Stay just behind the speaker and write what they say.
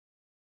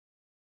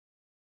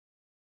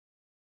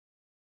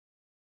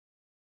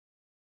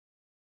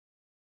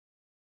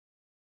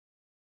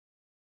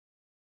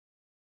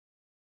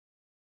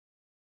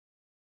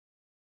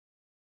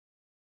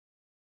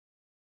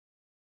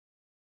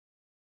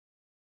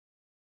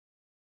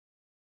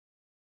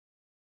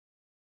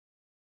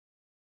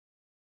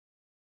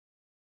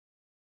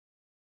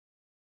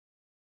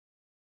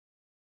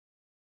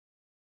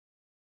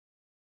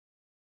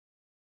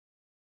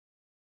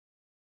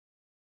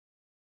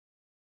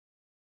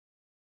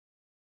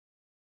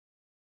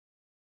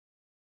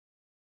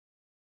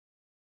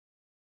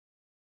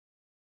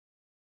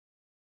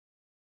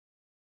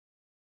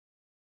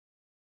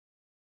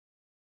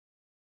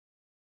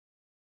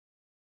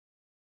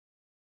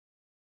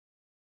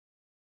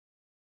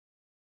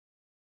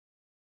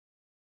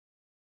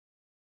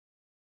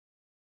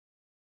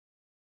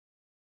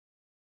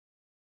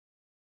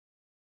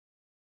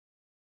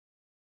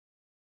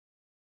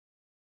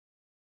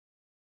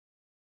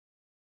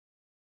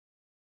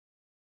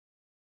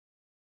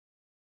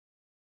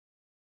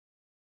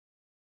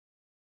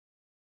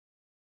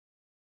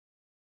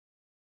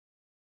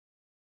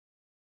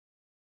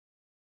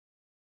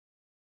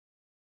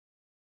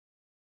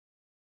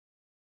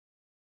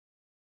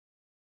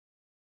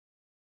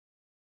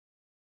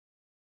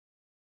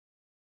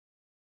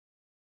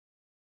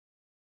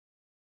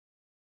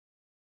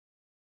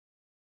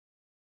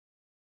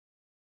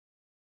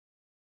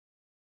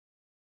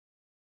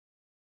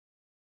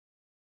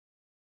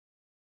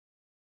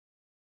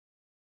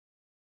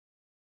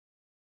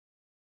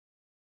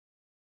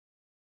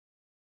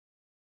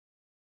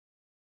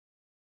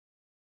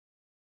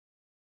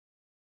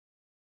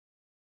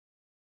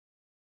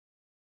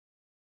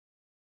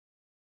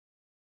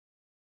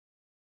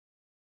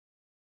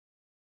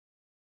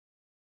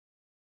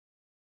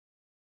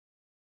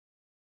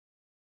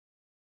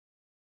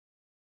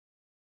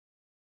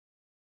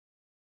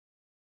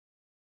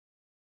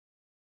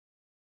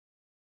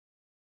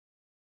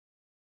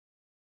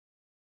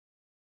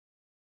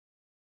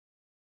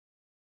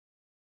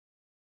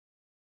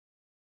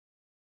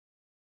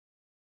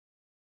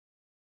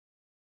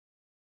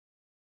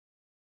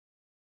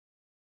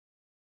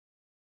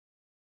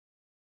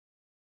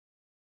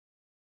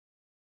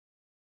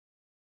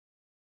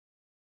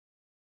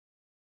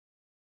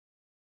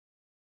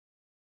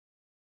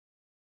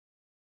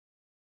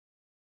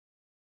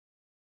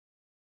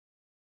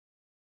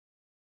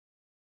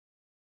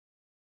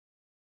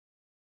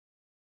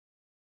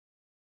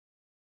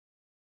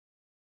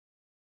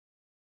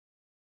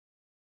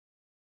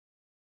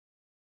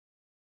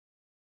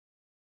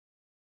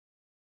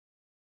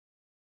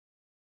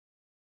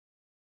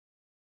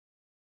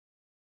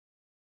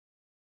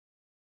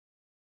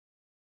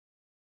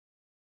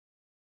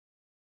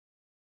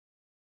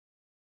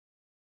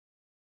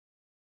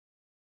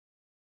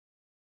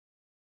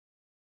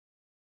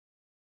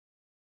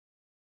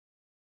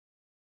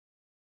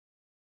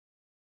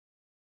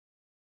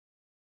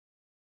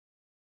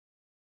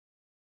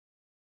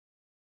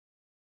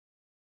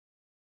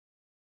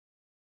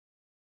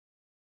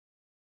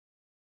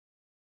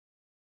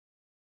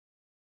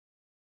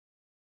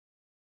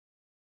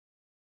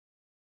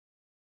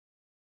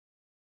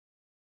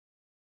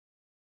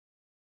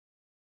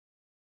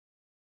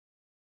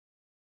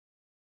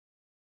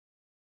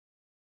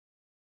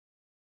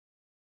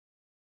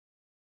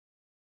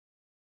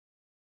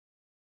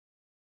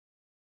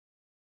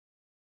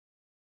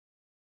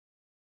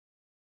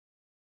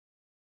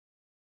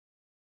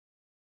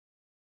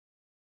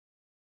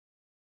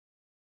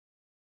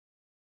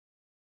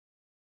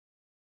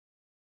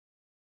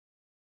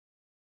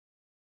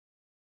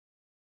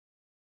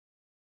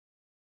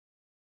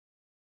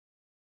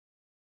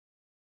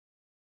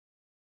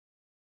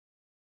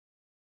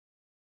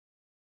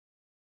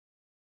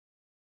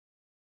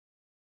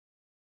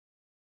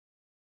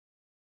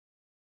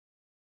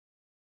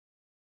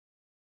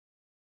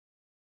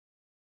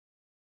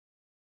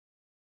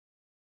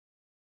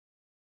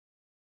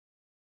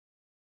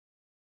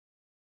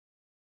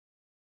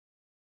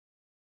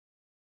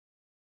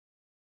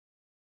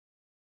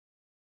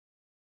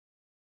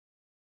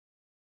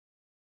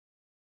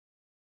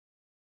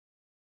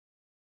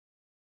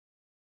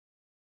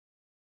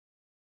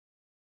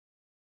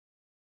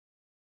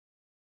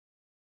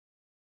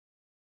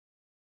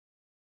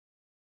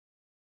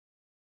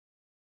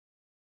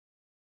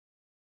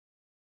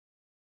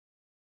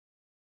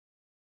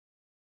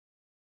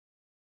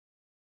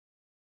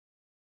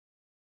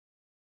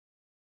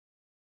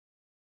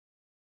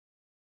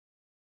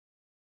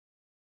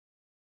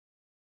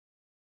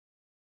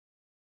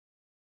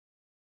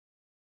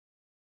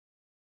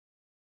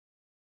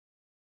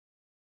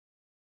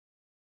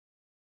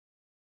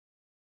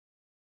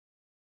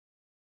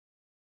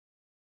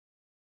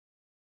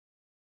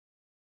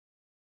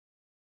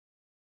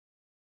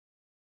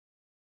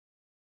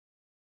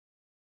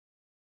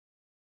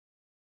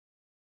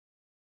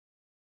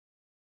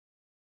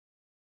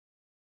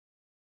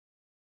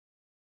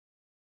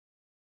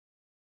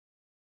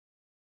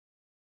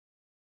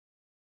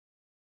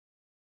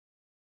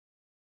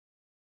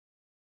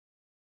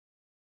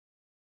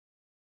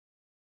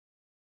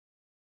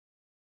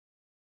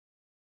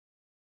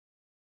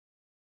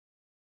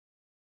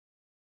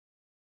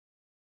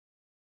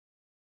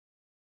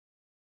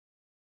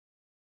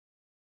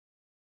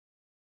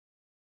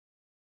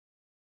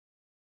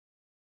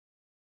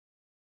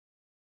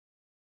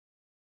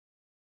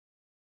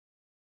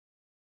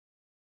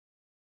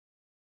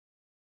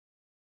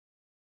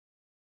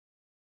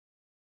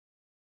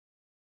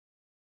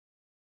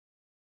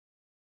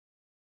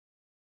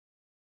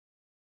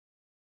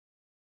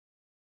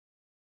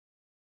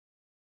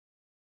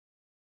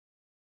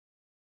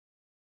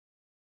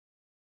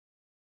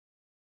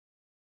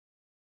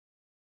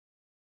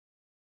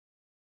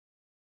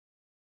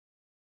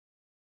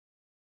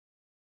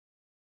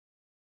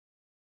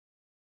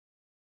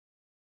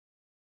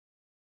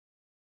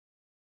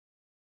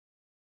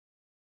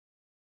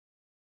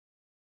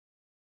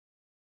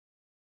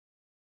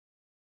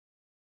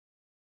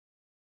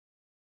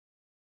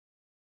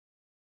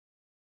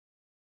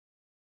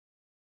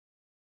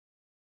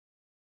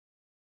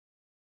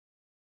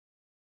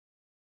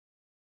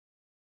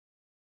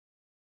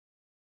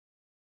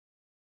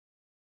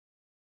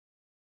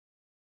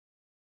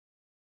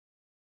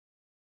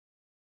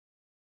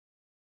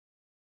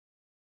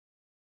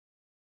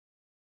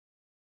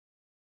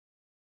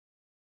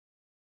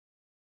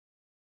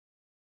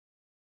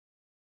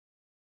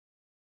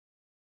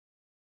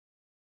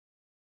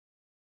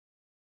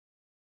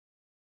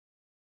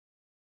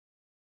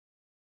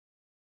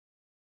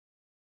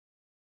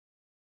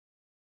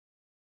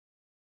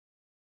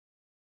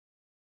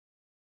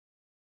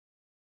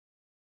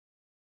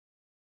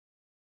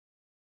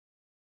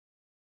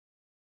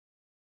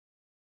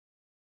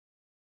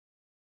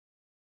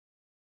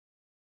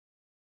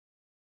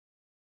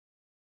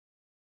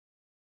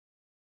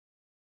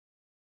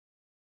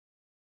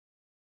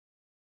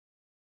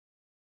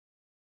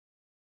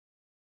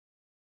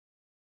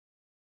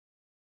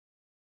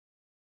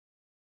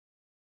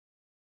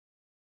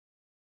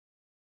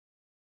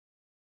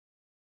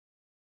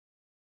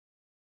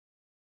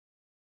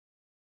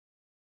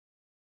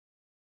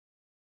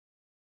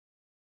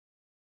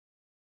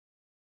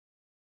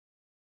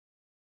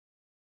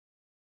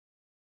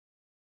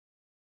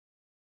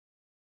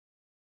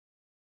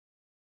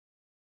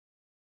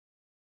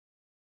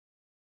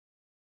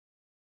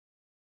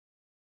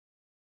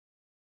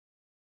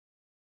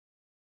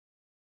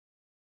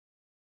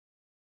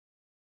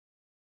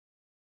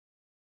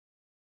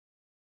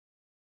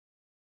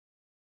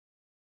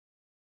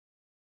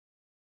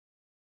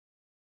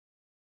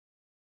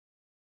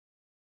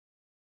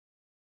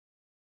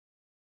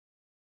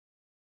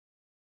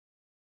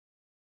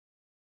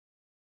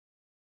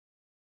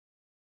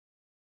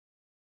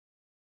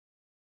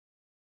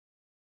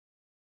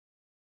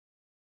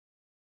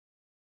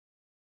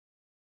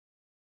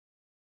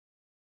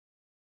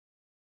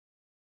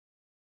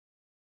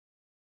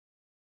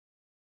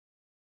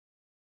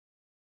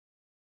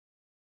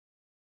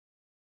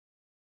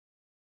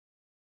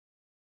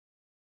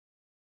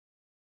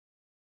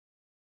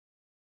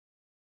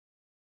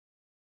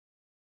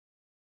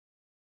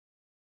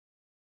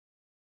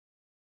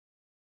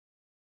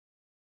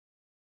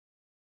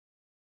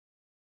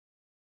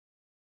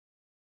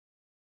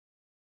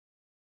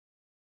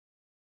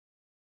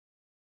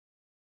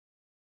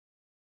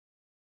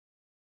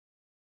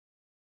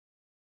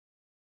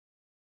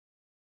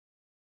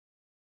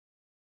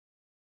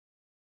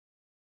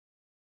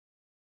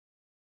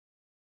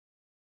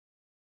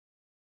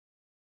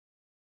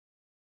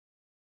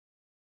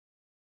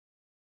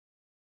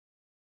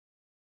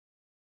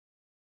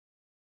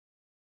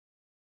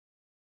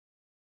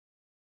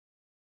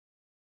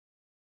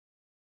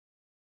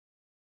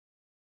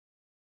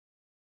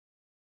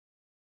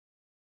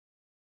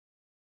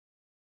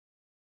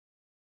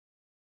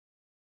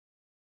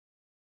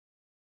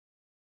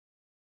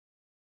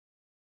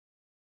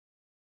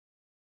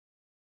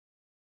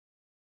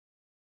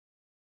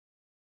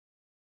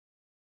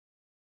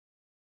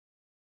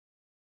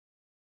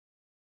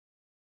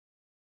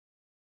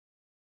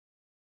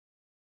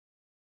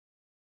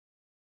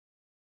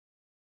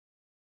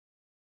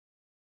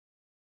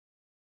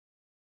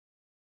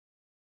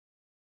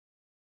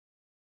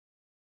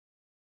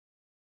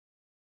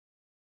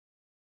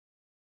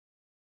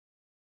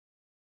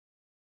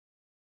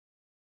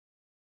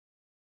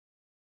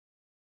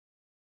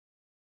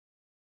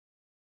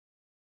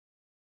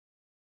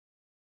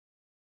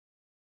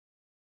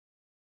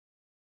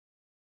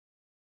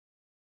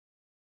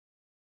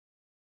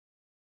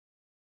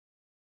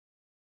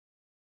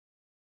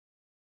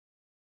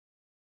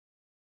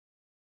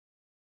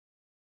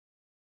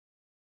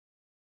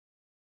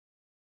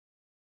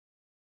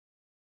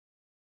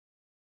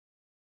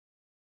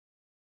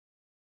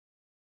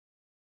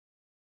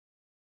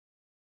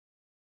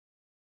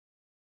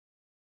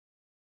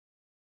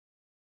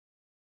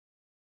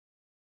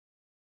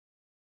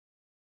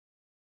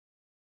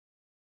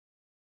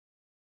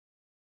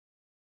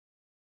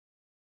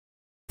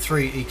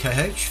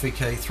VK3EKH,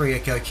 VK3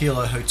 Echo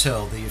Kilo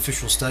Hotel, the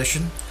official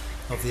station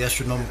of the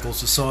Astronomical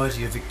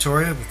Society of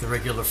Victoria, with the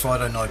regular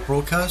Friday night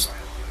broadcast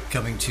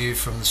coming to you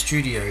from the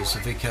studios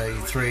of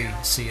VK3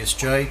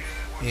 CSJ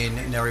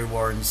in Narre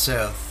Warren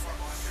South.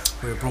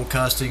 We're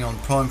broadcasting on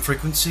prime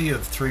frequency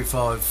of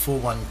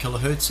 3541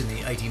 kHz in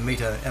the 80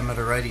 metre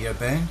amateur radio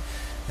band,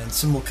 and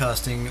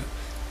simulcasting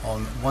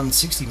on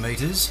 160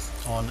 metres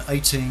on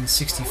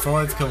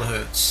 1865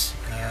 kHz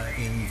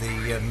in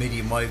the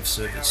medium wave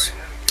service.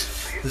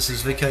 This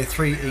is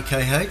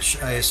VK3EKH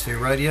ASV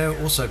radio,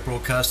 also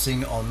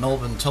broadcasting on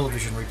Melbourne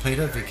television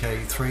repeater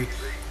VK3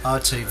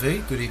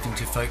 RTV. Good evening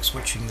to folks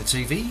watching the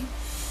TV,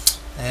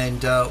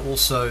 and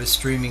also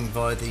streaming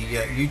via the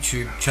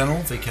YouTube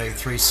channel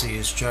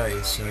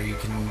VK3CSJ. So you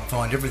can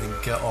find everything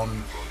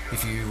on,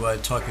 if you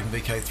type in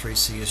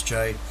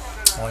VK3CSJ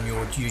on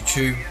your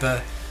YouTube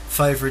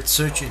favourite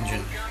search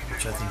engine,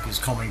 which I think is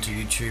common to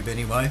YouTube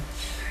anyway.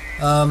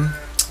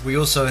 We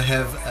also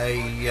have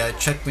a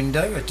chat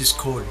window, a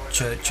Discord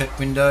chat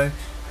window,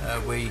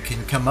 where you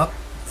can come up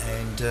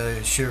and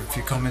share a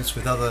few comments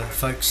with other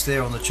folks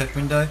there on the chat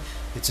window.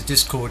 It's a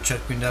Discord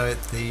chat window.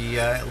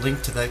 The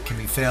link to that can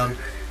be found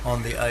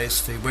on the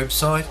ASV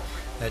website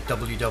at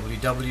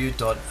www.asv.org.au.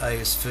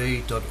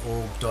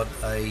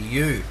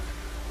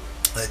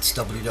 That's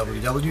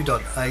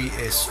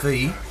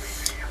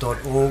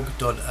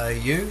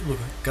www.asv.org.au.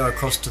 Go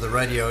across to the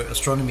radio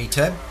astronomy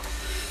tab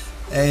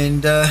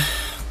and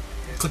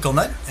click on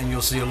that, and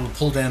you'll see a little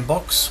pull down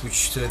box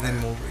which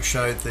then will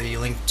show the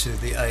link to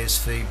the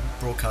ASV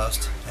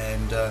broadcast,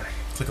 and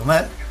click on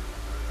that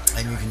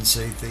and you can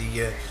see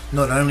the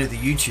not only the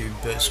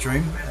YouTube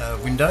stream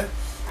window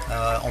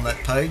on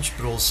that page,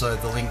 but also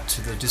the link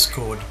to the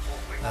Discord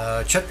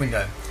chat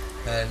window.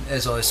 And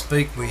as I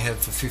speak, we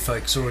have a few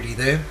folks already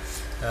there.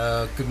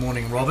 Good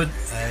morning, Robert,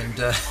 and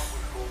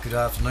good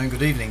afternoon,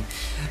 good evening.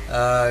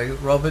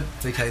 Robert,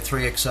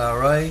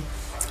 VK3XRA,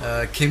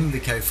 Kim,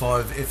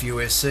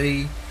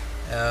 VK5FUSC,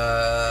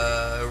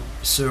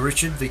 Sir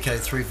Richard,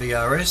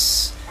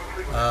 VK3VRS,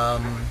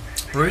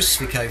 Bruce,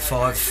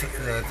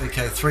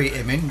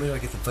 VK3MN, where did I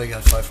get the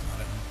VK5 from?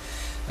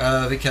 I don't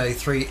know.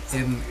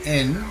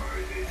 VK3MN,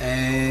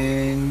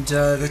 and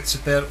that's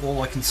about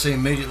all I can see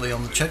immediately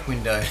on the chat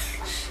window.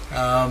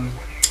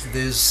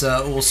 There's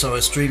also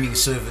a streaming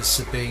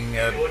service being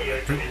that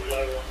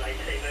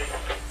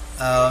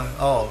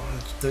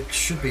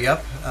should be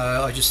up.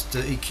 I just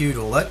EQ'd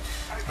all that.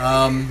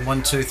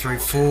 1, 2, 3,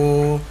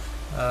 4.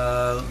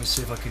 Let me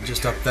see if I can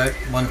just up that.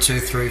 1, 2,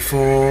 3,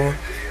 4.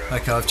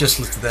 Okay, I've just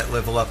lifted that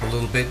level up a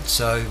little bit,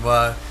 so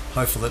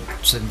hopefully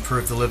that's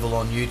improved the level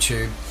on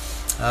YouTube.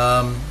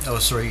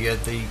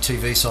 The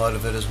TV side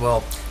of it as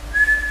well.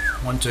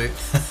 1, 2.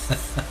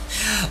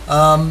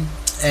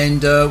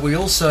 And we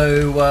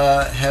also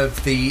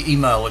have the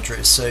email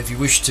address. So if you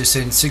wish to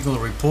send signal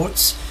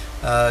reports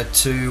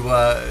to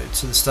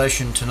the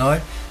station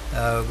tonight,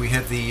 we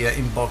have the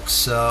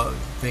inbox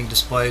being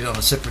displayed on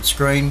a separate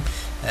screen,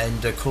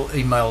 and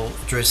email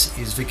address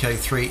is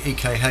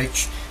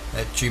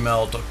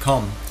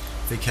vk3ekh@gmail.com,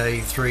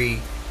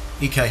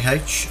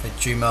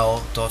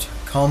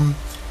 vk3ekh@gmail.com,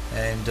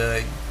 and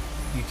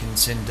you can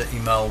send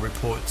email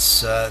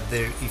reports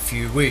there if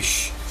you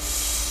wish.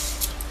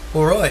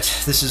 Alright,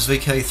 this is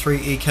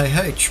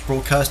VK3EKH,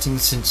 broadcasting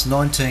since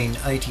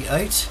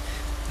 1988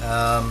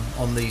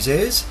 on these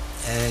airs,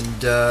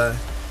 and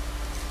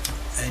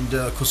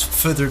of course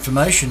further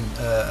information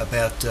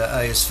about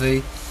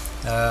ASV,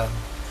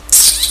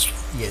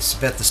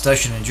 about the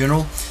station in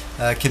general,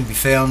 can be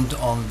found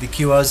on the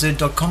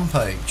QRZ.com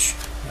page.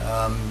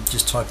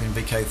 Just type in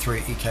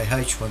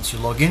VK3EKH once you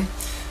log in,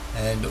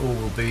 and all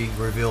will be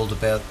revealed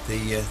about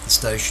the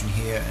station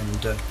here,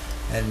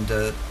 and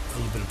a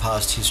little bit of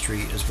past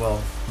history as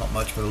well. Not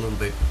much, but a little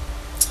bit.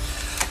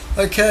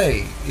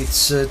 Okay,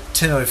 it's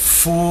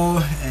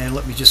 10:04, and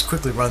let me just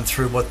quickly run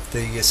through what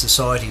the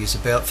society is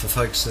about for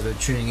folks that are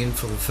tuning in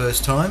for the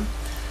first time.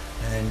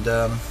 And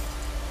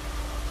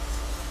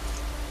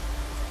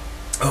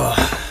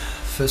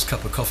first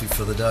cup of coffee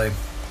for the day.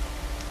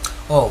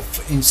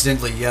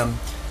 Incidentally,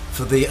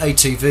 for the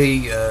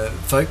ATV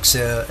folks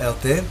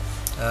out there,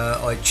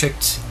 I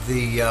checked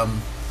the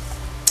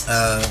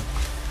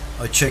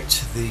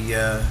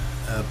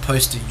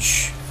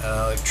postage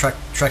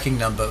tracking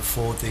number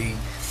for the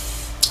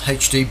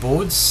HD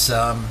boards,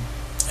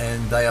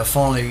 and they are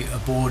finally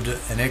aboard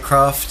an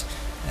aircraft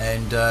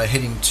and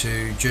heading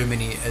to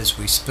Germany as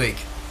we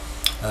speak.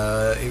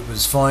 It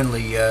was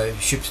finally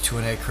shipped to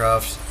an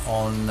aircraft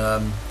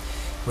on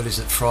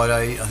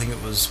Friday? I think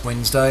it was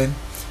Wednesday,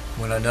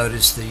 when I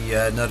noticed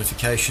the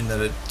notification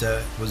that it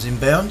was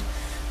inbound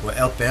or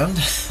outbound.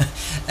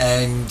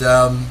 And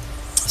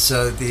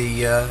so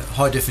the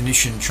high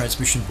definition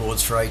transmission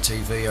boards for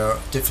ATV are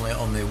definitely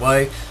on their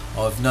way.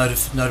 I've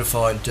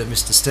notified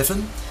Mr.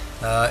 Stefan.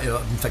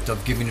 In fact,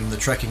 I've given him the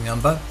tracking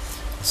number,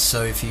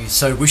 so if he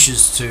so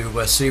wishes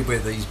to see where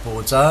these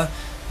boards are,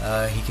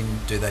 he can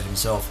do that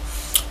himself.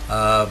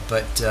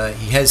 But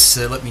he has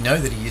let me know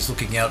that he is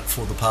looking out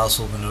for the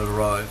parcel when it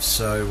arrives.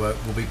 So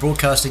we'll be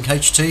broadcasting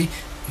HT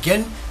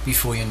again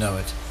before you know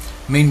it.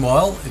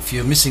 Meanwhile, if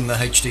you're missing the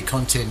HD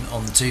content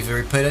on the TV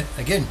repeater,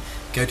 again,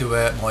 go to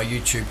my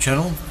YouTube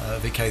channel,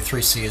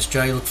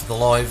 VK3CSJ, look for the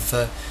live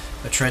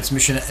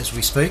transmission as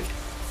we speak,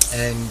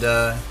 and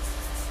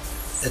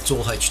it's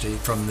all HD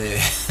from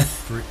there,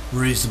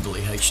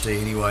 reasonably HD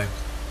anyway.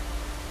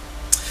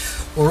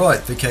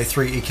 Alright,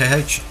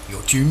 VK3EKH,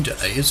 you're tuned to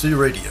ASV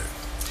Radio.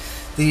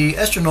 The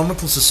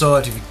Astronomical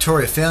Society of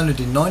Victoria, founded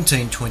in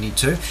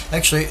 1922.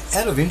 Actually,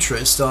 out of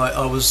interest,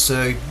 I was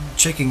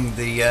checking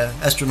the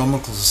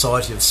Astronomical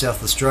Society of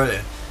South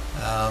Australia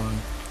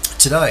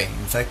today.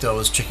 In fact, I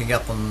was checking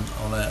up on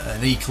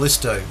an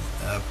E-Callisto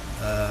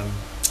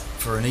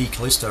for an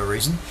E-Callisto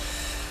reason,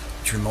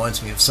 which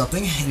reminds me of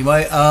something.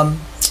 Anyway,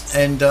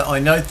 and I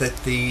note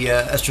that the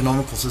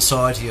Astronomical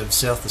Society of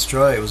South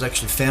Australia was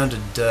actually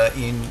founded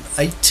in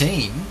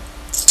 18.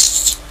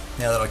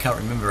 Now that I can't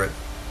remember it.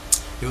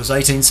 It was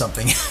 18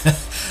 something. 18.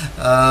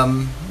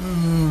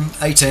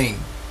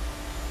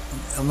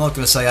 I'm not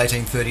going to say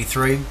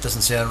 1833,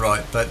 doesn't sound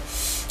right, but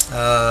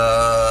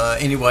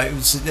anyway,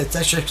 it's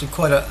actually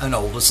quite an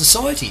older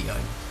society.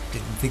 I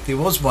didn't think there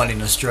was one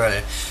in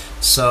Australia,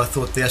 so I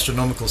thought the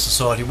Astronomical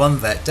Society won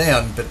that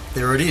down, but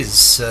there it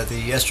is,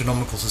 the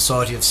Astronomical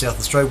Society of South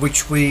Australia,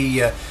 which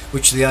the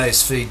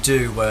ASV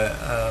do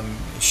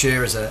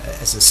share as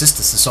a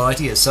sister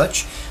society as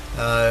such.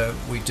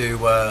 We do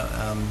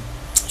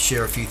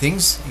share a few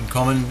things in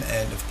common,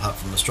 and apart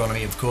from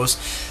astronomy, of course,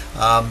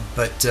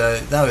 but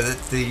no,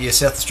 the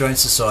South Australian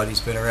Society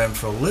has been around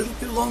for a little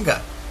bit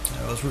longer.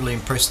 I was really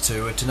impressed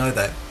to know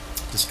that,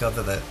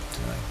 discover that.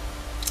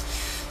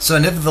 So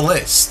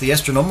nevertheless, the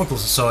Astronomical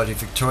Society of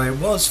Victoria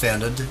was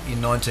founded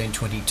in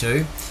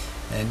 1922,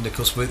 and of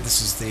course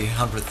this is the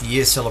 100th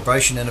year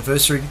celebration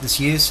anniversary this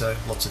year, so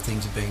lots of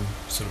things are being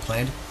sort of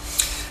planned.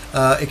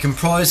 It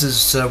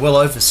comprises well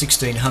over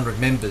 1,600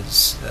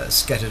 members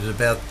scattered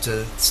about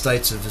the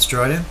states of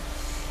Australia,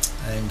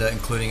 and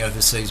including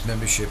overseas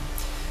membership.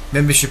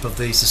 Membership of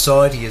the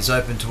Society is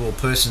open to all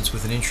persons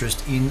with an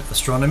interest in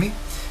astronomy.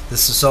 The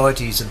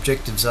Society's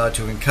objectives are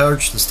to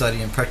encourage the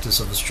study and practice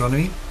of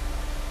astronomy.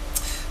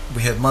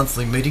 We have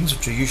monthly meetings,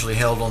 which are usually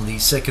held on the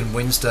second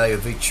Wednesday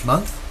of each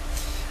month.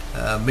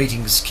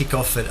 Meetings kick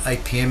off at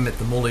 8 p.m. at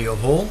the Moulier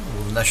Hall,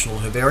 or the National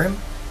Herbarium,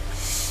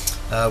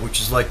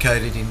 which is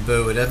located in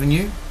Burwood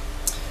Avenue,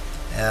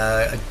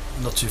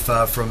 not too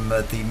far from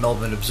the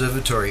Melbourne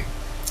Observatory.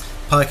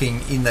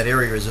 Parking in that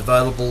area is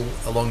available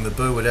along the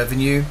Burwood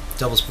Avenue,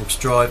 Dallas Brooks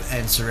Drive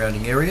and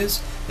surrounding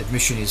areas.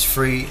 Admission is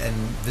free and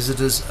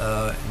visitors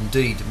are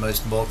indeed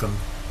most welcome.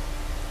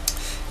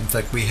 In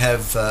fact, we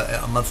have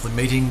a monthly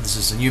meeting. This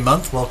is a new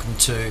month. Welcome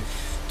to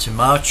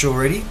March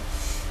already,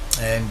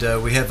 and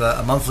we have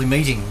a monthly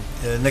meeting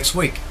next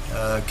week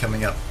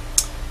coming up.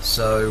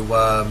 So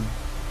I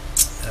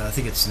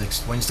think it's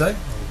next Wednesday.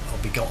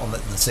 I'll be on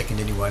that in a second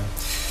anyway.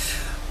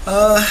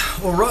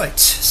 Alright,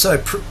 so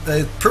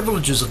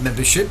privileges of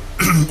membership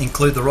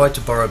include the right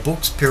to borrow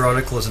books,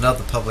 periodicals and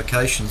other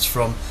publications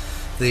from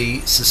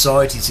the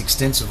Society's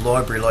extensive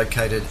library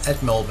located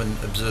at Melbourne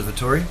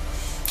Observatory,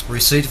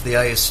 receipt of the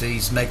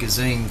ASV's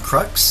magazine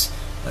Crux,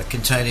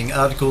 containing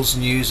articles,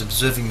 news,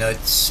 observing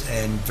notes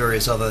and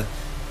various other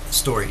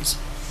stories.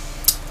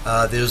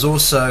 There's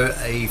also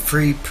a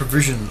free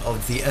provision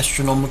of the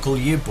Astronomical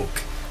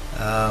Yearbook,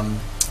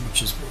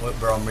 which is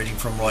where I'm reading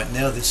from right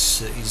now.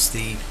 This is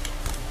the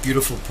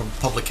beautiful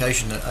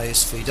publication that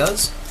ASV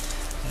does,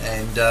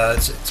 and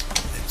it's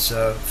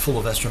full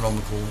of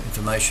astronomical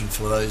information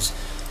for those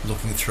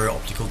looking through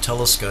optical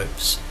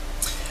telescopes.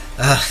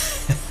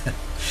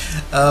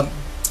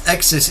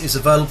 Access is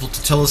available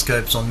to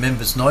telescopes on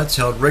members' nights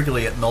held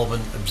regularly at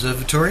Melbourne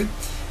Observatory,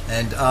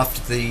 and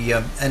after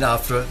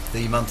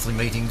the monthly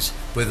meetings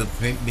weather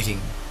permitting.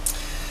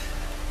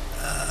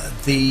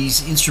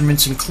 These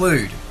instruments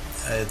include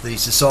the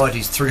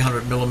Society's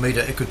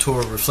 300mm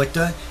equatorial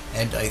reflector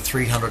and a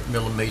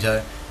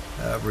 300mm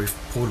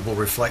portable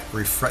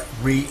reflector.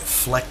 We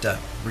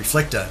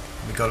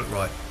got it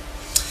right.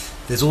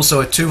 There's also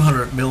a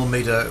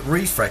 200mm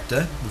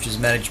refractor, which is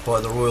managed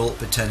by the Royal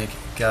Botanic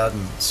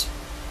Gardens.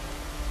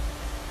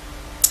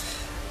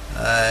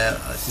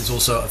 There's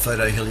also a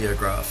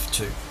photoheliograph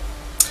too.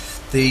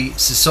 The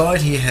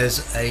Society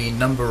has a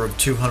number of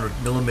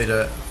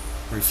 200mm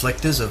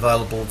reflectors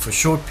available for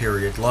short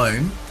period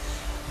loan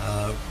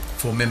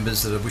for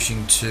members that are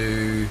wishing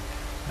to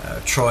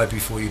try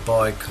before you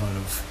buy kind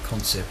of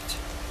concept.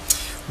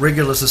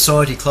 Regular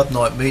Society Club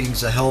Night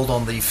meetings are held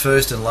on the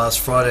first and last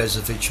Fridays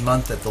of each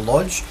month at the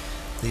Lodge,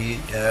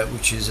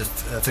 which is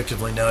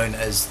effectively known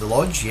as the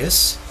Lodge,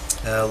 yes,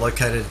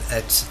 located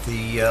at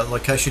the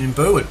location in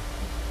Burwood.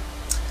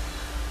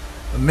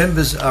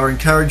 Members are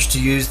encouraged to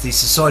use the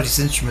Society's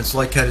instruments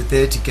located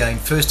there to gain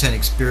first-hand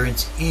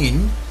experience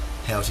in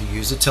how to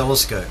use a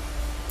telescope.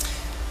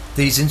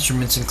 These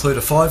instruments include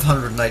a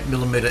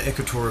 508mm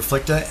equatorial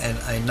reflector and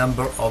a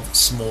number of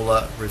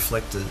smaller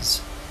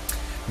reflectors.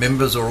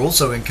 Members are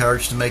also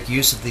encouraged to make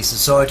use of the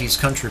Society's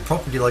country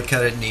property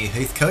located near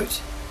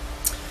Heathcote,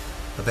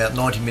 about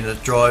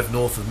 90-minute drive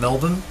north of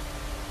Melbourne.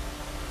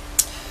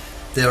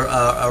 There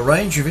are a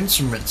range of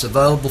instruments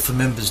available for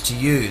members to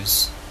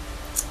use.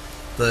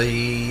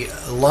 The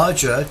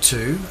larger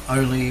two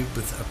only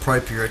with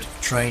appropriate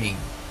training,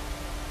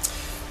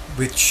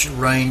 which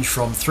range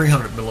from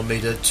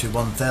 300mm to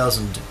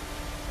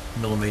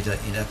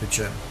 1000mm in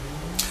aperture.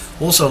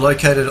 Also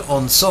located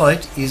on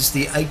site is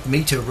the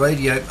 8-meter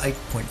radio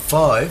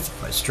 8.5,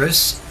 I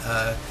stress,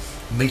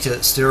 meter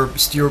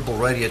steerable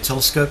radio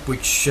telescope,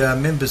 which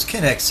members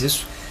can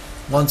access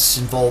once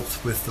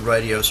involved with the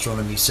radio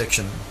astronomy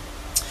section.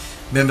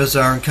 Members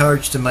are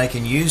encouraged to make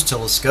and use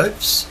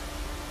telescopes.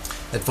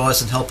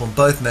 Advice and help on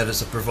both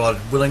matters are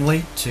provided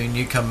willingly to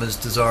newcomers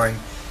desiring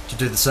to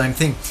do the same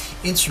thing.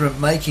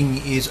 Instrument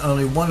making is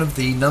only one of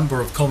the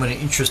number of common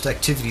interest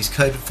activities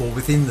catered for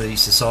within the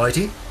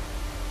Society.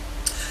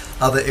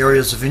 Other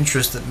areas of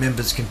interest that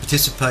members can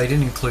participate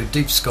in include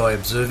deep sky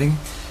observing,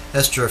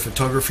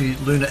 astrophotography,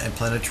 lunar and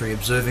planetary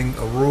observing,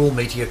 auroral,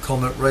 meteor,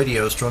 comet,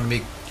 radio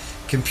astronomy,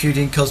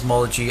 computing,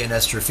 cosmology and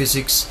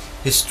astrophysics,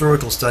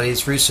 historical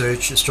studies,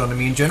 research,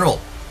 astronomy in general.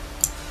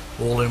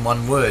 All in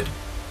one word.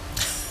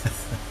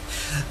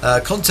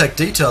 Contact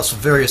details for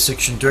various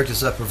section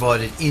directors are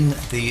provided in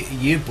the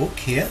yearbook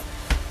here,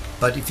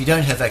 but if you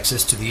don't have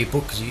access to the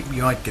yearbook, because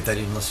you won't get that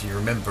unless you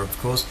remember, of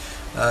course,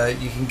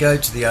 you can go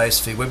to the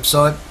ASV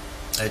website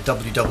at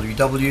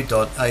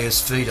www.asv.org.au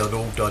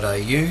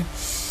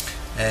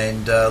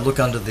and look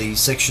under the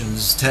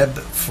sections tab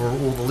for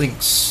all the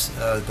links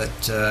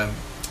that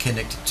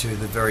connect to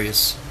the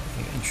various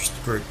interest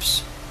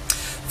groups.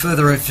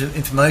 Further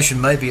information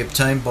may be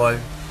obtained by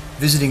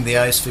visiting the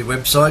ASV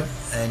website,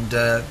 and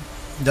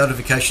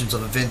notifications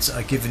of events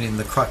are given in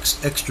the Crux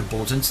Extra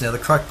Bulletins. Now, the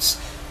Crux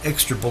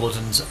Extra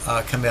Bulletins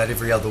come out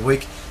every other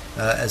week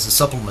as a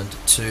supplement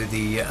to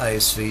the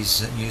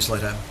ASV's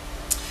newsletter,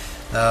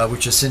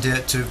 which is sent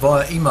out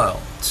via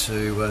email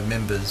to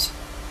members.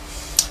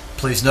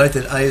 Please note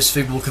that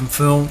ASV will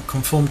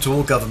conform to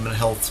all government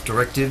health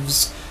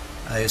directives.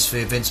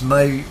 ASV events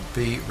may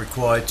be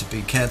required to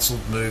be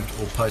cancelled, moved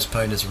or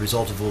postponed as a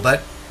result of all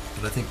that,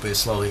 but I think we're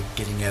slowly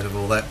getting out of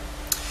all that.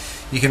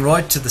 You can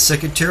write to the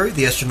Secretary,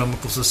 the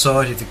Astronomical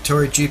Society of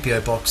Victoria,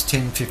 GPO Box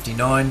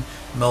 1059,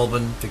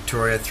 Melbourne,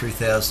 Victoria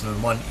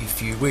 3001 if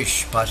you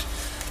wish, but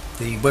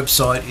the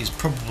website is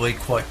probably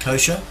quite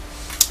kosher,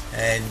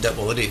 and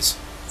well, it is.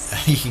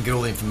 You can get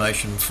all the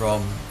information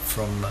from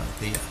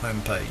the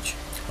homepage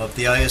of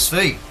the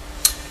ASV,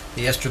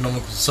 the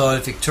Astronomical Society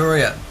of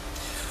Victoria.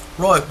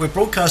 Right, we're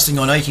broadcasting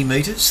on 80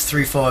 metres,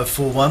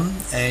 3541,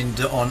 and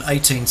on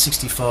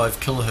 1865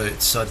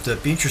 kilohertz.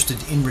 I'd be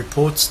interested in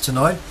reports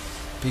tonight,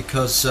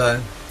 because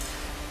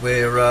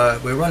we're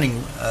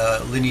running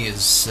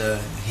linears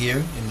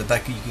here in the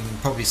back. You can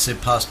probably see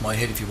past my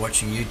head if you're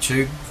watching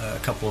YouTube, a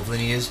couple of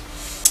linears.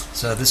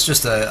 So there's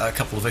just a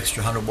couple of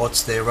extra 100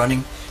 watts there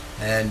running,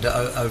 and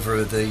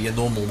over the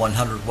normal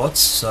 100 watts.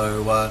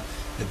 So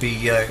it'd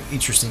be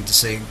interesting to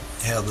see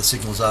how the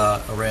signals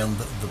are around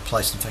the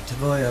place. In fact,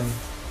 have I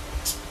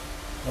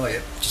oh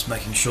yeah, just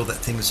making sure that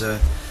things are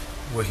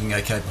working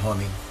okay behind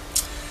me.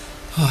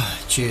 Oh,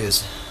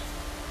 cheers.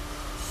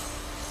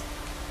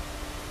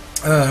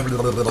 Alright,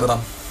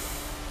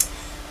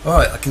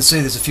 I can see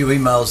there's a few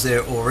emails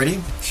there already, a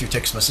few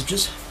text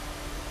messages.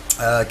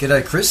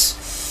 G'day Chris.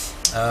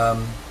 Let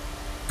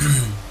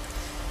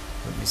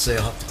me see,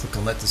 I'll have to click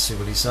on that to see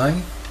what he's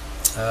saying.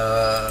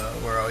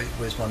 Where are we?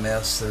 Where's my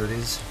mouse? There it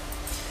is.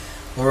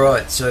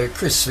 Alright, so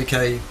Chris,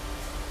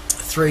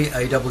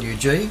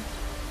 VK3AWG.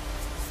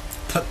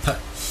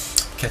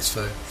 Cat's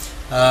fur.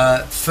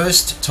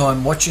 First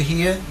time watcher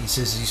here. He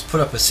says he's put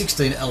up a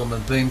 16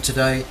 element beam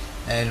today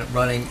and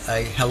running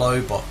a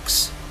hello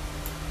box.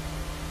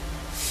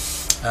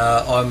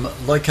 I'm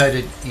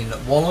located in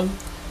Wallen,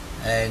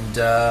 and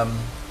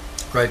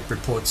great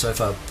report so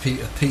far.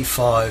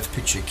 P5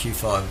 picture,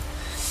 Q5.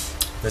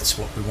 That's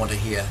what we want to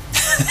hear.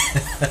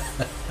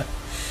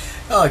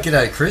 Oh,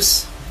 g'day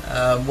Chris.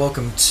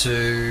 Welcome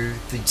to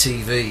the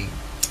TV,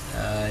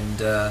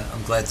 and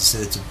I'm glad to see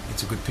that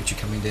it's a good picture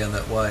coming down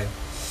that way.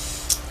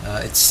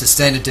 It's a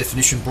standard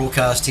definition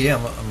broadcast here,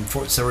 I'm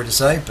sorry to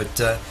say, but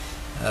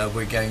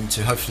we're going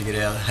to hopefully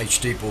get our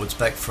HD boards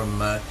back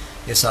from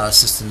SR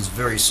Systems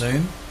very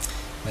soon,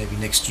 maybe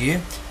next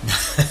year. No,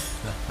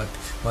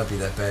 won't be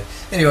that bad.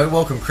 Anyway,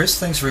 welcome Chris,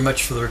 thanks very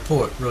much for the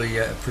report, really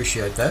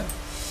appreciate that.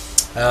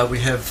 We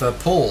have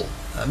Paul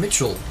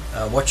Mitchell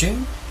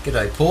watching.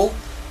 G'day Paul,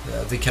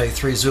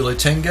 VK3 Zulu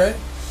Tango,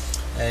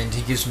 and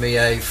he gives me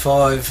a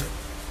 5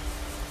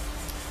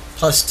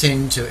 plus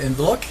 10 to end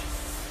block,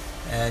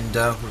 and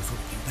we'll do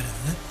better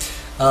than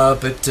that.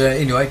 But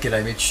anyway,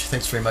 g'day Mitch,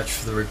 thanks very much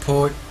for the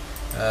report.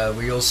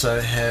 We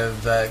also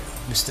have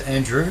Mr.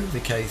 Andrew,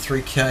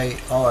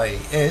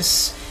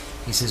 VK3KIS.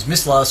 He says,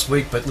 missed last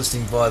week but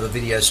listening via the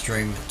video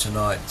stream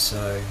tonight,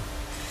 so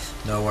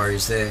no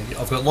worries there.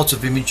 I've got lots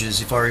of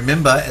images, if I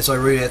remember, as I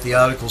read out the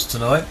articles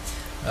tonight.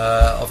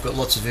 I've got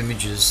lots of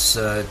images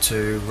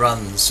to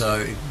run, so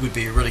it would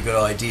be a really good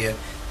idea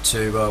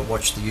to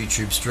watch the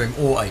YouTube stream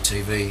or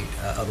ATV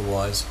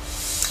otherwise.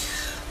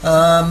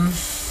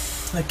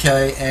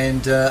 Okay,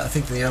 and I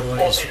think the other one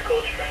is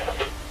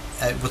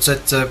What's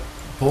that,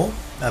 Paul?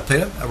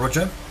 Peter?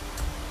 Roger?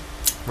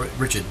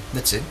 Richard,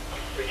 that's it.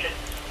 Richard,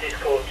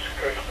 Discord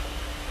stream.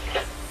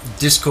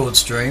 Discord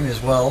stream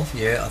as well.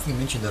 Yeah, I think I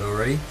mentioned that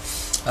already.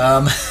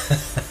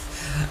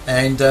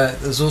 And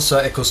there's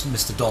also, of course,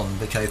 Mr. Don,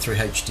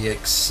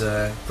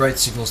 VK3HDX. Great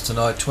signals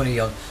tonight, 20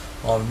 on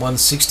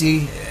 160.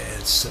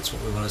 That's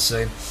what we want to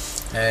see.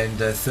 And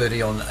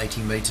 30 on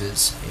 80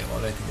 metres. Yeah, well,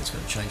 I don't think that's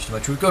going to change too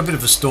much. We've got a bit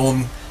of a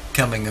storm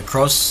coming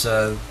across,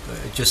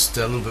 just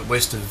a little bit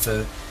west of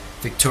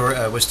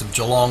Victoria, west of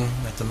Geelong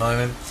at the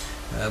moment,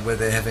 where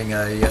they're having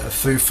a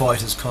Foo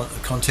Fighters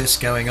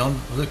contest going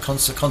on. Was it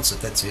concert?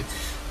 That's it.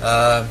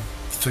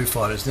 Foo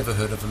Fighters, never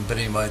heard of them, but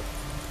anyway,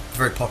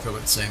 very popular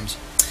it seems.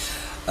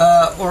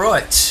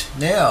 Alright,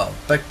 now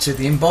back to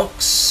the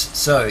inbox.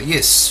 So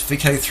yes,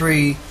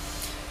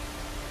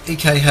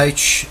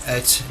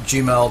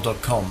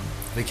 VK3EKH@gmail.com,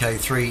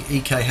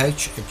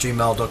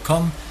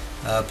 VK3EKH@gmail.com.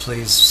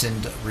 Please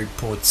send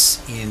reports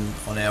in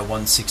on our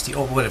 160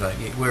 or whatever,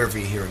 wherever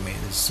you're hearing me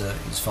is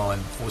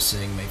fine, or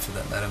seeing me for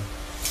that matter.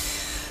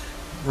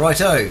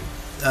 Righto,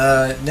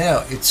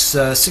 now it's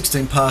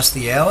 16 past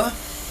the hour,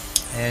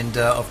 and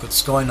I've got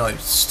Sky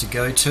Notes to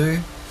go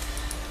to.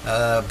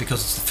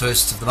 Because it's the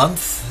first of the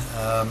month.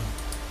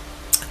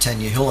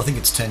 Tanya Hill, I think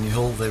it's Tanya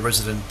Hill, the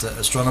resident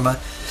astronomer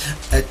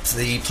at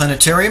the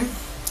planetarium,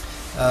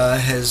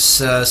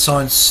 has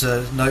science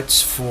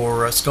notes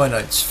for Sky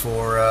Notes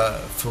for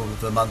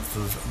the month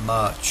of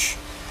March.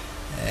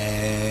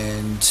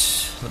 And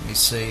let me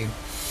see.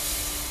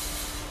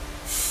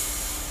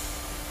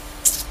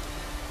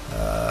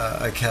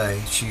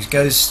 Okay,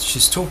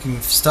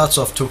 starts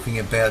off talking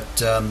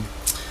about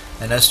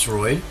an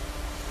asteroid.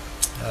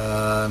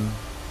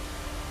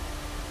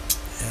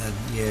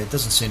 Yeah, it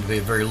doesn't seem to be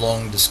a very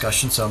long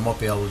discussion, so I might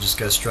be able to just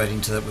go straight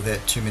into that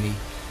without too many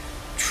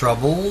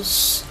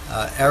troubles.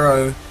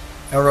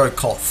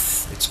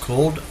 Arrokoth, it's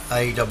called,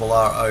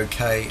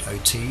 Arrokoth,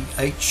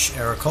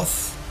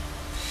 Arrokoth,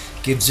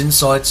 gives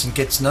insights and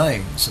gets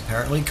names,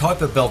 apparently.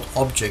 Kuiper Belt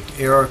object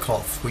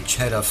Arrokoth, which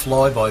had a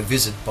flyby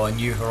visit by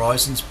New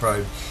Horizons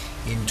probe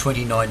in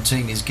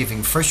 2019, is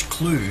giving fresh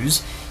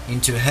clues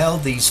into how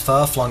these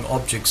far-flung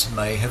objects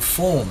may have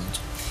formed.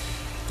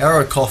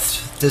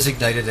 Arrokoth,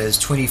 designated as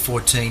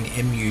 2014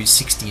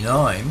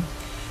 MU69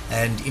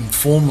 and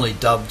informally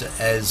dubbed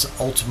as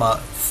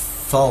Ultima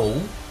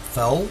Thule,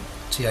 Thule,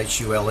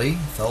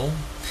 Thule,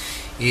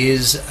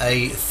 is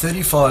a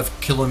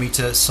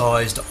 35-kilometre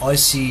sized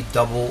icy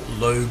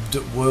double-lobed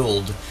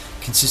world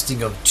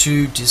consisting of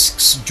two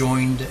disks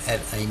joined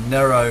at a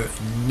narrow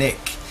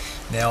neck.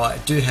 Now I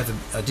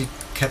did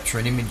capture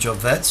an image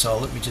of that, so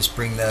let me just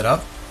bring that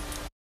up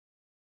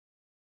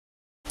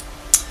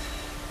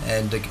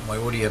and get my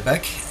audio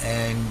back.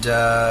 And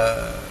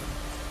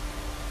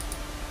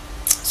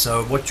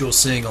so what you're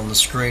seeing on the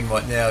screen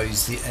right now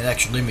is an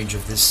actual image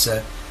of this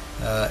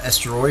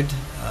asteroid.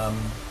 I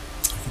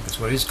think that's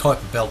what it is.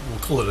 Kuiper Belt. We'll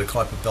call it a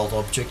Kuiper Belt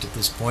object at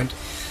this point.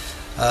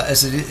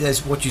 As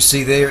what you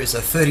see there is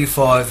a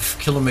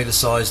 35-kilometre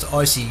sized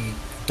icy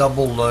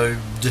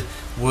double-lobed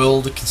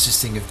world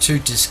consisting of two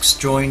disks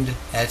joined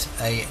at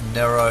a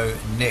narrow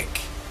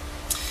neck.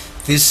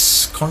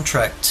 This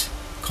contact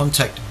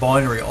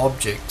binary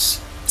orbits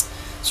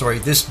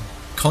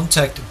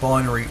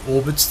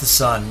the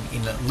Sun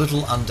in a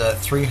little under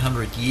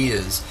 300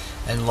 years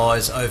and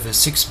lies over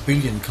 6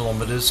 billion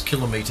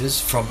kilometres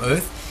from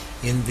Earth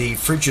in the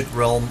frigid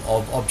realm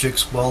of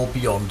objects well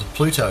beyond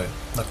Pluto.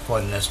 Not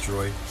quite an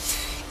asteroid.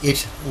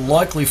 It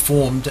likely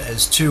formed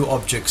as two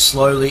objects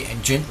slowly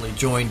and gently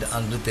joined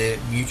under their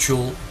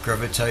mutual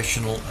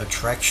gravitational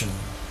attraction.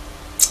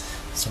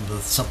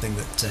 Something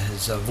that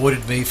has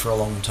avoided me for a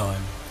long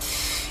time.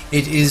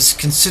 It is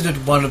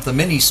considered one of the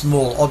many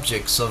small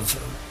objects of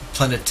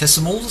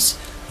planetesimals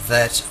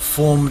that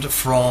formed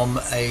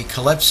from a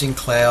collapsing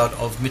cloud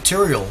of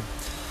material.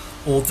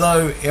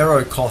 Although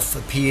Arrokoth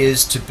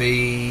appears to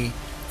be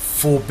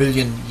 4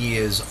 billion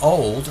years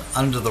old,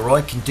 under the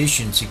right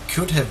conditions it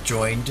could have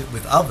joined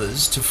with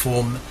others to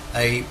form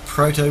a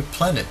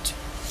protoplanet,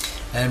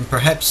 and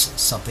perhaps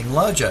something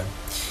larger.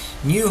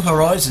 New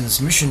Horizons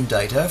mission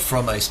data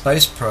from a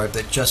space probe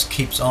that just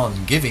keeps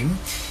on giving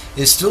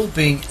is still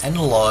being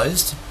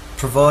analysed,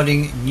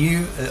 providing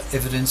new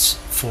evidence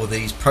for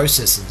these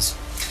processes.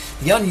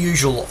 The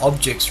unusual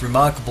object's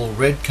remarkable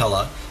red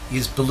colour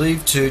is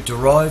believed to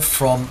derive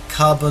from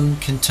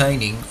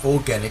carbon-containing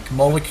organic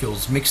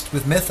molecules mixed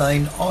with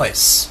methane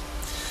ice.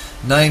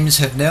 Names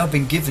have now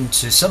been given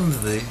to some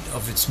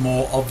of its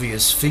more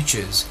obvious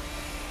features.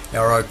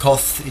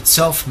 Arrokoth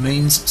itself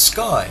means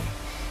sky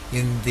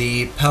in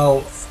the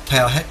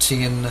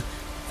Powhatan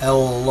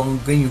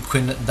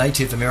Algonquin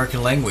Native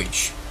American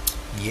language.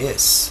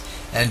 Yes,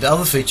 and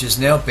other features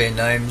now bear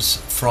names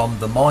from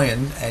the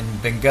Mayan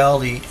and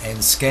Bengali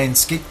and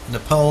Sanskrit,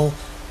 Nepal,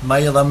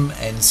 Malayalam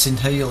and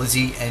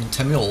Sinhalese and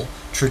Tamil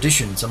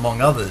traditions, among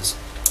others.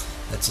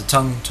 That's a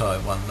tongue-tie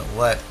one,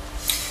 all that.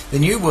 The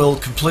New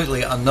World,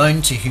 completely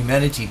unknown to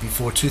humanity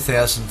before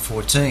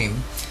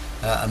 2014,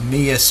 a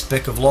mere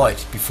speck of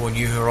light before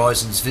New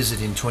Horizons'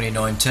 visit in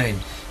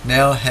 2019,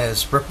 now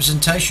has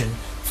representation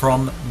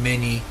from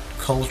many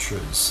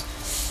cultures.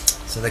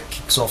 So that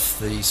kicks off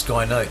the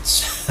Sky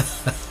Notes.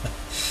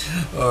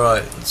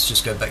 Alright, let's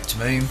just go back to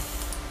me.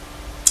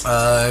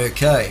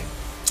 Okay.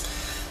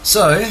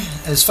 So,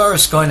 as far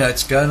as Sky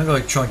Notes go, and I'm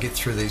going to try and get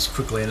through these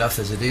quickly enough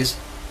as it is.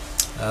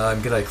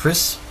 G'day,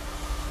 Chris.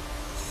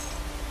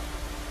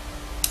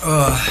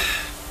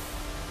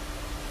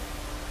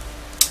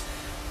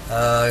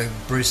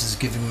 Bruce is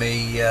giving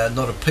me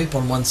not a peep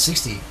on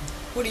 160.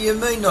 What do you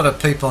mean not a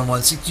peep on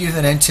 160? Do you have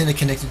an antenna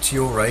connected to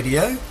your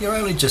radio? You're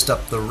only just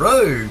up the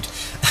road.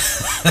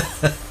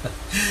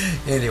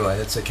 Anyway,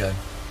 that's okay.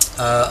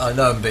 I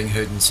know I'm being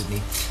heard in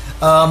Sydney.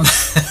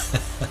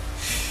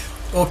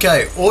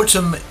 Okay,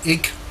 autumn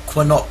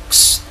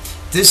equinox.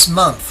 This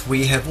month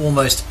we have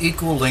almost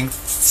equal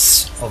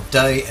lengths of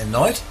day and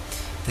night.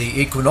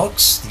 The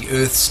equinox, the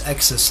Earth's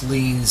axis,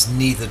 leans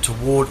neither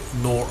toward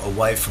nor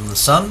away from the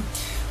Sun.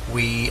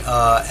 We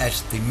are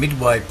at the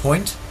midway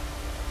point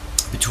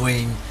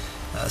between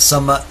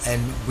summer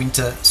and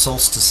winter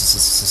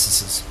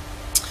solstices.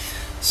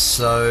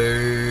 So,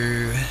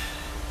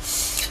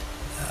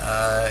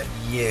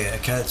 yeah,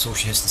 okay, that's all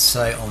she has to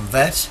say on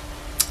that.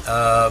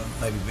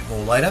 Maybe a bit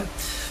more later.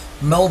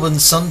 Melbourne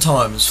sun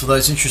times, for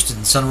those interested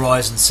in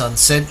sunrise and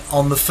sunset.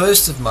 On the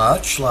 1st of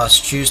March,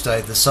 last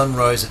Tuesday, the sun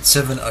rose at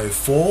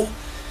 7:04,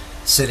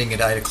 setting at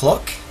 8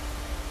 o'clock.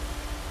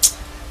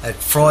 At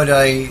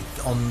Friday,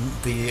 on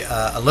the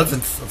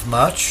 11th of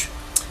March,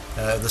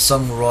 the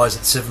sun will rise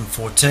at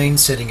 7:14,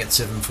 setting at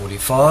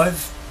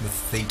 7:45,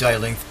 with the day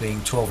length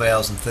being 12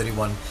 hours and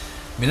 31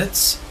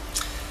 minutes.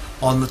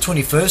 On the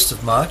 21st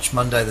of March,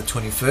 Monday the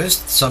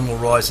 21st, the sun will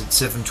rise at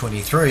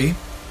 7:23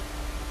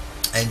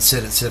 and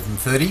set at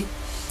 7:30,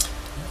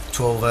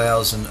 12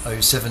 hours and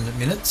 07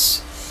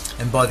 minutes.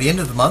 And by the end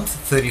of the month,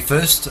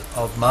 31st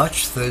of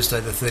March,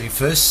 Thursday the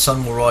 31st,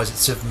 sun will rise at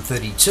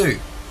 7:32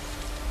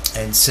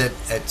 and set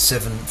at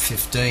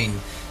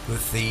 7:15,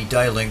 with the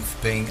day length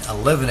being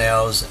 11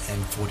 hours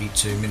and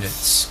 42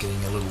 minutes,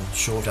 getting a little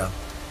shorter.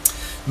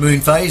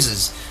 Moon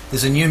phases.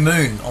 There's a new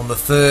moon on the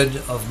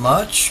 3rd of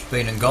March,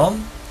 been and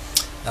gone.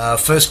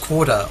 First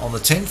quarter on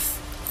the 10th,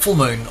 full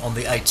moon on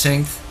the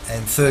 18th,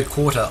 and third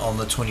quarter on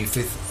the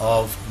 25th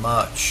of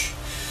March.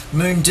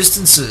 Moon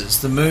distances.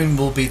 The moon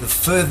will be the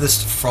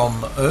furthest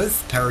from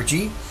Earth,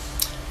 apogee,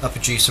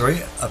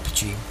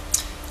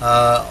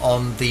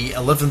 on the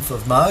 11th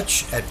of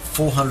March at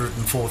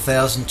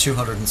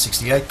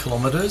 404,268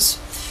 kilometers,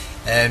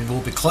 and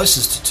will be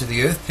closest to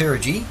the Earth,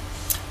 perigee,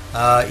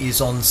 is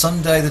on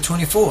Sunday the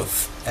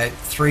 24th at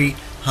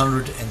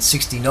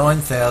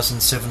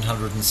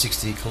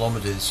 369,760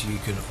 kilometers. You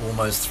can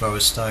almost throw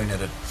a stone at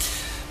it.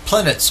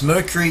 Planets.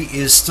 Mercury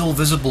is still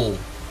visible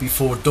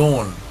before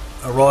dawn,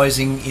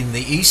 arising in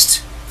the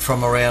east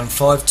from around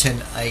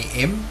 5:10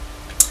 a.m.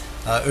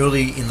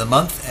 Early in the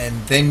month,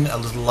 and then a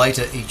little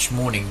later each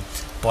morning.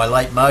 By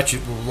late March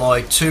it will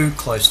lie too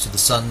close to the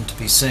sun to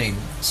be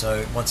seen.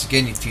 So once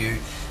again, if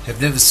you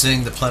have never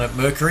seen the planet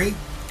Mercury,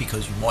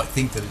 because you might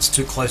think that it's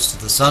too close to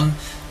the sun,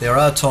 there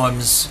are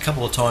times, a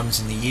couple of times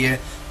in the year,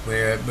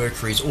 where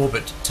Mercury's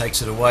orbit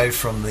takes it away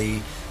from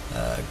the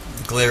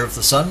glare of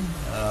the sun,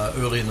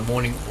 early in the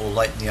morning or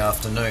late in the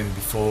afternoon,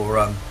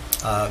 before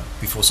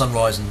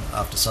sunrise and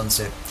after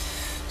sunset.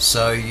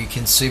 So you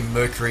can see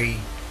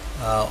Mercury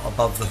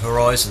above the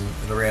horizon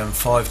at around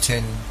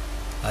 5:10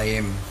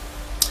 a.m.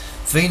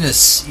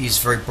 Venus is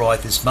very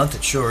bright this month,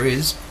 it sure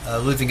is,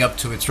 living up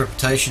to its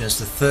reputation as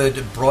the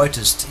third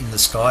brightest in the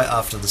sky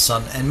after the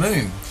sun and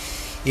moon.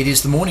 It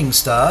is the morning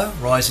star,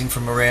 rising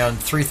from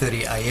around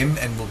 3:30 a.m.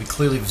 and will be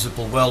clearly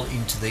visible well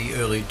into the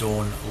early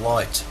dawn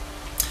light.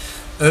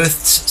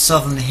 Earth's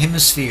southern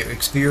hemisphere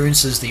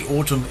experiences the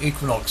autumn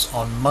equinox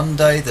on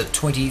Monday the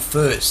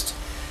 21st,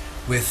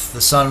 with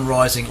the sun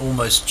rising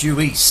almost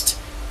due east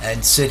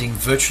and setting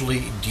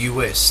virtually due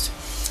west.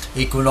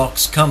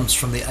 Equinox comes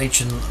from the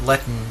ancient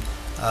Latin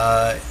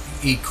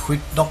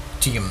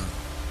equinoctium,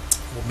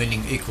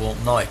 meaning equal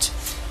night,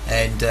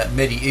 and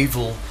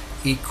medieval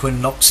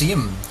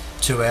equinoxium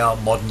to our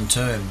modern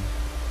term.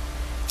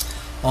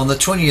 On the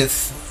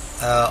 20th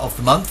of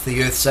the month,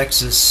 the Earth's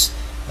axis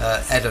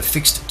at a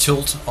fixed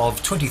tilt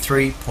of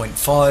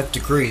 23.5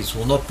 degrees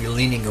will not be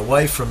leaning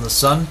away from the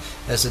sun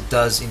as it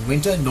does in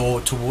winter, nor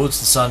towards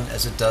the sun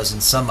as it does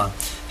in summer.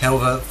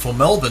 However, for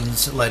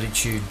Melbourne's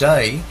latitude,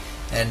 day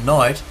and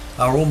night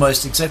are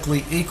almost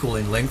exactly equal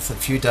in length a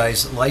few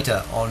days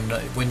later on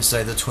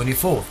Wednesday the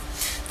 24th.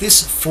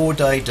 This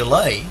 4-day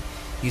delay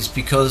is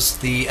because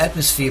the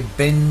atmosphere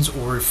bends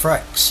or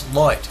refracts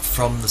light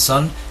from the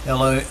sun,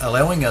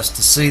 allowing us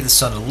to see the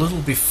sun a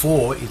little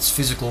before it's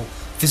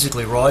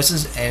physically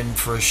rises and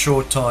for a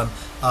short time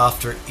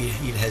after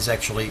it has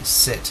actually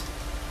set.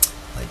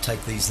 They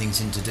take these things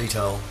into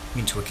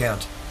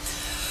account.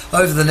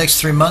 Over the next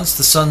 3 months,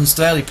 the sun's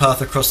daily path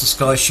across the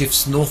sky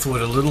shifts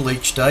northward a little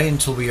each day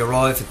until we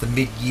arrive at the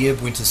mid-year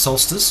winter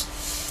solstice.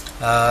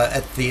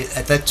 At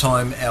that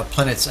time, our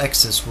planet's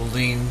axis will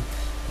lean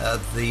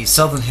the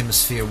southern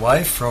hemisphere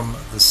away from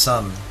the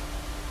Sun.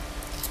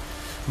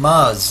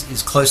 Mars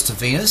is close to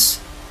Venus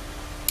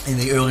in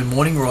the early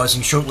morning,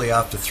 rising shortly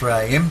after 3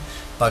 a.m,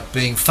 but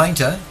being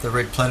fainter, the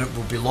red planet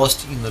will be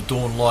lost in the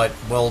dawn light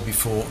well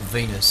before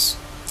Venus.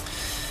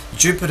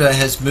 Jupiter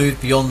has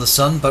moved beyond the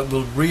Sun but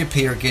will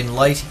reappear again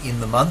late in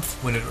the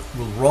month when it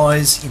will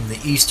rise in the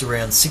east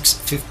around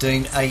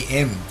 6:15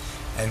 a.m.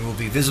 and will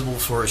be visible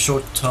for a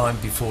short time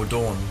before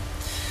dawn.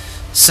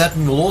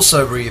 Saturn will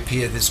also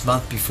reappear this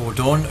month before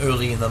dawn.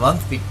 Early in the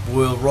month it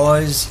will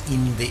rise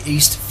in the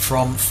east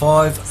from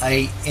 5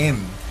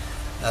 a.m.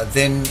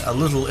 Then a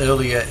little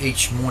earlier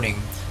each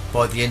morning.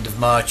 By the end of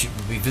March it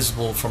will be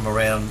visible from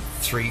around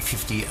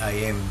 3:50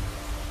 a.m.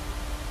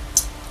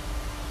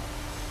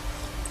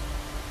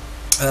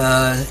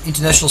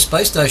 International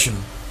Space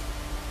Station.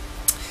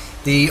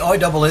 The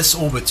ISS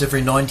orbits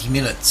every 90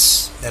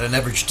 minutes at an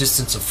average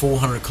distance of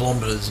 400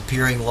 kilometers,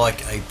 appearing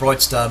like a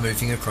bright star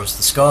moving across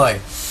the sky.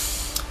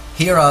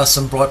 Here are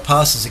some bright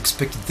passes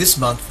expected this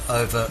month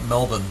over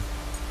Melbourne.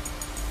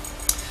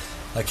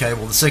 Okay,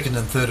 well the 2nd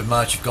and 3rd of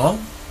March have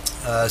gone,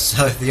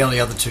 so the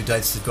only other two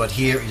dates they've got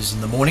here is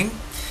in the morning.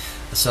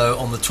 So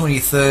on the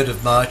 23rd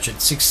of March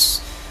at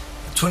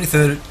on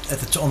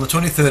the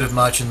 23rd of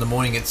March in the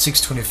morning at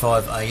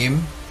 6:25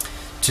 a.m.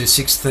 to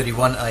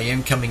 6:31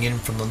 a.m. coming in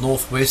from the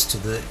northwest to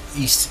the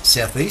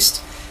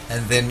east-southeast,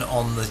 and then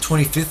on the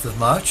 25th of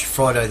March,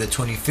 Friday the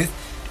 25th,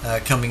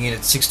 coming in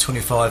at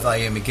 6:25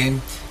 a.m.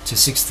 again to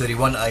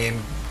 6:31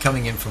 a.m.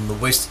 coming in from the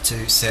west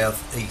to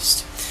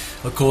southeast.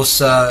 Of course,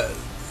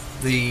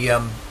 the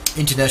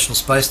International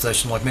Space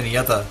Station, like many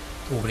other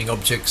orbiting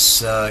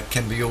objects,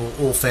 can be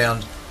all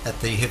found at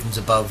the Heavens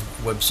Above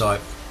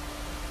website.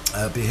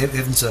 The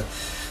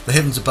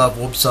Heavens Above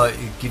website,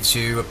 it gives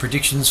you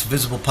predictions for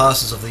visible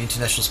passes of the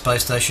International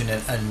Space Station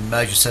and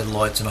major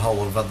satellites and a whole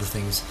lot of other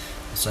things.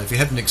 So if you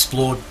haven't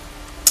explored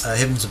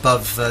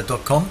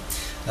heavensabove.com,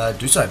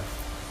 do so.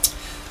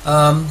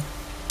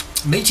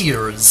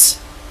 Meteors.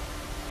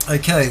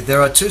 Okay,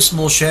 there are two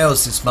small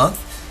showers this month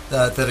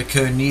that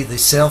occur near the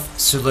South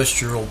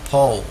Celestial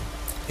Pole,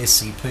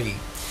 SCP.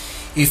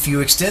 If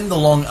you extend the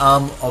long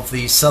arm of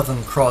the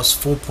Southern Cross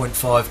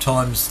 4.5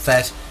 times,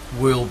 that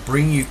will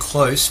bring you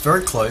close,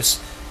 very close,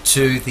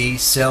 to the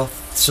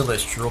South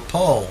Celestial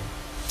Pole.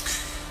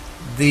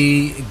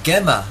 The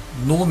Gamma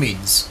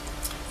Normids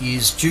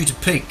is due to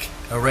peak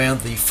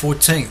around the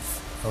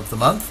 14th of the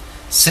month,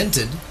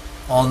 centered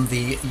on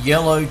the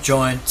yellow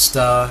giant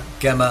star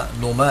Gamma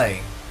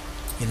Normae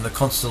in the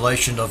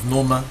constellation of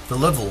Norma the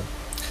Level.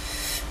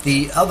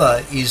 The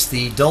other is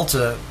the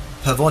Delta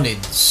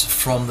Pavonids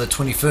from the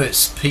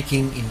 21st,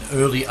 peaking in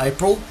early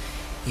April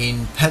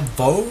in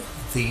Padvo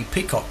the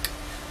Peacock.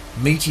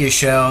 Meteor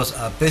showers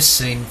are best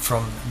seen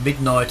from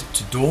midnight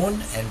to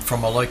dawn and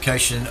from a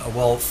location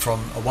away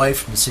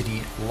from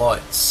city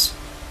lights.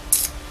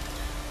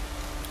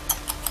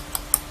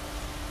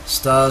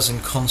 Stars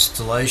and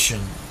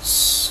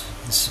constellations.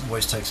 This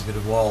always takes a bit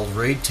of a while to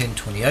read.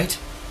 10:28.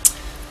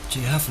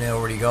 Gee, half an hour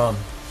already gone.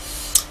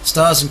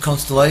 Stars and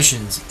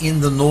constellations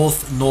in the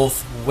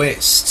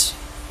northwest.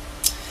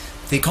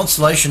 The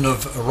constellation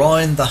of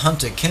Orion the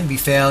Hunter can be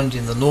found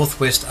in the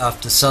northwest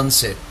after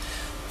sunset.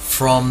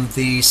 From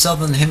the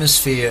southern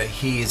hemisphere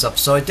he is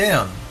upside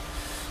down.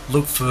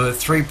 Look for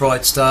three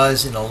bright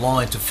stars in a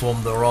line to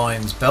form the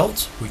Orion's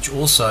belt, which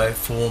also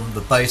form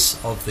the base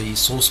of the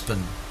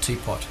saucepan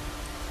teapot.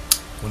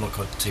 Well, not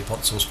quite the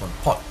teapot, saucepan,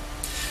 pot.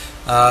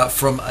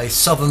 From a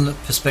southern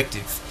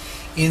perspective.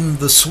 In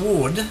the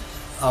sword,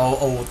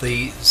 or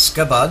the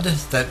scabbard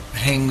that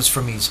hangs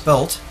from his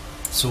belt,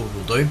 sword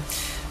will do,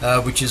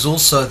 which is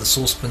also the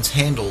saucepan's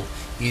handle,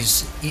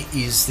 is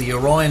the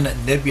Orion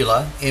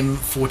Nebula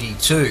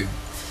M42,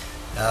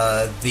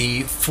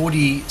 the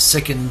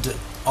 42nd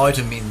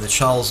item in the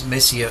Charles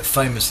Messier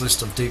famous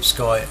list of deep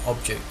sky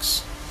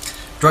objects.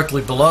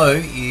 Directly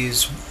below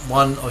is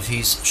one of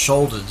his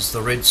shoulders,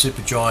 the red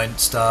supergiant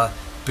star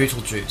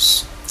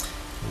Betelgeuse,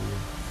 or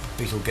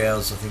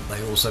Betelgeuse I think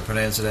they also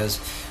pronounce it as,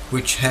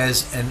 which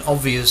has an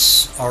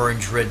obvious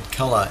orange-red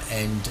colour,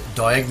 and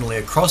diagonally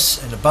across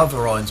and above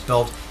Orion's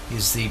belt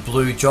is the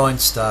blue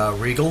giant star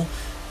Regal,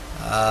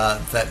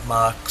 that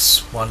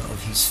marks one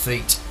of his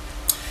feet.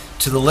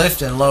 To the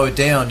left and lower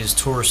down is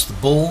Taurus the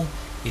Bull,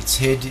 its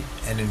head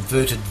an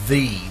inverted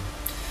V.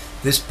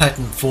 This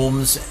pattern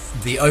forms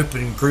the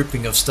open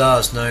grouping of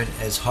stars known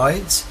as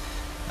Hyades.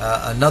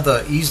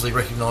 Another easily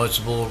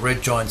recognisable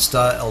red giant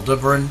star,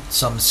 Aldebaran,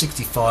 some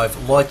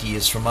 65 light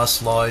years from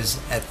us, lies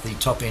at the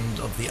top end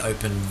of the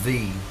open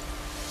V.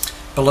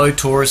 Below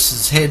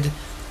Taurus's head,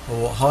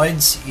 or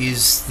Hyades,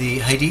 is the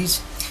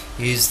Hades,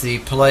 is the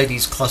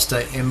Pleiades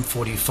cluster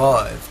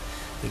M45,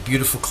 the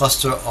beautiful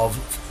cluster of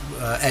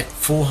at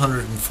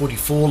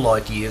 444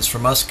 light years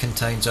from us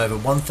contains over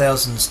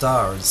 1,000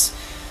 stars,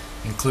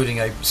 including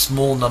a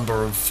small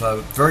number of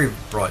very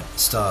bright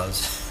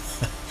stars.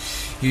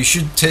 You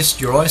should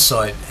test your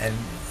eyesight and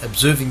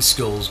observing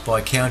skills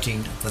by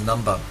counting the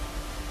number.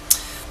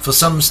 For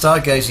some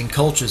stargazing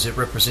cultures, it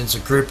represents a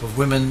group of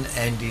women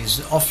and is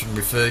often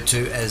referred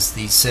to as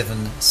the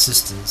Seven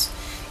Sisters.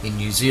 In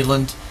New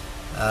Zealand,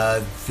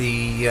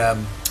 the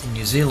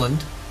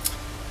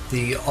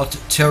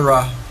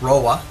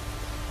Aotearoa,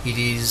 it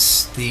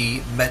is the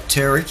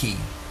Matariki.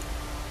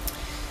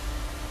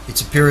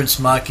 Its appearance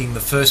marking the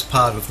first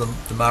part of the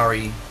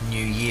Maori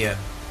New Year.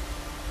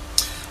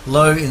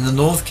 Low in the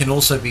north can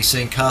also be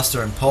seen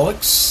Castor and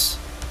Pollux.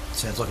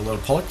 Sounds like a lot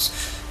of Pollux.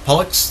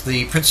 Pollux,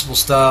 the principal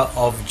star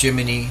of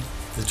Gemini,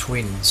 the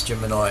twins.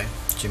 Gemini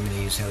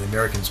is how the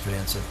Americans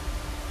pronounce it.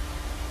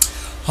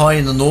 High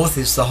in the north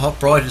is the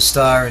brightest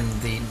star in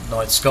the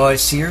night sky,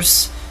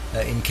 Sirius,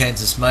 in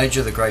Canis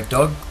Major, the great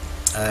dog,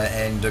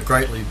 and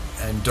directly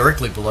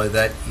below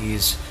that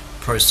is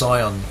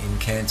Procyon in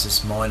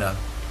Canis Minor,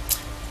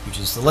 which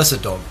is the lesser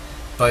dog,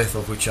 both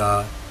of which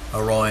are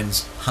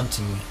Orion's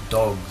hunting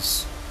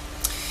dogs.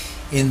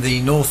 In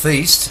the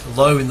northeast,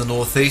 low in the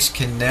northeast,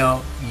 you can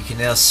now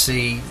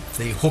see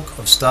the hook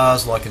of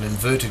stars like an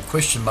inverted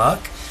question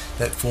mark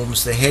that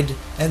forms the head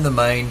and the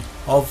mane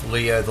of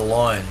Leo the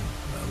Lion,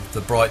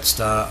 the bright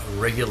star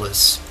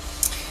Regulus.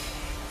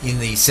 In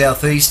the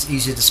southeast,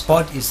 easier to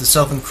spot, is the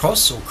Southern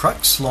Cross or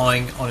Crux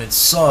lying on its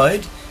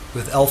side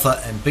with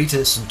Alpha and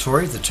Beta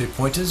Centauri, the 2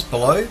 pointers,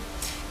 below.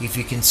 If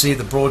you can see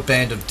the broad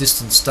band of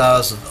distant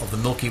stars of the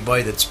Milky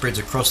Way that spreads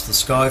across the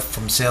sky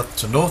from south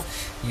to north,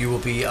 you will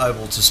be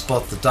able to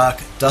spot the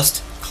dark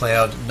dust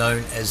cloud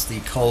known as the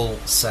coal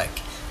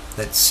sack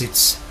that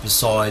sits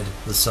beside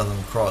the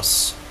Southern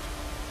Cross.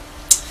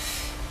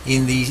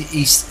 In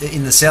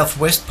the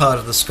southwest part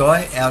of the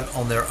sky, out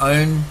on their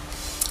own,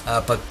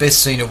 but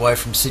best seen away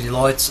from city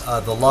lights,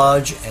 are the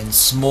large and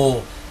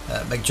small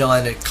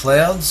Magellanic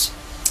Clouds.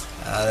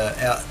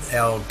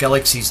 Our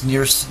galaxy's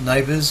nearest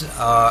neighbours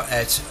are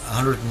at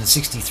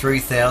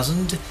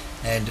 163,000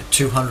 and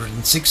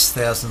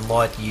 206,000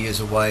 light years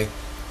away,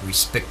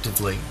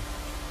 respectively.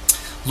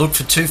 Look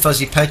for two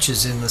fuzzy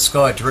patches in the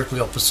sky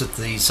directly opposite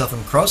the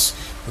Southern Cross,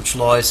 which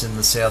lies in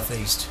the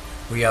southeast.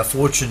 We are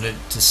fortunate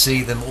to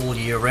see them all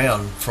year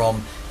round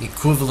from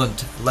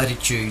equivalent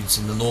latitudes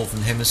in the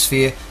northern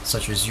hemisphere,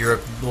 such as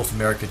Europe, North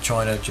America,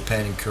 China,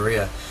 Japan and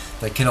Korea.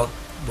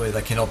 Where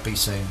they cannot be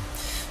seen.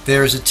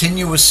 There is a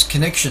tenuous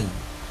connection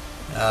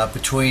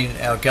between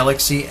our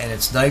galaxy and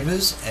its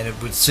neighbours, and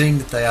it would seem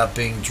that they are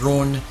being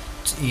drawn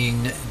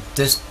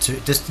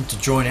destined to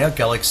join our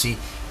galaxy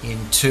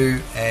in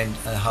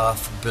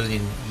 2.5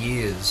 billion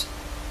years.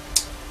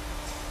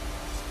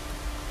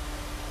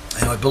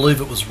 And I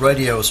believe it was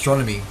radio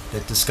astronomy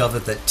that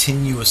discovered that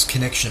tenuous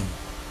connection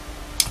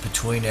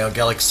between our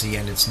galaxy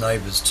and its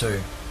neighbours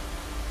too.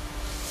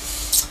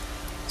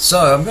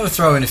 So I'm going to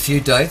throw in a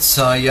few dates.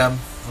 I'm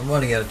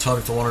running out of time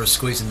if I wanted to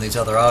squeeze in these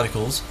other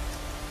articles.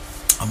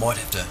 I might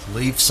have to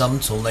leave some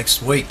till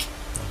next week,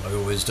 like I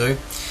always do.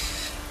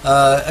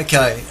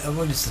 Okay,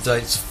 what is the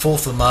date? It's the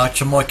 4th of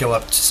March. I might go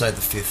up to say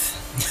the 5th.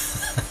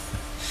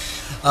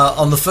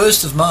 On the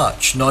 1st of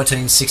March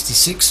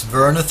 1966,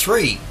 Verona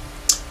 3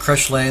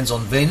 crash lands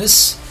on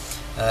Venus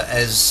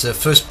as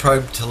first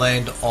probe to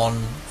land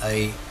on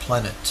a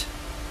planet.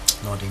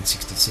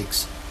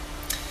 1966.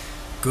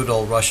 Good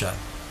old Russia.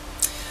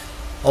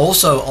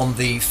 Also on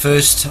the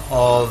 1st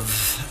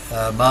of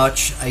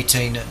March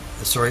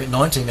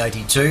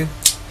 1982,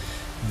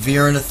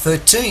 Verona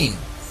 13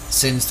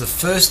 sends the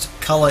first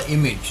colour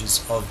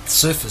images of the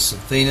surface of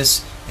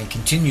Venus and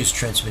continues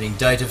transmitting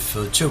data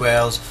for 2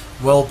 hours,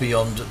 well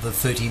beyond the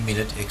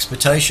 30-minute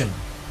expectation.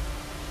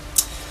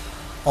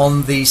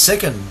 On the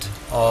 2nd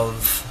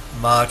of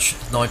March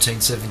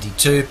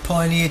 1972,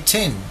 Pioneer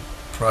 10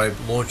 probe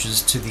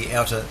launches to the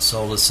outer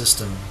solar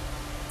system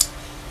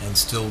and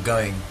still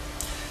going.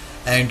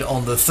 And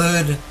on the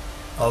 3rd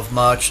of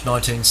March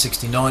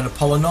 1969,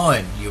 Apollo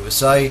 9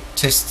 USA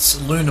tests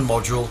lunar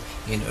module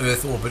in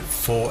Earth orbit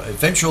for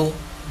eventual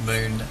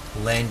moon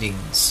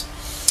landings.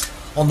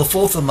 On the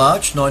 4th of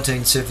March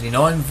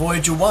 1979,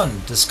 Voyager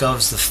 1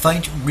 discovers the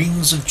faint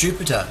rings of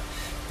Jupiter,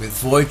 with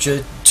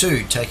Voyager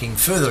 2 taking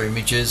further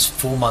images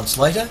 4 months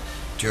later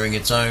during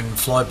its own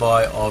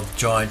flyby of the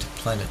giant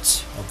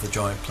planet.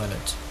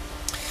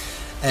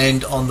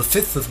 And on the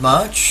 5th of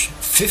March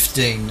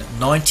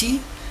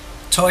 1590,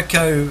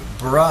 Tycho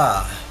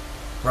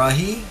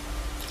Brahe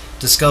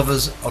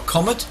discovers a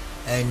comet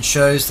and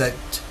shows that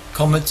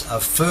comets are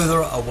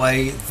further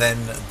away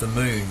than the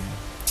moon.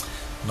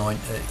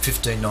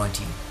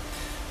 1590.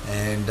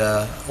 And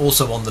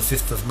also on the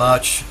 5th of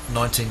March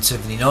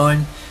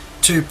 1979,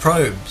 2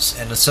 probes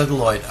and a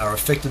satellite are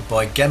affected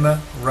by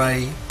gamma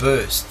ray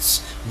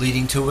bursts,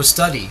 leading to a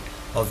study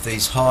of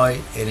these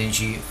high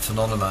energy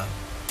phenomena.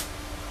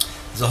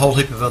 There's a whole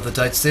heap of other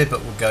dates there,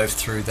 but we'll go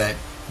through that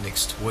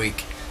next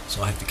week,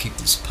 so I have to keep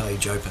this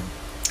page open.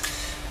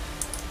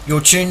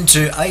 You're tuned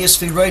to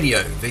ASV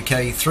Radio,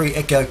 VK3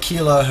 Echo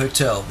Kilo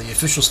Hotel, the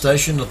official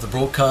station of the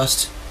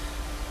broadcast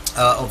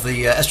of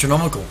the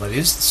Astronomical, that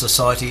is, the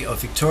Society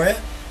of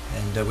Victoria,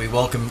 and we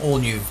welcome all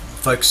new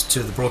folks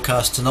to the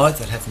broadcast tonight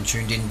that haven't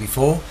tuned in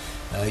before.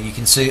 You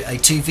can see a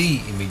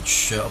TV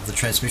image of the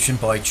transmission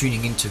by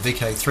tuning into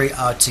VK3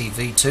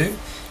 RTV2,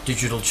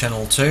 digital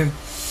channel 2.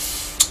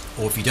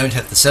 Or if you don't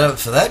have the setup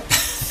for that,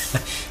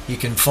 you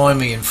can find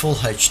me in full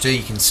HD.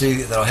 You can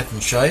see that I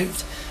haven't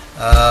shaved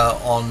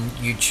on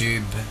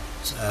YouTube.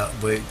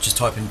 Where just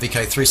type in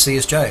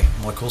VK3CSJ,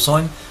 my call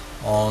sign,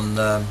 on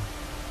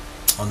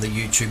the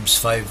YouTube's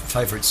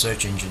favourite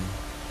search engine,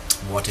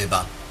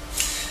 whatever.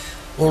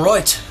 All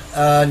right,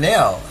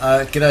 now,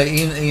 g'day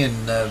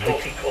Ian.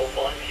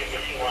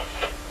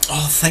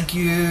 Oh, thank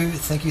you.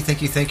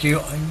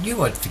 I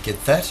knew I'd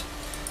forget that.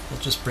 I'll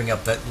just bring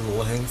up that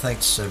little thing.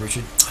 Thanks,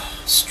 Richard.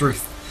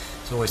 Struth.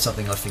 It's always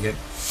something I forget.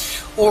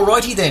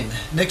 Alrighty then.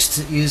 Next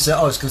is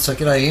I was going to say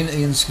g'day Ian.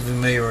 Ian's giving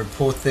me a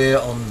report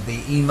there on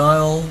the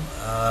email.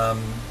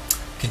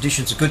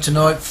 Conditions are good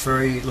tonight.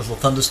 Very little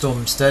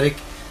thunderstorm static.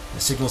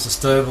 The signals are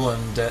stable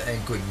and good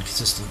and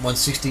consistent.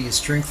 160 is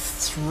strength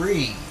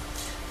 3. I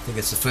think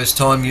it's the first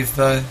time you've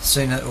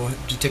seen it or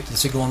detected the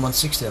signal on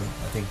 160. I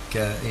think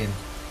Ian.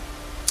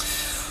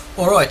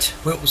 All right.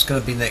 What was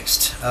going to be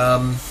next?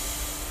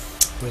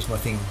 Where's my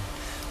thing?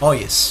 Oh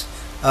yes.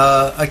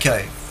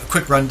 Okay. A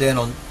quick rundown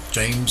on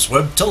James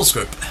Webb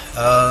Telescope.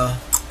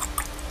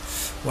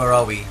 Where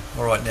are we?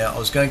 Alright, now I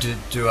was going to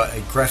do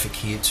a graphic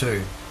here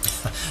too.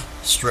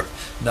 Strip.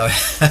 No.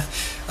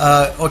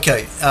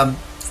 Okay.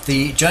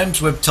 The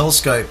James Webb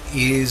Telescope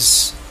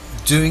is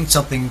doing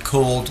something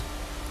called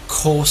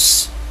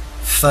course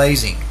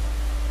phasing.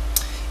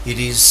 It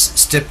is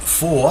step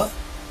 4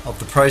 of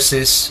the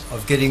process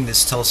of getting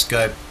this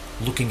telescope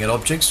looking at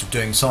objects,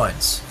 doing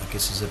science, I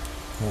guess is a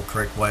more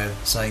correct way of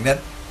saying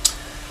that.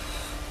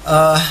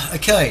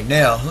 Okay,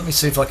 now let me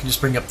see if I can just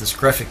bring up this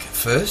graphic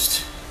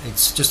first.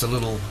 It's just a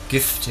little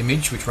GIF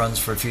image which runs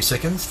for a few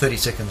seconds, 30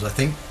 seconds I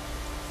think.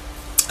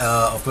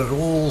 I've got it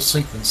all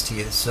sequenced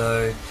here,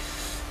 so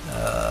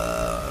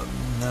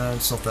no,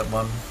 it's not that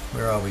one.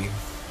 Where are we?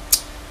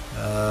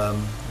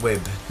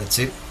 Web, that's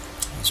it.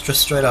 It's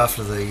just straight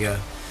after the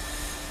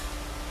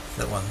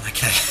that one.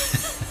 Okay.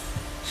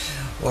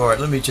 Alright,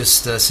 let me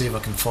just see if I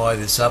can fire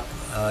this up.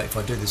 If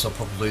I do this I'll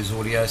probably lose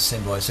audio.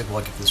 Stand by a sec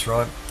while I get this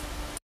right.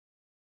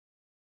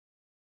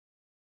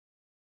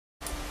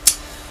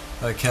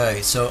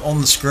 Okay, so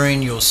on the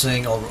screen you're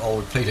seeing, I'll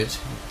repeat it,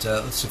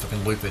 let's see if I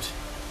can loop it.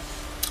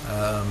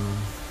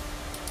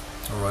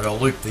 Alright, I'll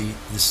loop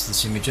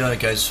this image. It only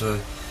goes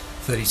for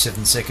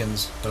 37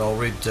 seconds, but I'll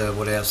read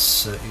what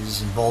else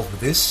is involved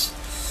with this.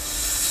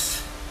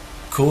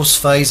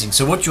 Course phasing.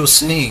 So what you're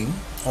seeing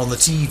on the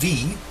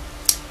TV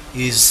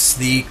is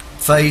the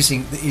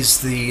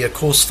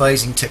course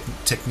phasing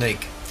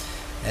technique,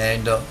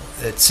 and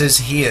it says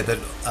here that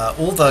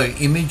although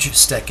image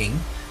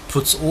stacking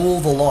puts all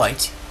the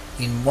light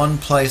in one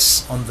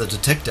place on the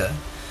detector,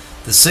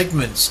 the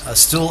segments are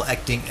still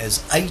acting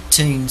as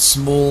 18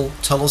 small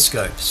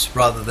telescopes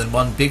rather than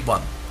one big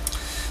one.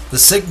 The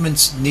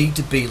segments need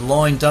to be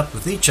lined up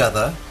with each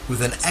other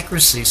with an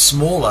accuracy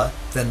smaller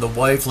than the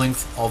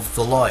wavelength of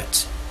the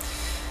light.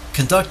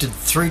 Conducted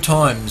 3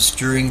 times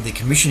during the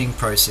commissioning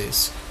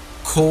process,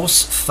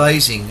 course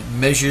phasing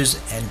measures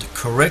and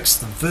corrects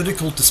the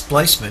vertical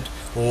displacement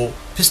or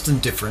piston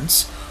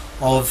difference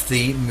of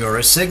the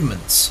mirror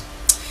segments.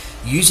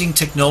 Using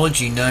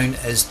technology known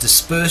as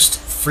dispersed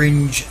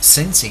fringe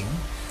sensing,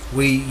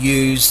 we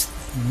use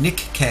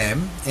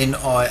NIRCam,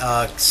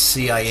 NIR,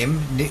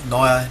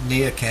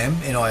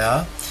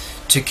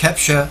 to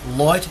capture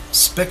light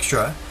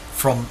spectra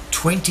from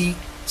 20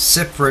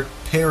 separate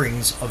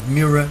pairings of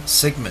mirror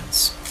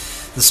segments.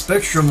 The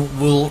spectrum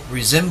will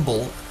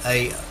resemble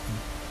a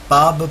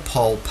barber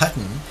pole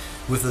pattern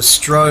with a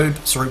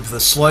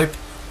slope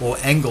or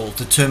angle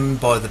determined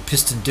by the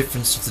piston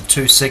difference of the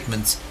 2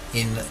 segments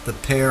in the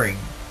pairing.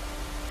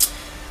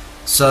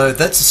 So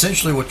that's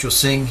essentially what you're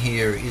seeing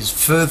here, is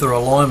further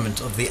alignment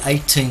of the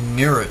 18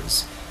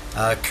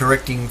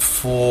 correcting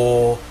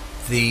for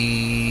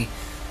the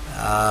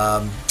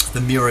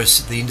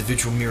mirrors, the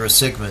individual mirror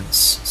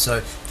segments.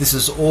 So this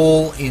is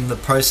all in the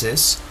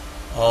process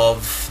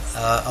of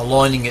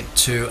aligning it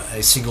to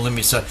a single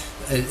image. So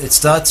it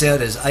starts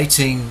out as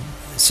 18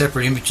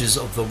 separate images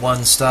of the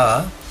one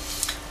star,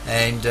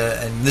 and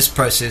this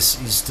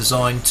process is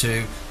designed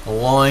to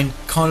align,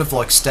 kind of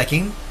like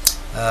stacking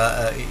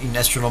in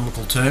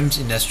astronomical terms,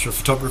 in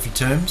astrophotography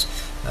terms,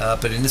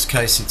 but in this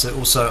case it's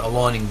also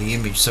aligning the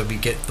image so we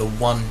get the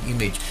one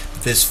image.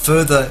 But there's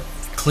further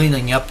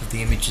cleaning up of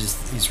the images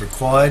is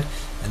required,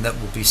 and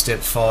that will be step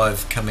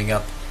 5 coming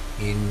up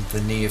in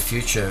the near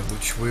future,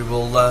 which we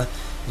will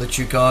let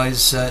you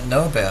guys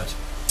know about.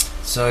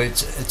 So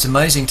it's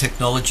amazing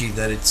technology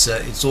that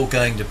it's all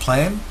going to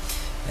plan,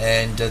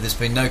 and there's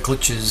been no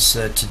glitches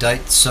to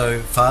date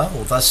so far,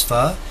 or thus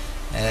far,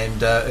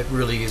 and it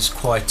really is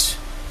quite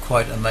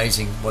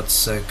amazing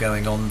what's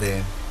going on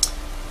there.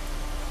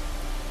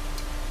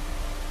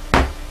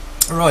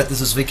 Alright,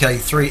 this is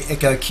VK3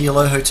 Echo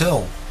Kilo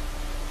Hotel,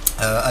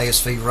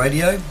 ASV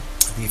Radio,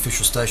 the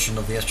official station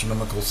of the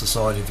Astronomical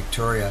Society of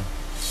Victoria.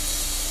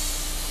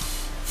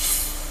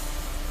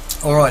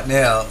 Alright,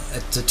 now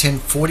at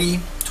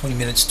 10:40, 20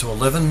 minutes to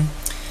 11,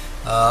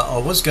 I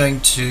was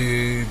going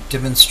to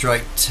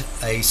demonstrate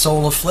a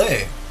solar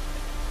flare.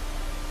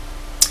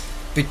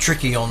 Bit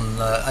tricky on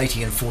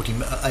 80 and 40,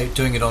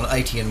 doing it on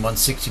 80 and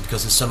 160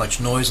 because there's so much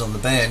noise on the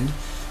band,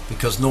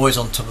 because noise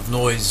on top of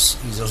noise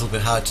is a little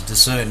bit hard to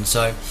discern.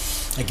 So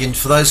again,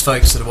 for those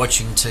folks that are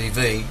watching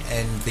TV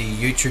and the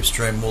YouTube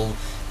stream will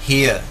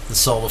hear the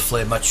solar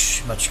flare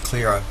much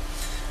clearer.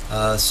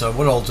 So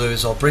what I'll do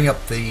is I'll bring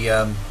up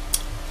the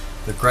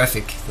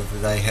graphic that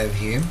they have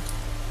here.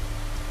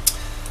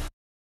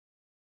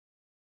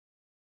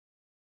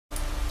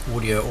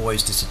 Audio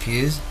always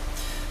disappears.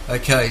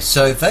 Okay,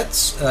 so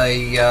that's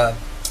a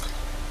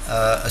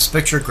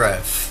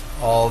spectrograph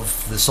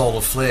of the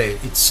solar flare.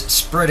 It's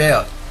spread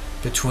out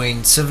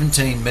between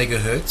 17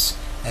 megahertz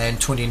and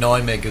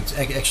 29 megahertz.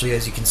 Actually,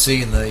 as you can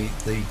see in the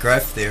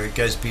graph there, it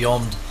goes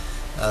beyond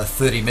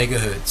 30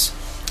 megahertz.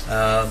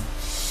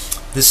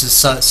 This is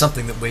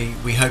something that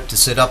we hope to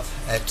set up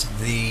at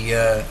the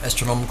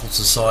Astronomical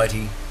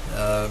Society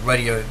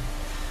Radio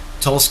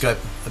Telescope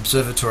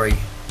Observatory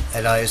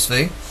at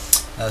ASV.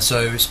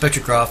 So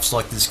spectrographs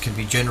like this can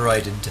be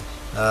generated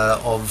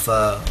of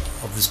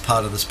this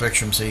part of the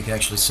spectrum, so you can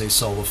actually see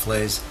solar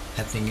flares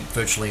happening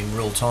virtually in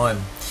real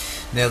time.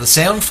 Now the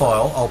sound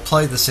file, I'll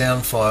play the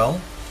sound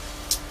file,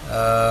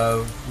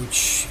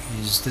 which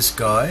is this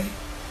guy,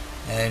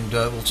 and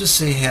we'll just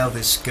see how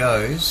this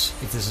goes,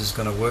 if this is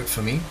going to work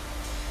for me.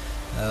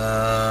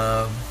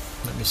 Let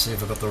me see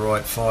if I've got the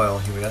right file.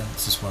 Here we go.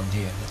 It's this one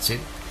here. That's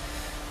it.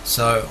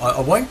 So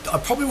I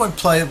probably won't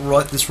play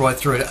this right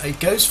through. It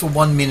goes for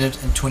 1 minute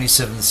and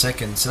 27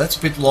 seconds. So that's a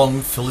bit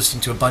long for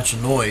listening to a bunch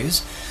of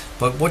noise.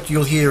 But what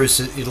you'll hear is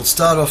that it'll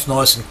start off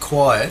nice and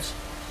quiet,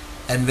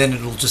 and then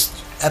it'll just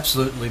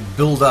absolutely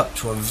build up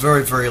to a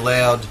very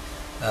loud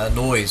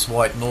noise,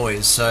 white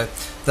noise. So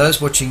those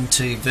watching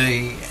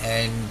TV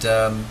and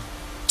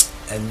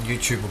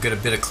YouTube will get a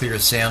better, clearer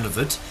sound of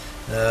it.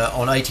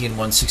 On 80 and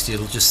 160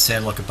 it'll just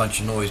sound like a bunch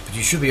of noise, but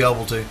you should be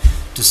able to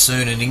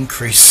discern an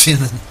increase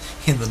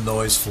in the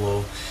noise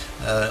floor.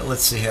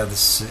 Let's see how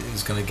this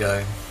is going to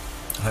go.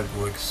 I hope it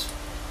works.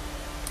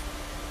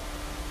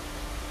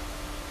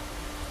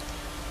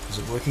 Is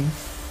it working?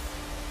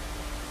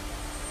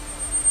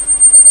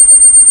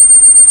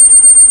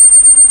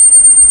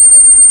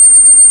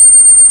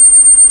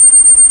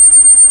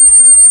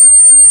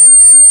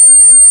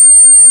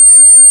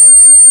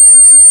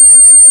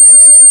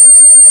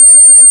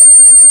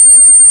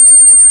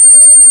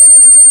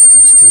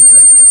 There's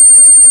feedback.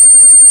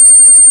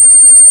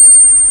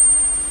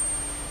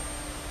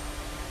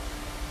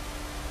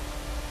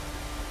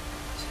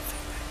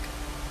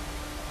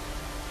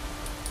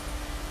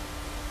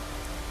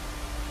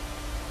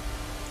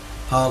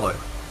 Harlow.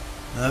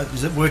 No,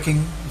 is it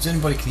working? Is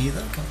anybody can hear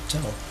that? I can't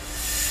tell.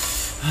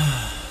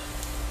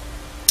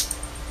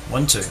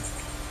 1, 2.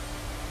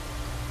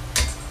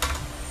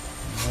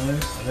 No,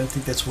 I don't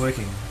think that's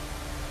working.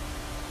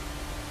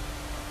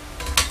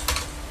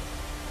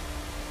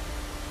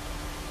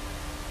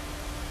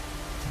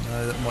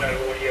 No, that might. No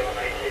audio on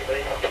ATV.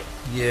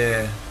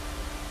 Yeah.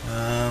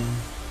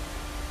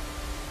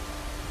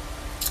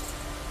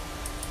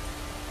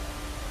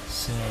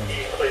 Sound.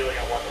 He's clearly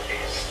on 1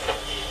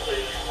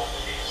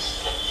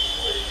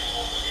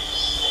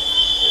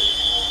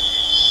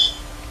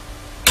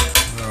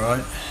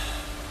 Alright.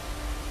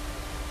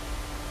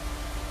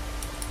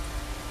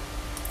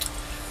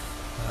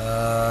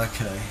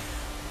 Okay.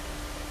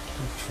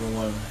 For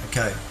one.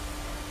 Okay.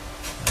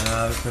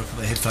 I've got to put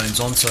the headphones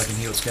on so I can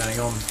hear what's going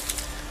on.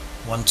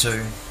 1,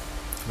 2.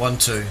 1,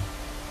 2.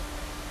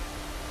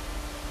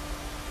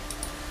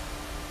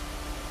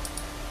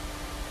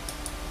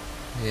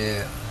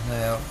 Yeah.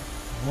 Now,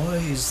 why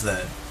is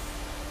that?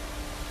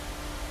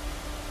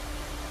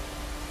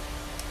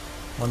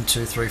 1,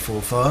 2, 3,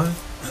 4,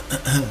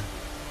 5.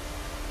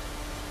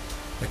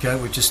 Okay,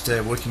 we're just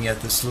working out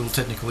this little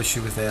technical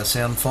issue with our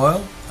sound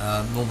file.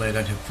 Normally I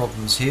don't have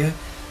problems here.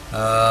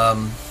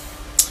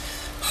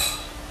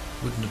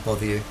 Wouldn't it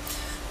bother you?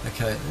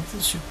 Okay,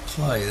 this should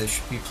play. There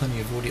should be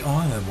plenty of audio. Oh,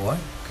 I know why.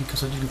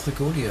 Because I didn't click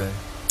audio.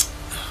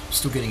 I'm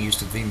still getting used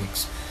to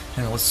vMix.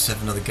 Hang on, let's just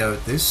have another go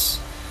at this.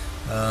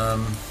 Where are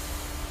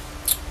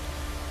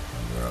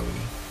we?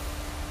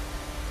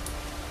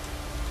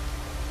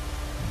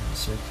 Hang on a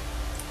sec.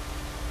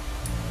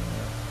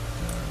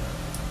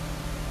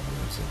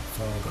 Where's that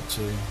file got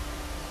to?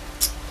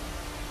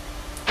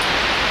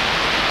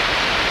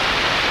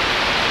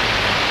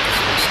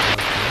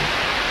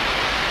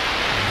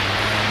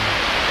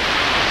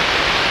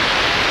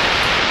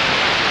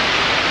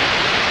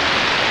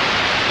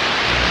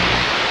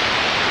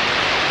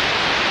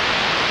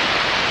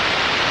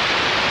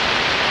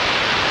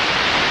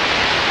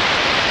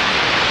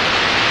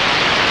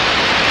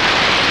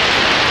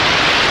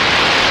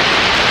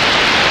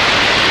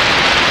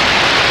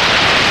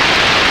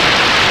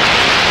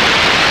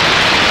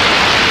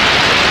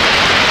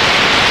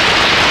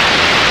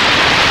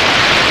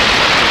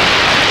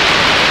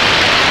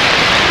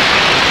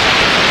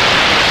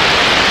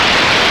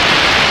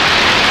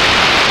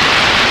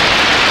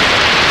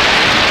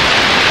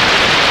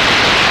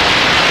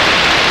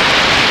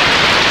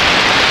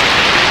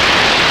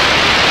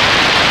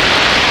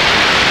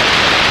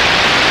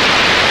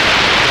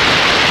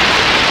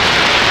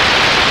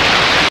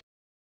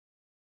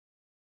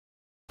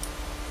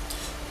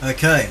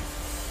 Okay.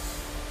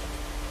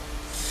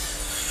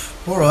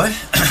 All right.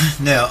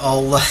 Now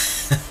I'll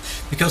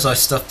because I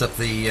stuffed up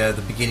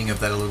the beginning of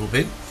that a little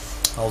bit.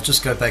 I'll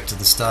just go back to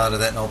the start of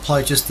that, and I'll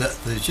play just the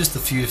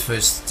few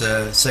first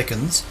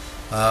seconds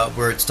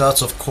where it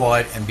starts off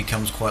quiet and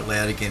becomes quite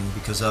loud again,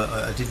 because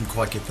I didn't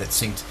quite get that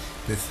synced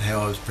with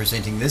how I was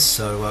presenting this.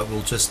 So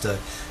we'll just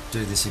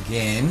do this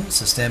again.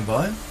 So stand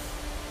by.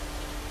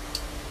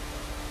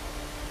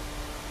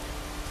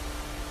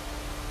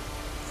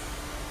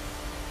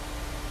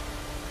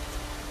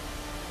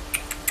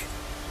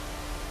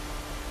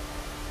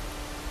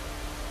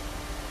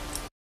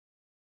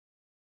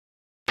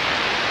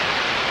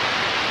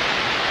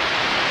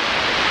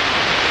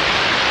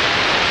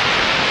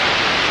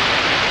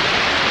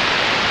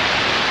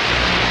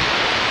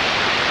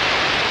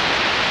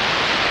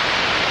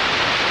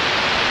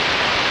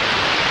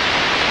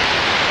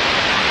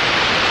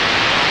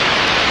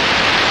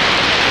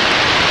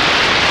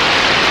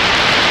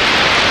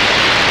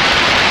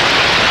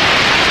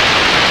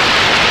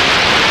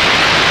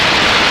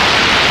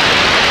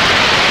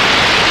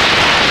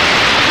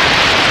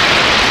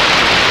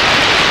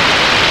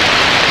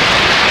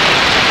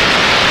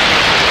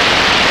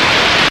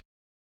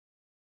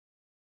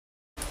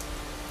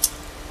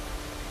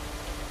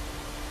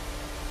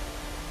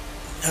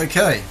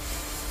 Okay.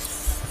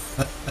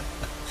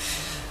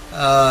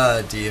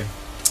 Ah dear.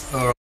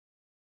 All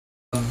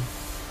right.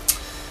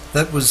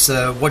 That was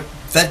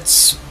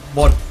that's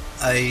what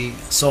a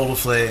solar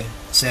flare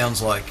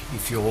sounds like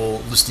if you're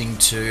listening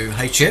to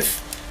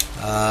HF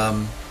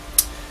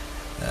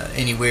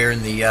anywhere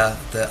in the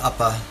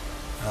upper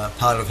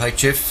part of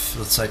HF,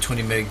 let's say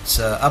 20 megs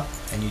up,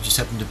 and you just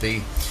happen to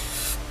be,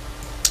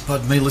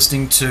 pardon me,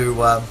 listening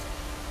to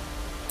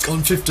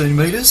on 15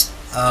 meters,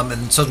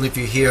 and suddenly if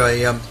you hear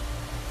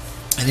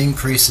an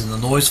increase in the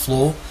noise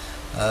floor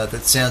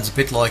that sounds a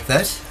bit like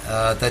that,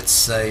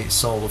 that's a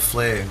solar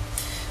flare.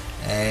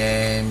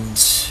 And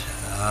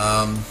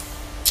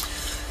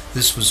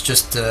this was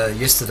just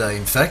yesterday,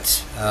 in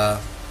fact.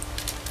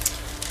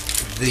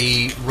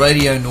 The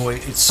radio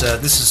noise. It's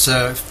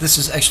this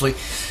is actually.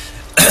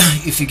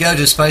 If you go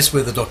to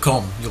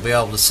spaceweather.com, you'll be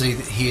able to see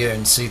here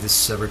and see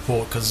this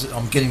report, because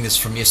I'm getting this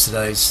from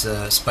yesterday's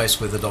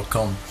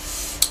spaceweather.com.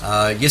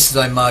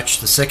 Yesterday, March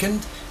the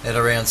 2nd, at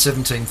around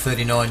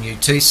 17:39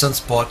 UT,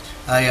 sunspot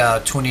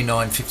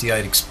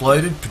AR2958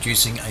 exploded,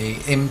 producing a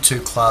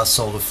M2 class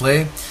solar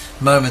flare.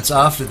 Moments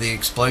after the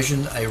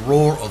explosion, a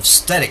roar of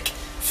static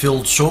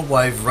filled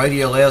shortwave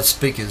radio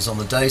loudspeakers on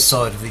the day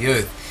side of the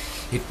Earth.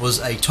 It was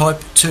a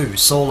Type 2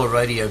 solar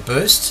radio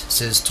burst,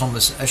 says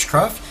Thomas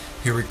Ashcraft,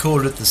 who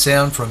recorded the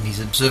sound from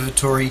his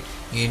observatory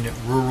in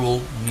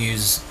rural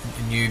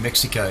New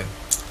Mexico.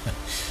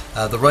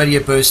 The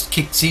radio burst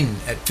kicks in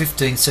at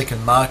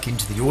 15-second mark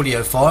into the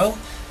audio file,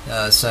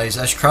 says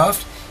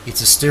Ashcraft. It's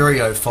a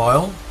stereo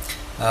file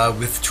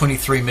with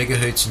 23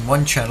 megahertz in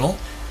one channel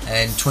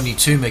and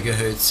 22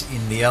 megahertz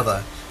in the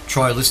other.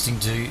 Try listening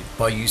to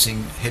by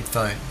using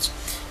headphones.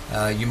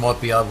 You might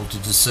be able to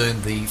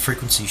discern the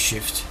frequency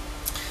shift.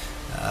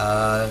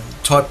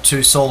 Type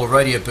 2 solar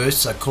radio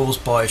bursts are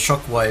caused by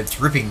shock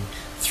waves ripping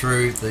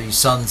through the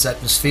sun's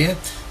atmosphere.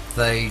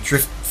 They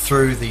drift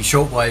through the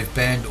shortwave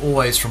band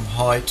always from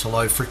high to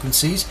low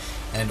frequencies,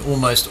 and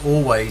almost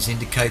always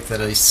indicate that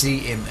a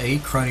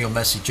CME, coronal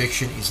mass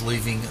ejection, is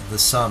leaving the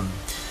sun.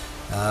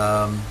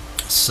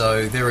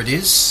 So there it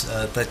is.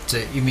 That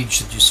image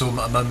that you saw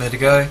a moment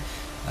ago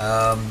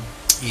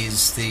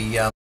is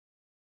the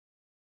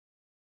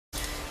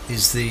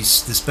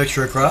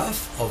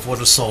spectrograph of what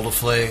a solar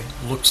flare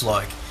looks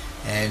like,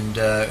 and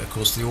of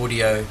course the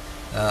audio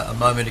a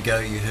moment ago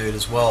you heard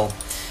as well.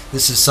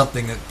 This is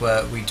something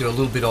that we do a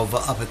little bit of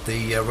up at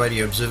the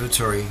Radio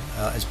Observatory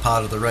as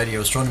part of the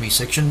radio astronomy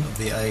section of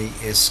the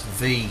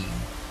ASV.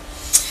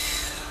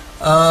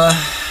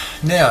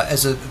 Now,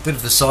 as a bit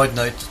of a side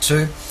note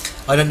too,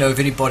 I don't know if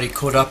anybody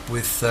caught up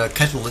with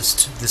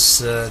Catalyst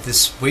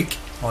this week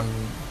on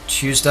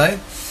Tuesday,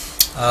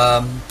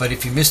 but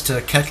if you missed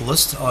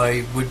Catalyst,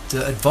 I would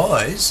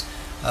advise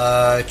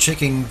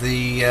checking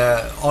the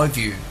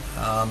iView.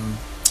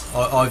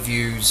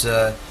 iView's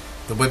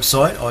the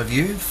website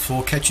iView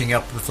for catching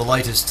up with the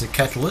latest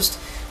Catalyst,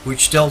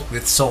 which dealt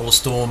with solar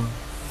storm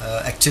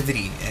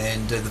activity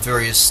and the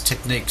various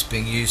techniques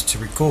being used to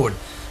record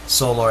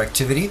solar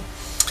activity.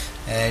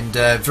 And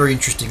very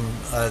interesting,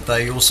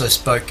 they also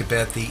spoke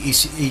about the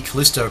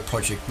eCallisto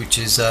project, which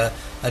is a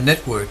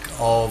network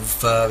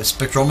of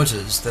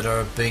spectrometers that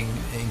are being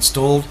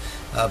installed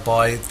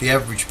by the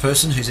average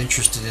person who's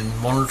interested in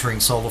monitoring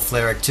solar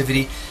flare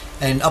activity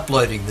and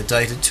uploading the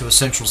data to a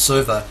central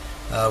server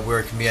where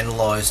it can be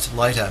analysed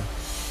later,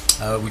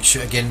 which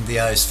again the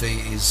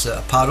ASV is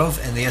a part of,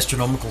 and the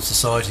Astronomical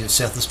Society of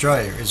South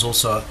Australia is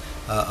also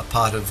a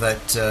part of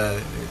that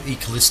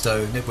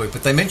eCallisto network.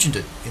 But they mentioned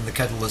it in the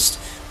Catalyst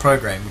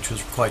program, which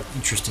was quite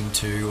interesting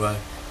to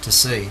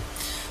see.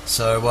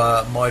 So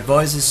my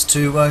advice is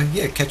to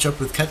catch up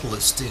with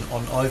Catalyst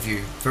on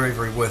iView. Very,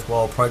 very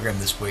worthwhile program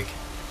this week.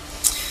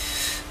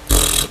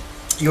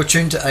 You're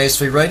tuned to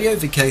ASV Radio,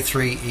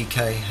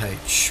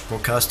 VK3EKH,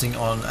 broadcasting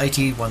on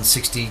 80,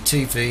 160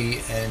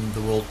 TV and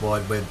the World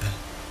Wide Web.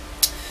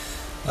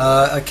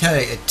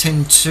 Okay, at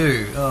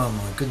 10:02. Oh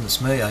my goodness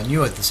me, I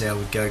knew this hour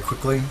would go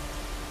quickly.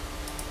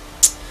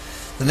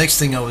 The next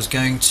thing I was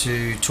going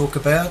to talk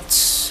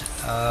about,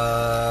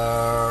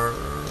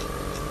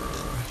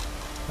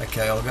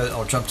 okay,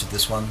 I'll jump to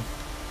this one.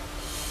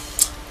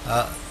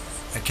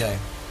 Okay,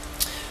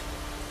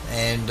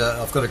 and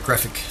I've got a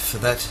graphic for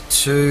that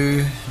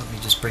too. Let me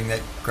just bring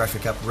that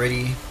graphic up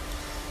ready.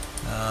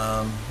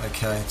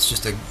 Okay, it's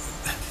just a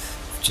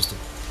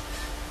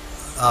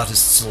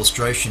artist's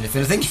illustration, if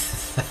anything.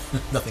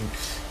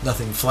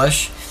 nothing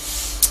flash.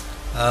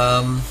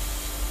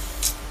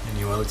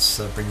 Anyway, let's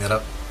bring that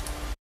up.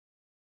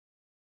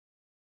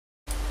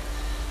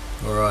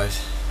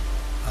 Alright,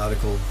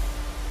 article.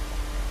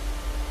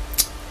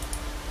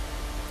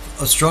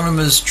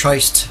 Astronomers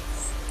traced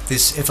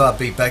this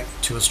FRB back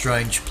to a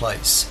strange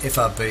place.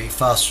 FRB,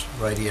 fast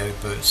radio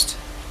burst.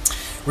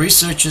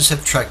 Researchers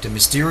have tracked a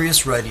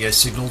mysterious radio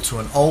signal to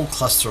an old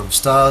cluster of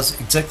stars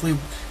exactly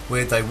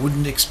where they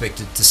wouldn't expect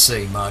it to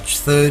see. March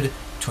 3rd,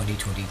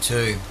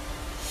 2022.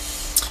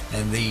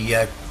 And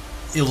the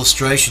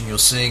illustration you're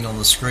seeing on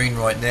the screen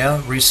right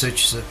now,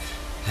 researchers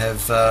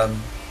have,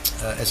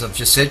 as I've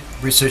just said,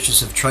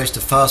 researchers have traced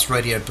a fast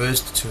radio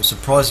burst to a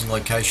surprising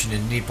location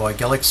in a nearby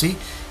galaxy.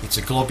 It's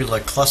a globular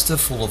cluster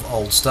full of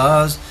old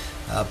stars,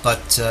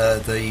 but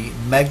the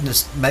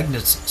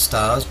magnet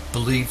stars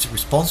believed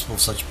responsible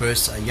for such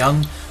bursts are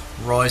young,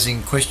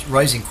 raising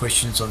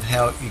questions of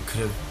how it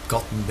could have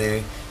gotten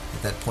there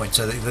at that point.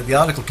 So the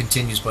article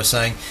continues by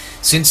saying,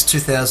 since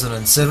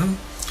 2007,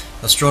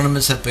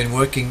 astronomers have been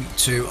working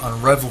to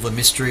unravel the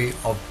mystery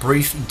of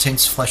brief,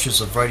 intense flashes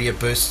of radio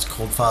bursts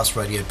called fast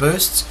radio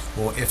bursts,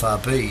 or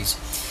FRBs.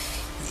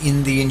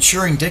 In the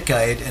ensuing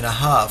decade and a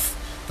half,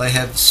 they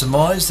have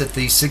surmised that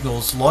these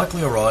signals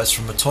likely arise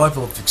from a type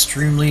of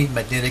extremely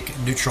magnetic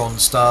neutron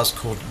stars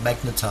called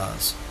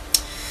magnetars.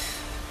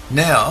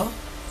 Now,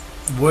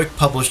 work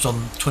published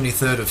on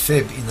 23rd of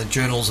Feb in the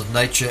journals of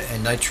Nature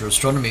and Nature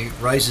Astronomy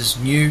raises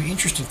new,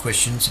 interesting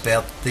questions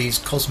about these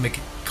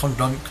cosmic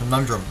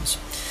conundrums.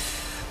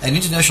 An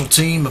international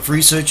team of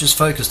researchers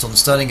focused on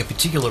studying a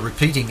particular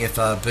repeating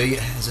FRB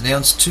has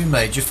announced two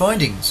major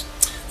findings.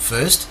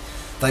 First,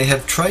 they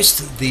have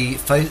traced the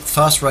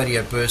fast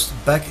radio burst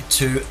back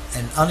to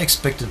an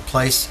unexpected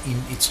place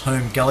in its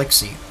home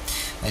galaxy.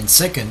 And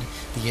second,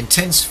 the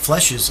intense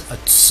flashes are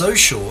so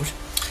short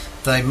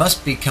they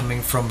must be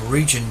coming from a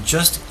region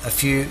just a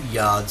few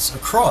yards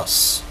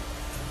across.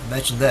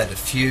 Imagine that, a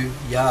few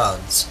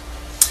yards.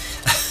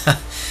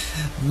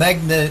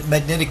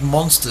 Magnetic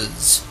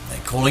monsters,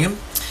 they're calling them.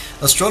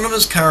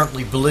 Astronomers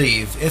currently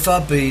believe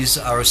FRBs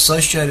are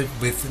associated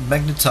with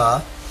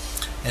magnetar,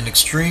 an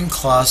extreme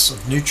class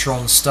of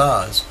neutron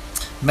stars.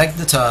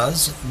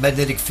 Magnetars,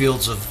 magnetic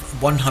fields of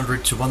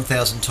 100 to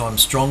 1000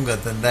 times stronger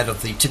than that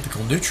of the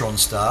typical neutron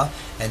star,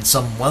 and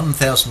some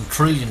 1000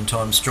 trillion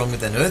times stronger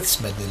than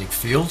Earth's magnetic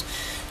field.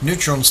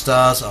 Neutron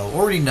stars are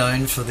already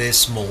known for their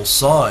small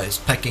size,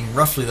 packing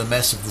roughly the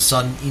mass of the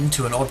Sun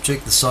into an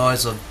object the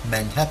size of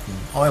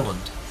Manhattan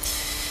Island.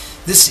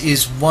 This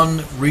is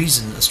one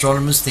reason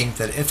astronomers think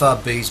that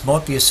FRBs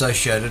might be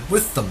associated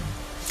with them.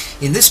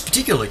 In this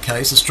particular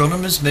case,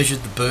 astronomers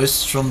measured the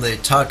bursts from their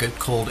target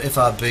called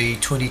FRB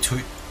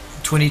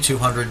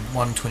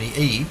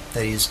 2200-120e,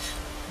 that is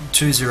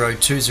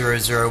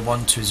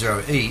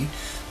 20200120e,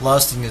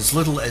 lasting as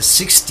little as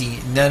 60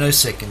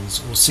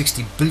 nanoseconds or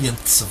 60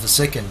 billionths of a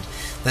second.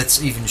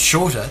 That's even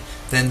shorter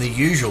than the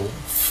usual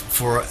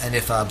for an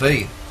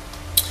FRB.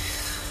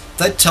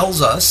 That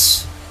tells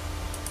us,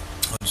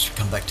 I'll just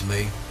come back to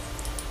me,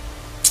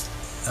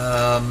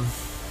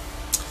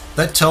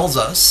 that tells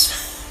us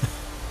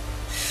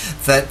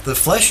that the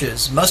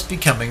flashes must be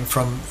coming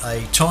from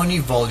a tiny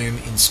volume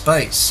in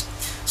space,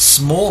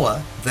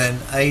 smaller than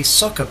a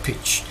soccer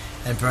pitch,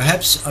 and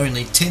perhaps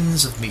only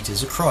tens of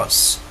meters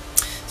across,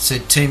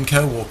 said team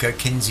co-worker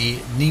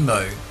Kenzie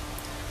Nemo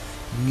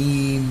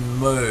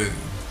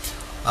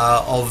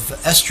of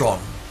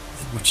Astron,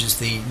 which is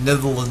the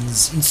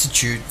Netherlands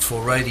Institute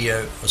for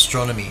Radio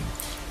Astronomy,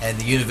 and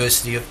the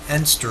University of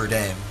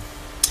Amsterdam.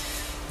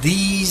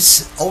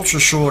 These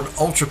ultra-short,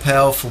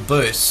 ultra-powerful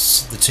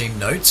bursts, the team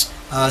notes,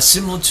 are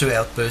similar to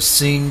outbursts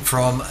seen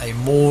from a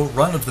more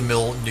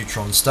run-of-the-mill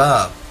neutron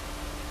star,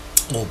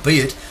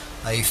 albeit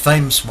a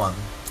famous one.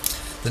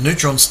 The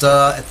neutron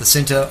star at the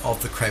centre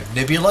of the Crab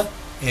Nebula,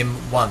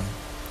 M1.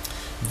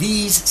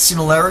 These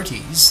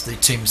similarities, the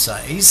team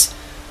says,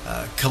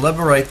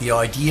 collaborate the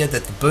idea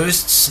that the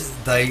bursts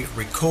they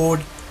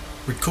recorded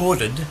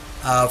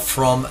are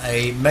from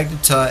a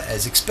magnetar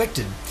as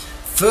expected.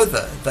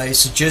 Further, they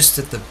suggest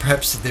that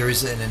perhaps there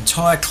is an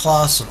entire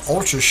class of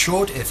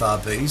ultra-short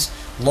FRBs,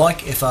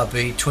 like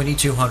FRB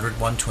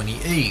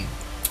 2200-120e,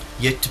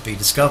 yet to be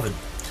discovered.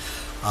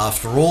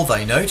 After all,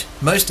 they note,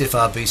 most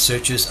FRB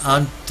searches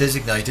aren't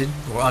designated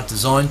or aren't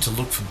designed to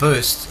look for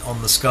bursts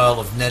on the scale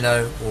of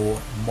nano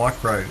or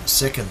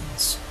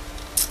microseconds.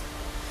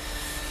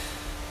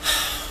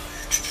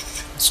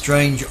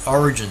 strange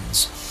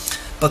origins,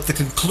 but the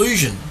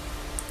conclusion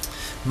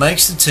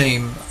makes the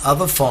team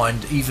other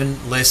find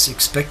even less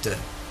expected,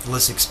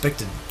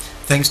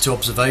 thanks to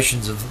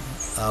observations of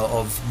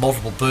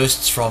multiple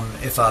bursts from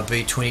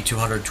FRB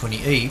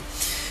 2220E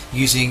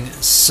using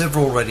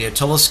several radio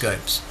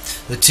telescopes.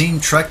 The team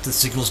tracked the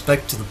signals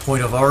back to the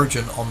point of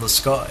origin on the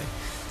sky.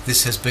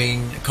 This has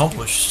been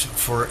accomplished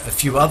for a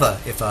few other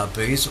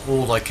FRBs,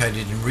 all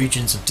located in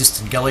regions of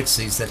distant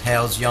galaxies that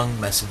house young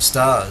massive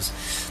stars.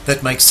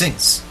 That makes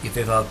sense if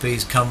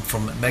FRBs come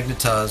from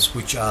magnetars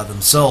which are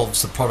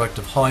themselves the product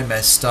of high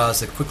mass stars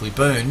that quickly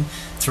burn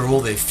through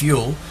all their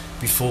fuel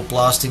before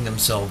blasting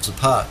themselves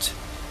apart.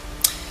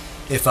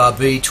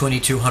 FRB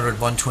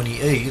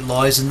 2200-120E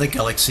lies in the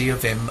galaxy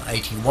of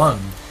M81.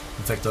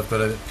 In fact, I've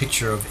got a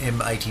picture of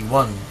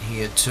M81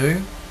 here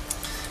too.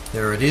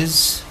 There it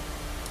is.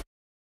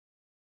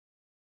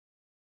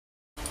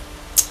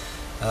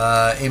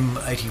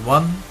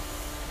 M81.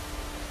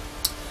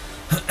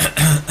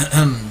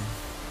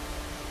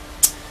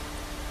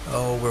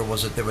 Oh, where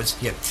was it? There was,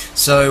 yeah.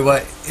 So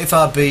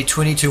FRB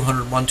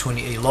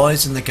 2200-120E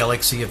lies in the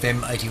galaxy of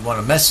M81,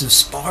 a massive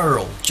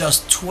spiral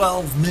just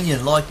 12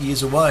 million light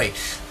years away.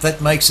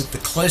 That makes it the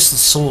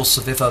closest source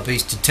of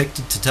FRBs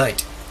detected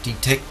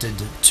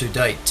to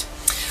date.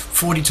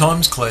 40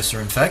 times closer,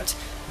 in fact,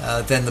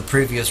 than the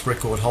previous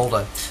record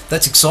holder.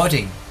 That's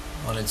exciting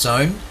on its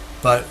own,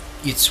 but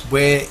it's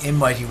where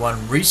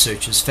M81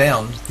 researchers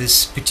found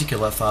this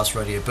particular fast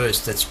radio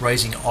burst that's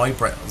raising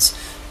eyebrows.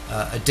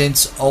 A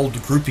dense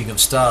old grouping of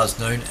stars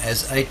known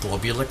as a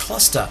globular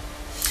cluster.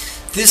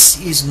 This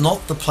is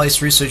not the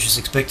place researchers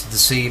expected to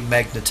see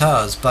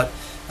magnetars, but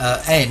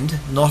and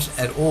not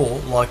at all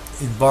like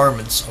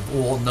environments of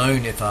all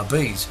known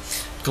FRBs.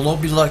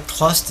 Globular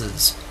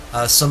clusters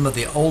are some of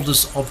the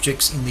oldest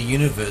objects in the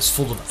universe,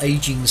 full of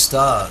aging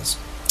stars,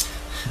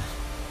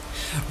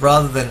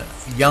 rather than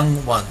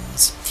young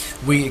ones.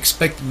 We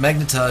expect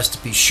magnetars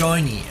to be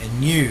shiny and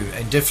new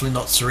and definitely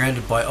not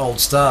surrounded by old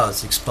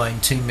stars,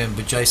 explained team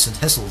member Jason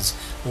Hessels,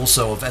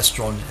 also of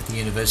Astron at the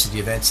University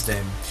of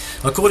Amsterdam.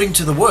 According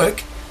to the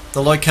work,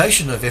 the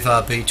location of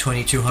FRB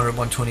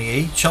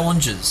 2200-120E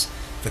challenges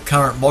the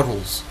current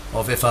models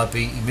of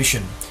FRB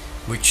emission,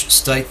 which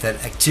state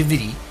that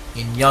activity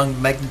in young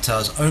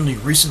magnetars only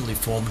recently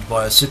formed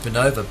by a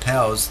supernova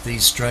powers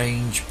these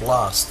strange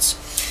blasts.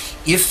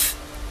 If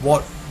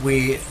what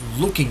we're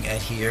looking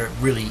at here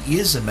really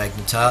is a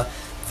magnetar,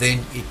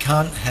 then it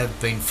can't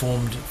have been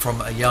formed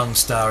from a young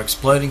star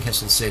exploding,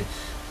 Hessel said.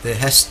 There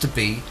has to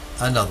be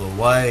another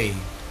way.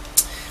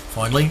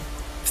 Finally,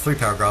 3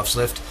 paragraphs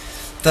left.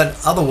 That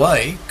other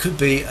way could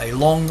be a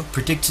long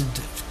predicted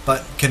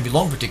but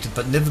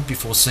never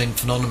before seen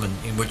phenomenon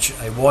in which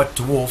a white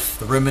dwarf,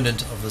 the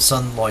remnant of a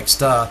sun-like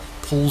star,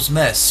 pulls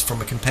mass from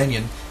a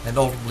companion and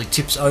ultimately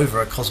tips over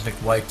a cosmic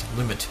weight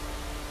limit,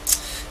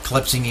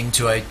 collapsing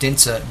into a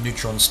denser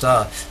neutron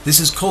star. This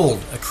is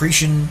called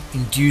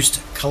accretion-induced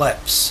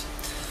collapse.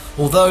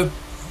 Although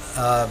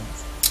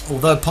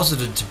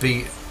posited to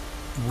be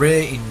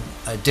rare in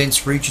a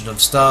dense region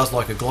of stars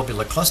like a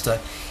globular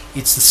cluster,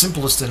 it's the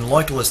simplest and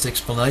likeliest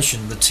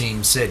explanation, the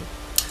team said.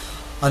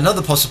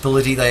 Another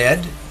possibility, they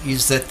add,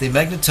 is that the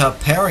magnetar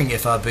powering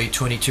FRB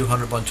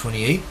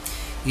 2200-120E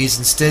is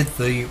instead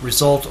the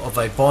result of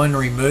a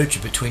binary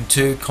merger between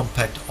two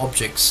compact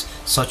objects,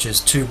 such as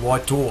two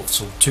white dwarfs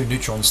or two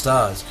neutron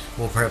stars,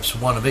 or perhaps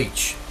one of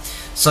each.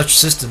 Such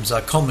systems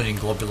are common in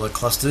globular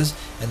clusters,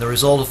 and the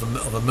result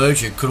of a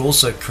merger could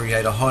also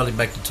create a highly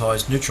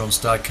magnetized neutron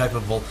star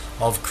capable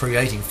of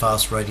creating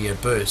fast radio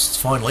bursts.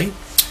 Finally,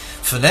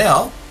 for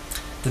now,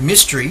 the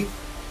mystery...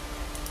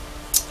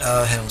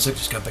 hang on a sec,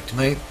 just go back to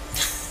me.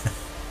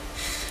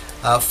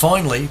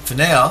 Finally, for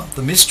now,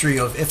 the mystery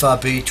of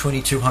FRB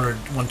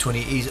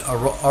 2200-120E's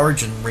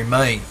origin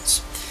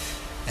remains.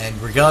 And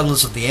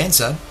regardless of the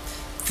answer,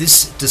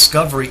 this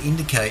discovery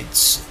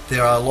indicates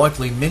there are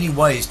likely many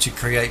ways to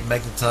create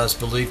magnetars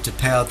believed to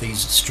power these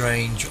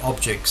strange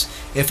objects.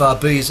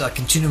 FRBs are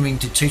continuing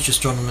to teach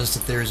astronomers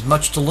that there is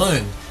much to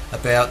learn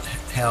about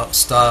how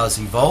stars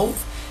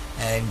evolve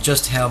and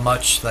just how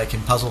much they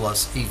can puzzle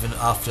us even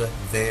after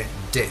their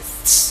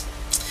deaths.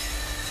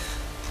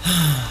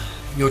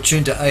 You're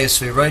tuned to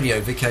ASV Radio,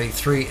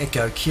 VK3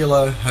 Echo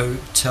Kilo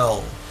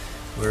Hotel,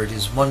 where it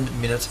is 1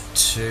 minute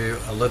to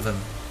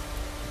 11.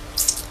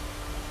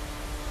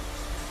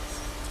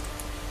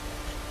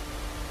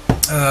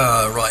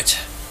 Right.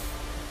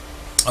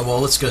 Oh, well,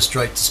 let's go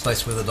straight to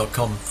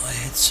spaceweather.com. I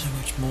had so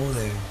much more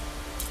there.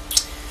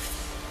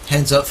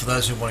 Hands up for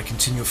those who want to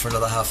continue for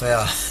another half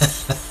hour.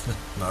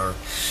 No.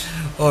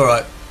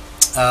 Alright.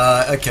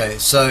 Okay,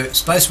 so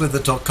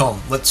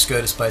spaceweather.com. Let's go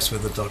to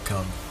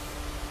spaceweather.com.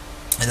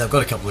 And I've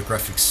got a couple of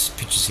graphics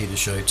pictures here to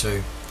show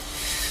too.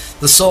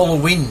 The solar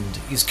wind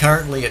is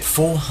currently at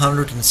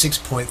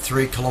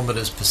 406.3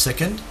 kilometers per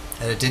second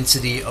at a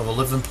density of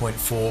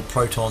 11.4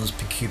 protons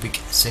per cubic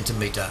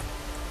centimeter.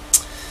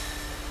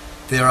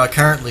 There are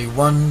currently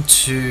 7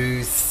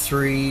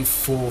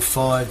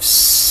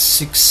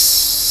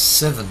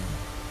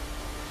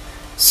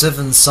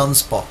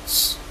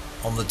 sunspots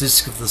on the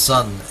disk of the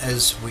Sun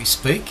as we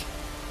speak.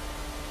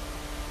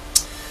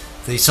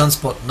 The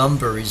sunspot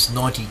number is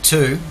 92.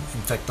 In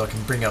fact, I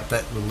can bring up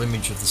that little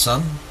image of the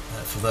Sun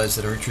for those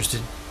that are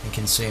interested and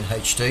can see in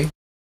HD.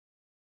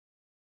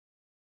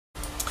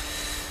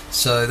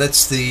 So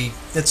that's the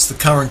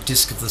current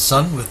disk of the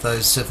Sun with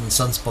those 7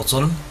 sunspots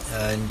on them,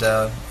 and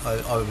I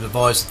would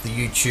advise that the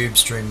YouTube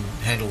stream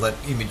handle that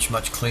image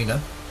much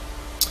clearer.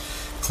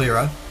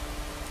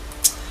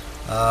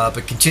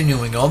 But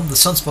continuing on, the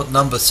sunspot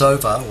number so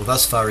far, or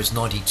thus far, is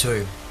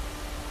 92,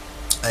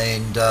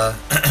 and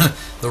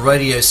the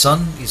radio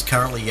Sun is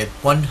currently at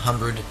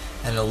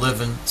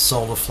 111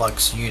 solar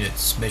flux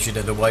units, measured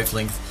at a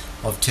wavelength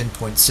of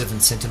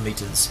 10.7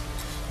 centimeters,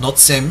 not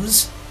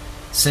sems,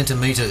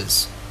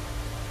 centimeters.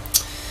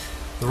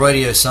 The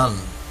radio Sun,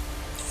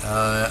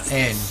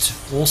 and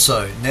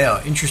also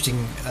now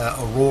interesting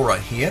aurora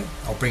here.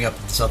 I'll bring up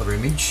this other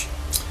image.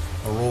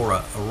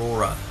 Aurora.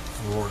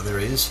 There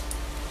it is.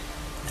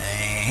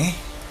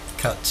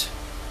 Cut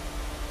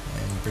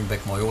and bring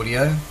back my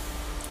audio.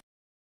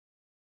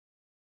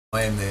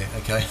 I am there.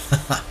 Okay.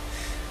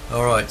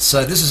 All right.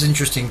 So this is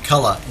interesting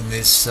color in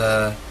this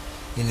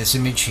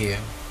image here.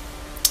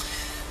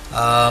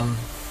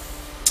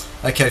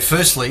 Okay.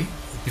 Firstly,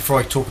 before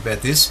I talk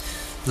about this,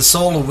 the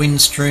solar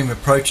wind stream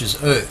approaches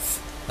Earth.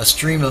 A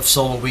stream of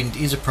solar wind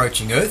is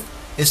approaching Earth.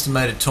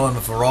 Estimated time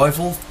of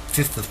arrival,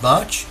 5th of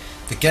March.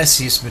 The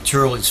gaseous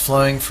material is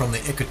flowing from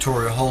the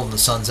equatorial hole in the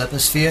Sun's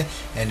atmosphere,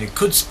 and it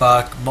could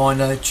spark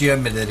minor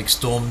geomagnetic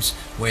storms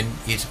when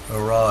it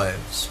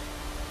arrives.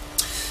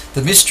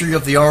 The mystery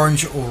of the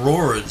orange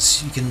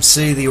auroras. You can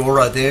see the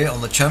aura there on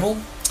the channel.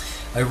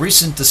 A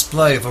recent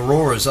display of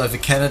auroras over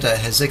Canada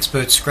has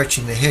experts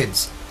scratching their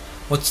heads.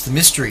 What's the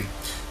mystery?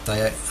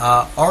 They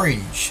are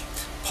orange.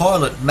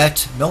 Pilot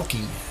Matt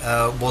Melke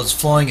was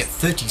flying at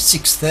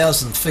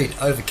 36,000 feet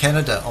over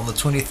Canada on the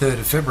 23rd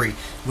of February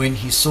when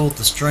he saw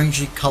the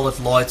strangely coloured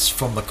lights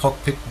from the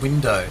cockpit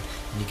window.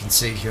 And you can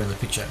see it here in the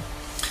picture.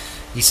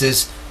 He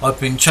says, I've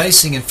been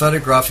chasing and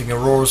photographing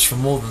auroras for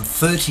more than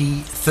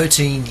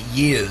 13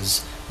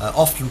 years,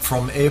 often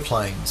from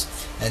airplanes,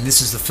 and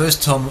this is the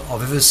first time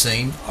I've ever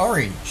seen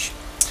orange.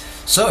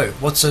 So,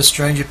 what's so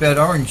strange about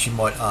orange, you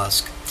might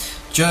ask?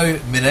 Joe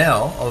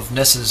Minow of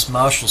NASA's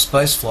Marshall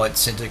Space Flight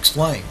Center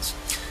explains.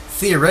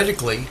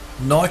 Theoretically,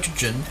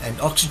 nitrogen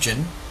and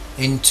oxygen,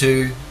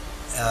 N2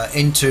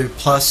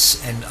 plus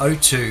and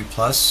O2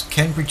 plus,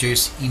 can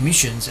produce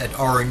emissions at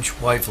orange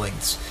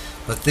wavelengths,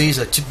 but these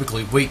are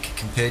typically weak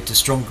compared to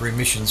stronger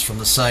emissions from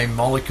the same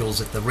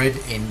molecules at the red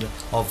end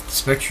of the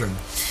spectrum.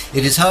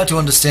 It is hard to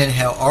understand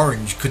how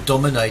orange could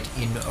dominate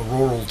in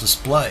auroral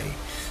display.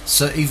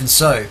 So even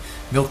so,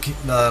 the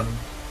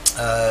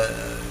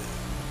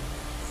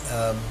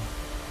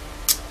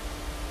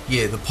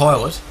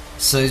pilot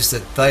says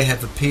that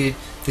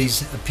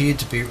these appeared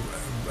to be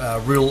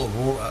real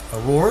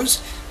auroras,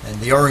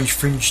 and the orange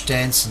fringe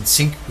dance in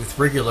sync with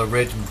regular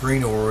red and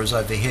green auroras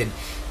overhead.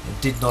 It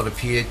did not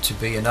appear to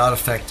be an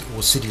artifact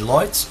or city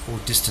lights or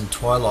distant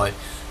twilight.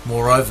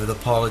 Moreover, the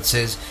pilot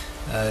says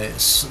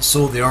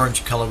saw the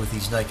orange colour with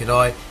his naked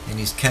eye, and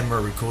his camera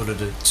recorded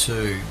it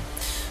too.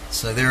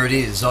 So there it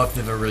is. I've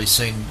never really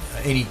seen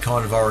any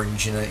kind of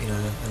orange in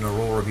an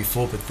aurora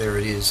before, but there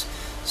it is.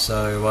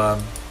 So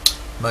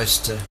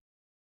most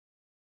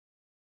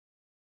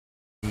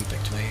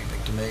back to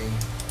me.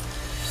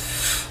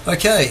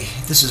 Okay,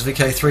 this is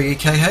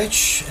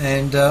VK3EKH,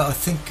 and I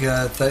think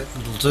that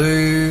will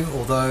do.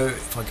 Although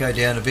if I go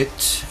down a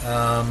bit,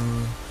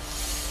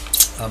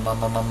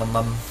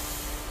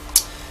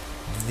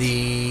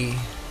 the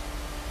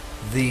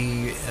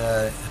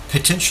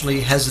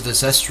potentially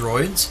hazardous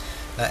asteroids.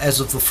 As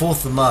of the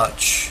 4th of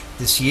March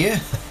this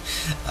year,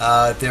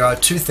 there are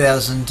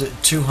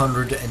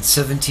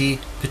 2,270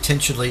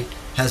 potentially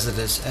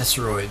hazardous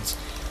asteroids,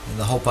 and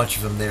a whole bunch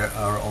of them there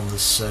are on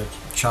this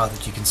chart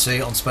that you can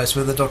see on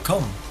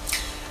spaceweather.com.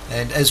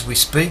 And as we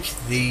speak,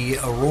 the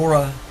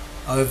aurora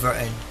over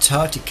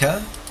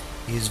Antarctica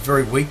is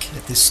very weak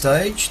at this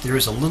stage. There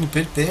is a little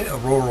bit there,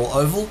 auroral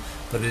oval,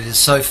 but it is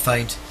so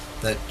faint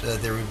that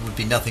there would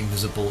be nothing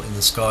visible in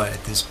the sky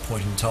at this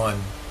point in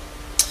time.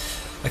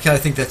 Okay, I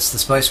think that's the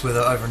space weather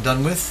over and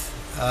done with.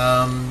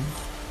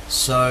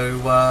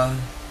 So I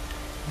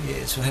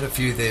had a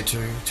few there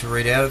to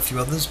read out, a few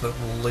others, but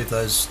we'll leave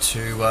those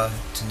to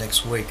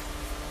next week.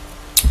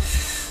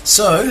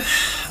 So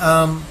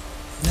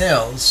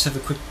now let's have a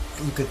quick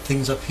look at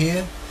things up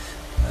here.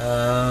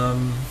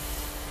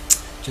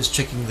 Just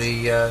checking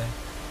the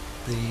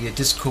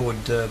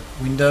Discord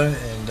window,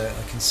 and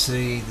I can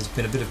see there's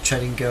been a bit of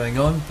chatting going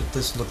on, but it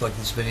doesn't look like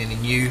there's been any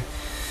new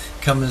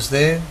comers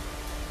there,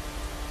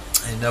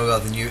 and no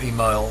other new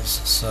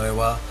emails.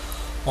 So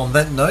on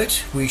that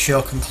note, we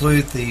shall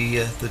conclude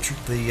the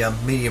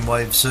medium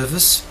wave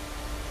service.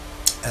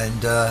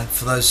 And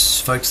for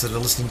those folks that are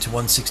listening to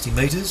 160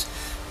 meters,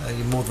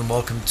 you're more than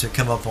welcome to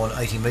come up on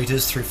 80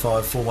 meters,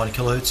 3541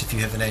 kilohertz if you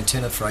have an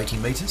antenna for 80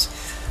 meters.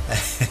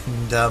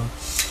 And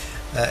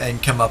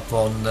and come up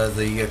on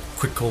the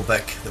quick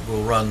callback that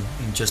will run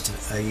in just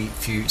a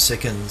few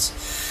seconds.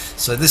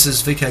 So this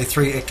is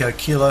VK3 Echo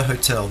Kilo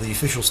Hotel, the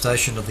official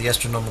station of the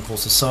Astronomical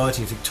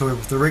Society of Victoria,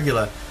 with the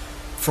regular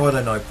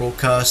Friday night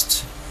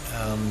broadcast,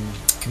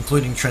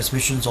 concluding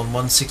transmissions on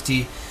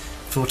 160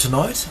 for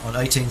tonight on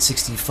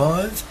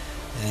 1865,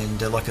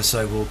 and like I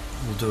say, we'll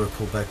do a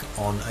callback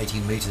on 80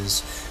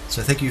 metres.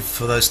 So thank you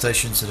for those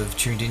stations that have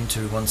tuned in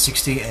to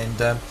 160, and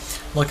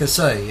like I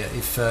say,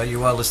 if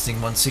you are listening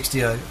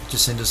 160,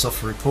 just send us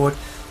off a report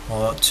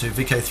to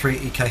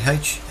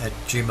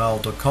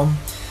vk3ekh@gmail.com,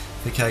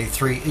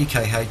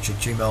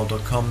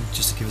 vk3ekh@gmail.com,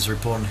 just to give us a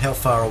report on how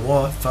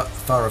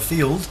far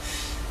afield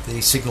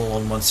the signal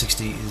on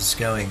 160 is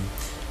going.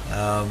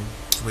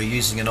 We're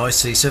using an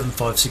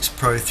IC756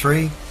 Pro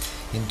 3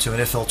 into an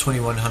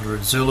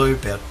FL2100 Zulu,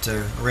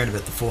 around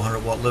about the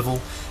 400 watt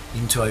level,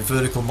 into a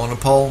vertical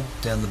monopole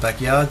down the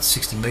backyard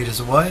 60 metres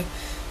away.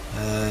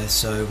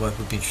 So it would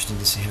be interesting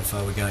to see how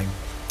far we're going.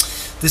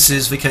 This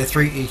is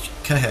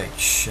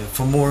VK3EKH.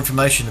 For more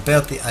information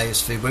about the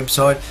ASV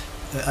website,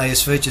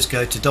 ASV, just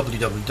go to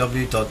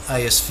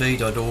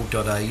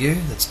www.asv.org.au.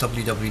 That's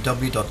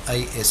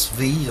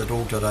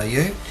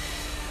www.asv.org.au.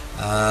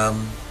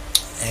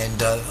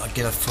 And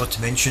again, I forgot to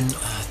mention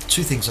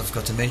two things I've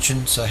got to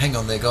mention, so hang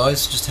on there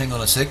guys, just hang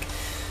on a sec,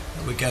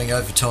 we're going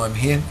over time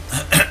here.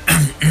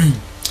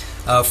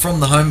 From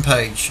the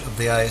homepage of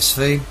the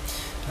ASV,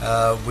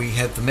 we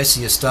have the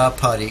Messier Star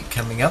Party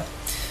coming up.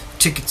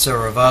 Tickets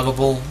are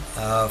available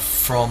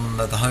from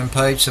the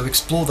homepage, so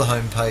explore the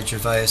homepage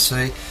of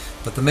ASV,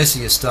 but the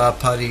Messier Star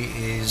Party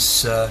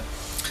is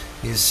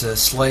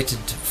slated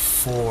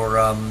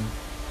for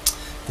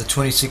the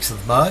 26th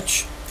of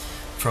March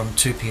from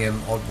 2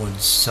 p.m.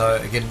 onwards. So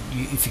again,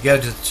 if you go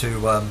to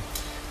the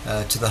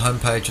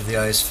homepage of the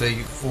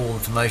ASV, all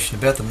information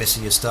about the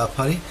Messier Star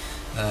Party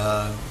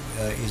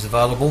is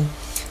available,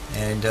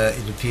 and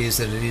it appears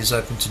that it is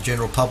open to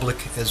general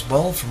public as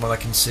well, from what I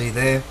can see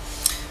there.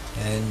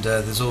 And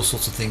there's all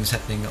sorts of things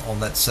happening on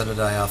that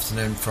Saturday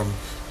afternoon from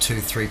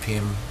 2-3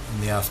 p.m.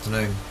 in the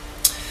afternoon.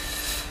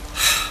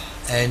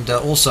 And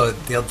also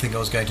the other thing I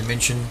was going to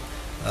mention,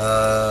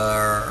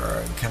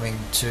 coming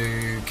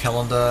to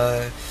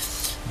calendar,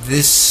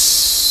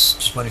 this,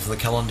 just waiting for the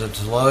calendar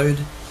to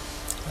load.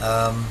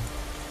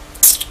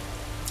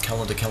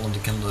 Calendar,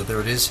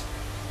 there it is.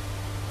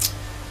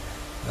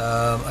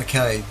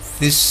 Okay,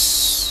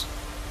 this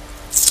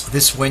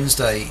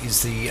Wednesday is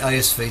the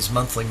ASV's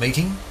monthly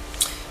meeting.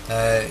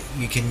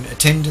 You can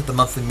attend the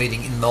monthly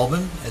meeting in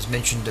Melbourne, as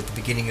mentioned at the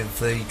beginning of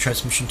the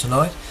transmission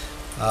tonight,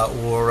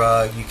 or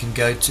you can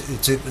go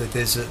to,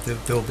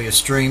 there will be a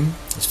stream,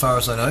 as far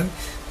as I know.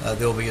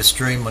 There will be a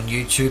stream on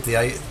YouTube, the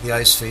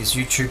ASV's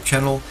YouTube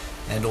channel,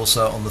 and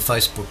also on the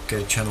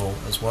Facebook channel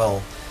as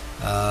well.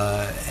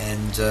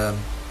 And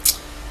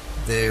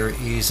there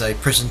is a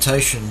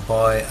presentation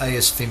by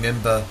ASV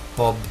member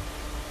Bob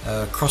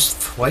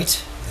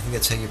Crosthwaite, I think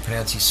that's how you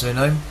pronounce his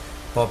surname,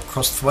 Bob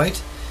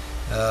Crosthwaite,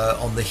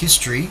 on the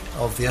history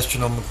of the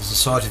Astronomical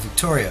Society of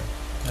Victoria.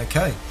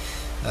 Okay,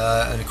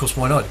 and of course,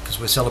 why not? Because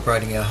we're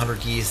celebrating our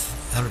 100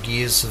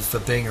 years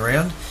of being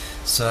around.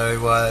 So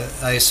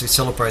ASV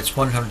celebrates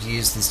 100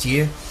 years this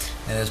year,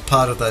 and as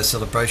part of those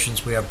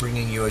celebrations, we are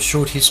bringing you a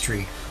short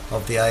history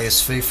of the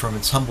ASV from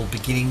its humble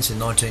beginnings in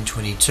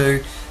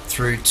 1922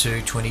 through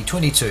to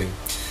 2022.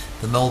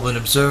 The Melbourne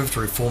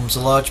Observatory forms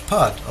a large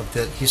part of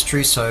that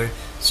history, so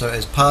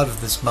as part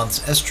of this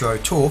month's Astro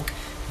Talk,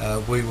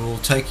 we will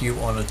take you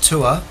on a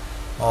tour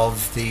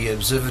of the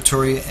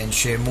observatory and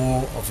share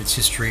more of its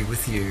history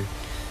with you.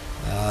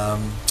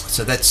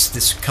 So that's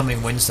this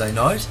coming Wednesday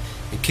night.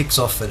 It kicks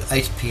off at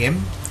 8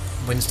 p.m.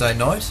 Wednesday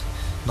night,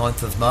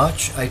 9th of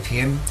March, 8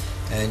 p.m.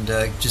 And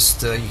you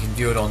can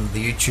view it on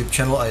the YouTube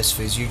channel,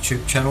 ASV's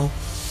YouTube channel,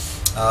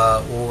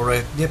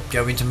 or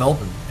go into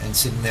Melbourne and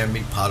sit in there and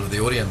be part of the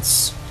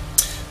audience.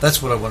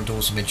 That's what I wanted to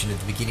also mention at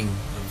the beginning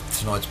of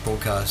tonight's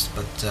broadcast,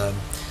 but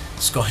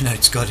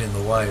Skynote's got in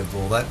the way of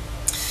all that.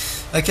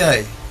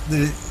 Okay,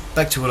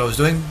 back to what I was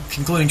doing,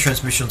 concluding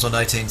transmissions on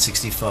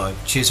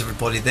 1865. Cheers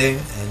everybody there,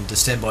 and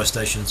standby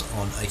stations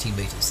on 80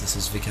 metres. This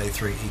is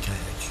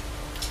VK3EKH.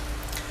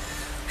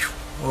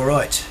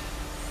 Alright,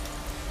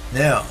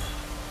 now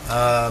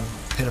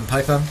pen and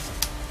paper,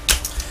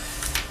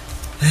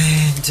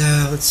 and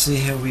let's see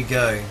how we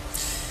go.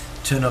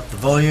 Turn up the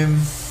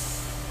volume.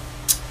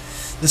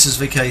 This is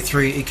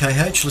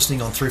VK3EKH,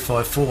 listening on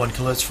 354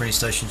 kHz for any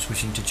stations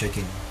wishing to check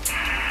in.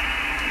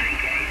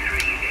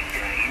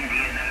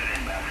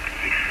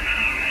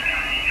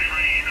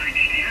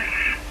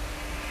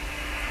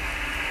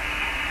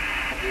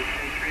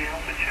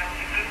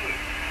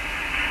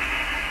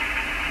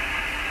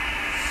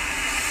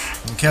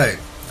 Okay,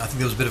 I think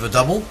there was a bit of a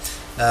double.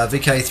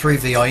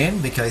 VK3VIN,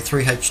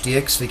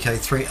 VK3HDX,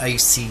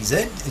 VK3ACZ.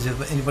 Is there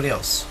anybody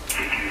else?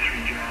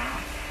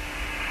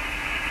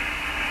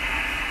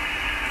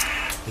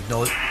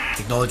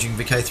 Acknowledging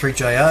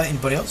VK3JR.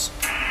 Anybody else?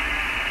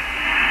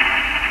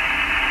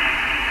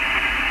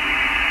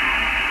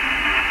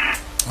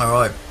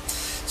 Alright,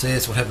 so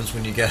that's what happens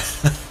when you go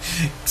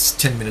It's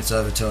 10 minutes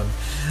overtime.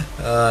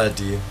 Ah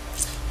dear.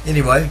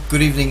 Anyway,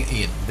 good evening,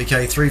 Ian.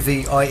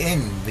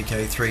 VK3VIN,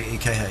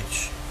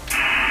 VK3EKH.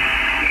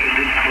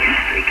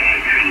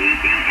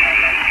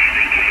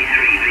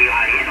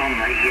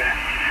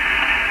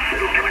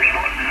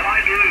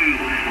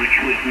 Which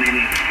we've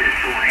managed to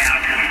sort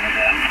out, and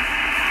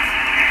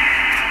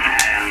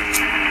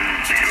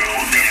better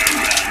audio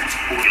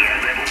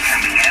level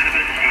coming out of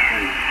it,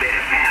 and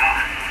better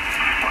power.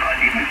 What I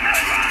didn't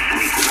know last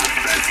week when I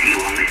spoke to you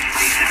on this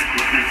piece of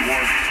equipment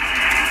was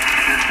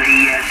that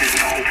the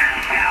default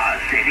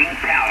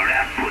power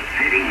output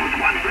setting was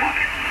 1 watt.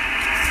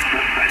 So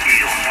I spoke to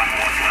you on 1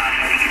 watt last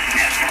week. It's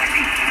now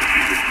 20, which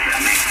is its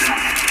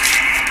maximum.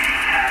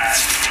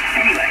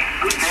 Anyway,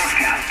 good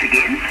broadcast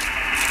again.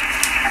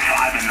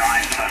 5 and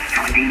 9 plus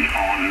 20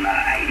 on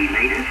 80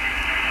 metres,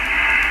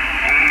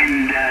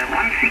 and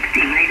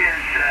 160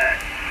 metres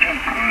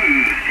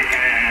improved.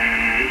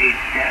 It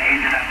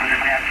ended up at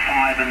about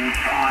 5 and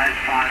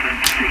 5 and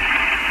 6,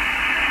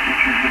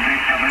 which is the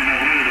best I've ever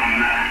heard on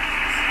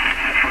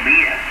from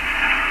here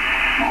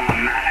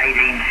on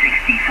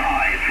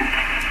 1865.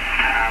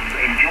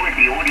 Enjoyed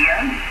the audio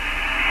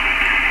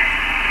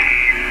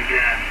and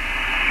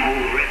all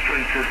the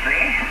references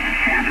there.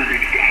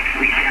 It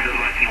actually sounded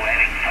like you were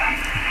having fun.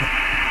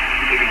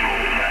 Getting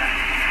all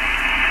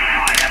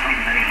tied up in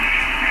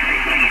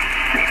these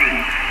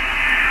settings.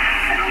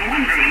 And I'm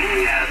wondering,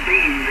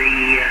 being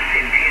the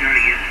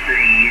centenary of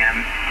the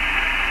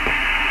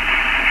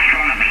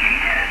Astronomy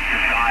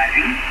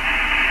Society,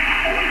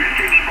 I wonder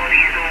if anybody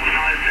has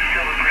organised a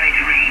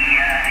celebratory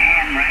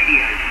ham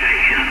radio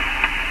station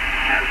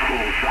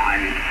call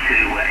sign to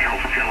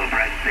help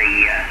celebrate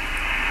the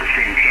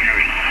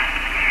centenary.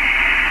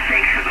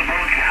 Thanks for the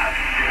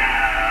broadcast,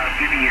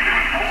 giving you the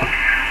reports,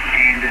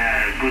 and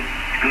good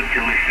to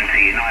listen to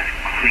you. Nice,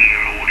 clear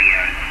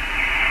audio,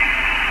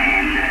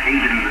 and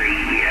even the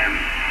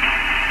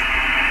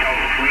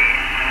solar flare,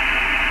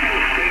 that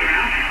was clear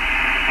enough,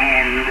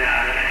 and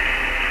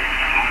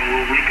I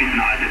will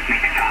recognise it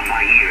next time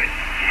I hear it.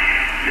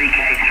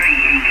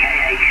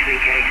 VK3EKH,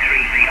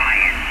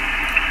 VK3VIN.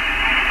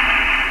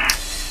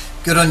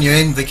 Good on you,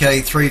 Ian.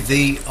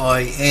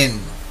 VK3VIN.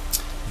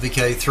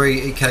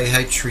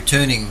 VK3EKH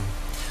returning.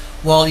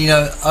 Well, you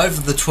know, over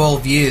the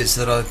 12 years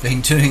that I've been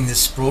doing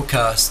this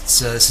broadcast,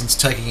 since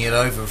taking it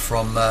over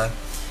from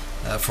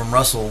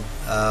Russell,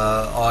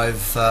 I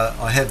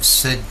have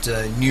said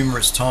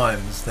numerous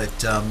times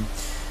that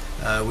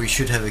we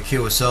should have a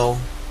QSL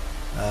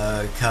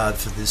card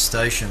for this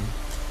station,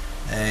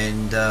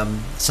 and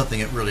something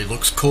that really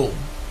looks cool.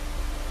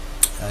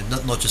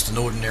 Not just an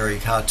ordinary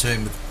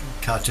cartoon with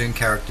cartoon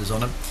characters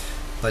on it,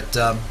 but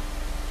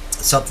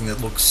something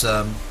that looks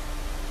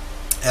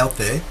out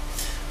there.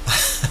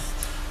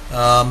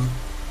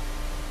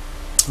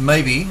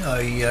 Maybe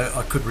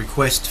I could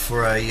request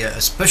for a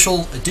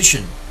special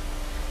edition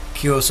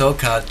QSL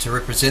card to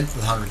represent the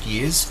 100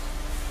 years.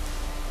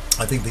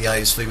 I think the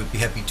ASV would be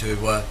happy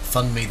to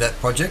fund me that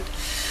project.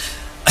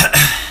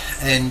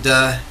 And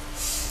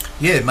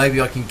yeah,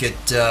 maybe I can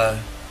get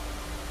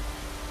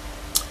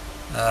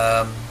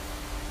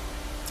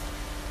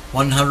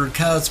 100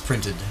 cards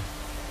printed.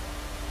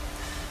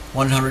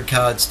 100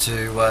 cards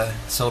to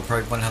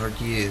celebrate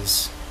 100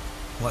 years.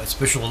 Like a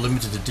special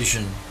limited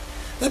edition.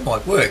 That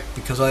might work,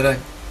 because I don't,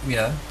 you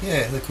know,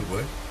 yeah, that could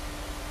work.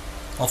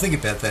 I'll think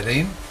about that,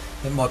 Ian.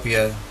 That might be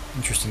a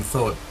interesting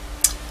thought.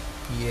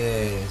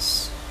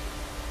 Yes.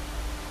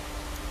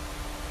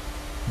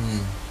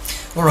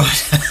 All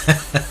right.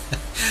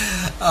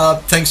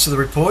 Thanks for the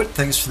report.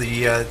 Thanks for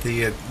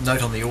the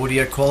note on the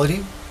audio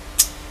quality,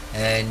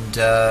 and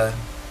the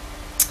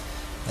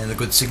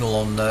good signal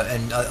on.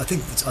 And I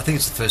think it's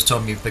the first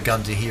time you've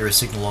begun to hear a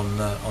signal on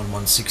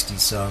 160.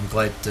 So I'm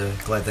glad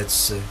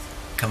that's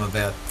come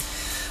about.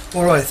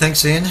 All right.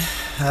 Thanks, Ian.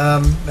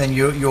 And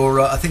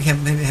your I think how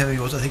many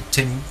watts? I think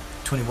 10,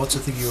 20 watts. I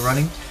think you're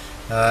running.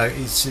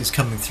 Is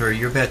coming through.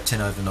 You're about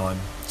 10 over 9,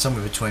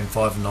 somewhere between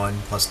 5 and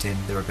 9 plus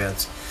 10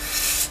 thereabouts.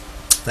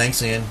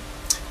 Thanks, Ian.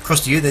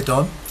 Across to you there,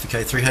 Don.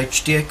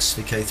 VK3HDX,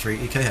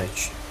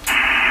 VK3EKH.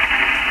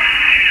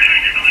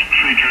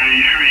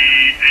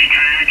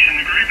 VK3EKH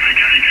in the group,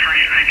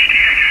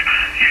 VK3HDX.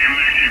 Yeah,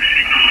 massive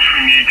signals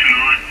from you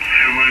tonight.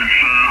 It was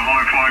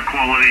hi-fi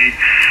quality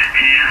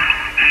here.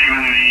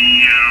 Even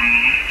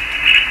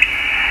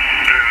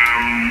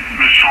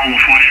the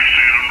solar flare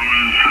sound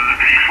was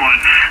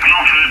excellent. And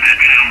I've heard that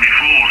sound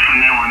before,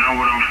 so now I know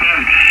what I've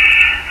heard.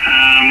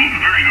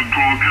 Very good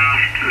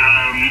broadcast.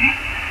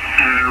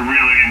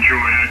 Really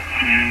enjoyed it,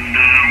 and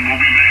we'll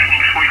be back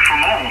next week for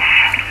more.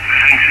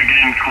 Thanks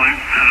again, Clint.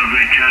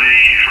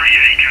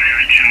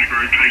 VK3EKH in the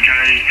group,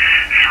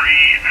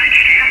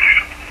 VK3HDX.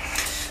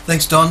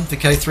 Thanks, Don.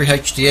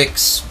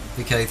 VK3HDX,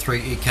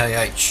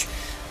 VK3EKH,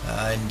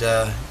 and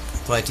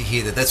glad to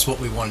hear that. That's what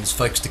we want, is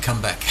folks to come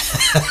back.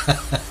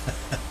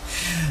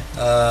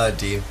 Oh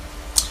dear.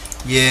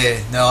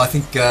 Yeah. No, I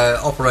think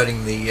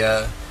operating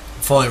the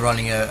finally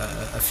running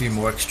a few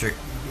more extra.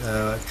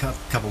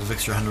 Couple of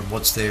extra 100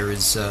 watts there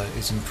is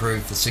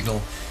improved the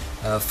signal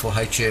for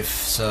HF,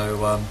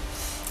 so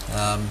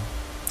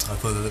I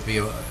thought that would be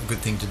a good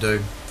thing to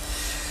do,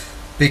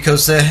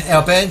 because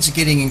our bands are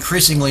getting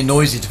increasingly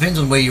noisy. Depends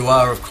on where you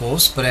are, of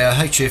course, but our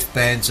HF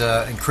bands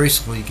are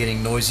increasingly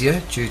getting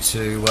noisier due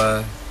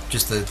to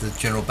just the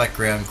general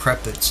background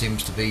crap that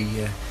seems to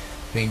be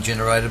being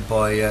generated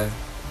by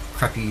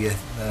crappy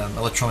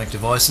electronic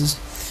devices.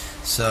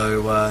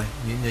 So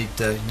you need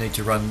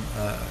to run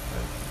a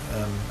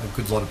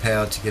good lot of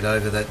power to get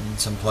over that in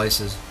some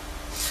places.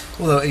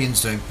 Although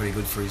Ian's doing pretty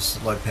good for his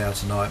low power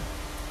tonight.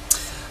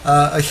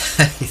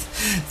 Okay,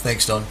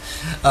 thanks Don.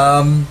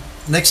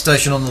 Next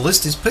station on the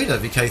list is Peter,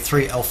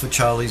 VK3 Alpha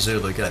Charlie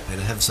Zulu. G'day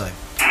Peter, have a say.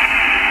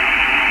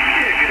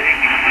 Yeah, good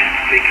evening.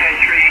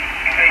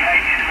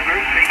 VK3KH in the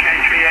group,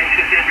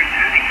 VK3HZ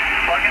returning.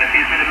 Well, I'm going to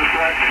be a bit of a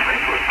broken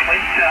record, Clint.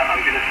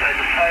 I'm going to say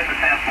the same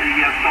about the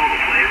solar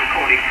flare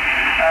recording.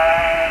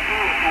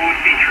 It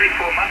would be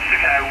 3-4 months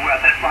ago,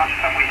 that last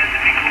time we had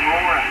the big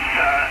aurora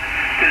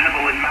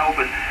visible in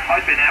Melbourne.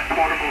 I'd been out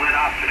portable that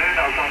afternoon.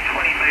 I was on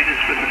 20 metres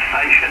with the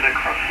station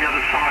across the other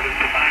side of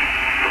the bay.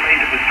 For me,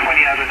 it was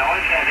 20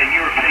 overnight, and a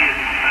European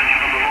station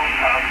on the long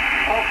path,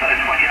 also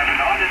 20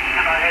 overnight,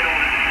 and I had all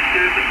this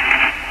disturbance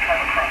come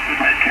across with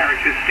that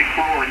characteristic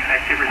roar. In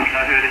fact, everything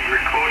I heard in the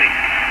recording.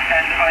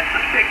 And I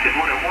suspected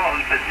what it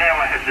was, but now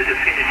I have the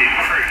definitive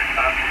proof.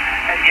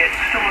 And yet,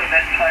 still in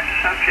that same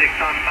subject,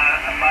 I'm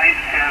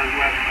amazed how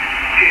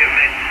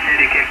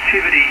geomagnetic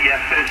activity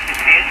first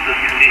enhances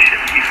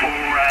conditions before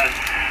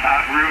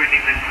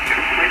ruining them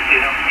completely.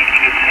 And I'm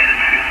thinking of 10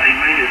 and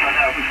 15 metres. I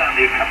know it was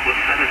only a couple of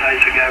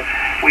Saturdays ago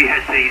we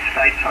had the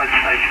stateside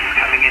stations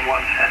coming in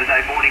one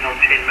Saturday morning on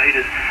 10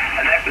 metres,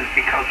 and that was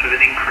because of an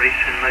increase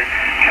in the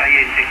K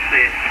index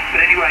there.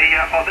 But anyway,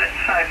 on that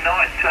same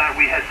night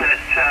we had that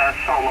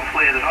solar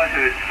flare that I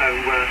heard, so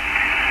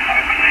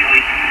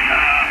clearly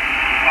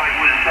I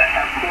was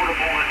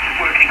portable and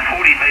working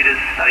 40 metres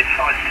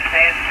stateside to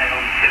Stanton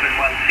on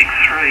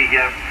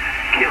 7163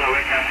 Kilo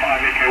Echo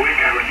 5 Echo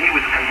Echo, and he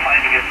was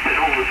complaining that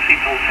all the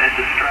signals had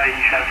the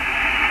strange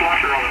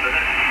flutter on them, and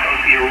that's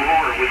because the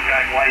aurora was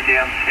going way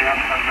down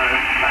south on the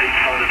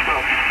stateside as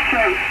well.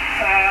 So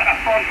a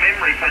fond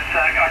memory, but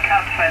I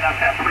can't say enough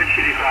how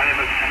appreciative I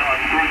am of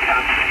tonight's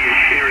broadcast and you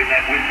sharing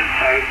that with us.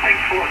 So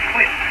thanks a lot,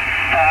 Clint.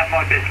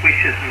 My best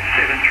wishes in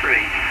 7-3,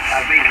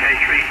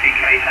 VK3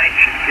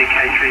 VKH and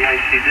VK3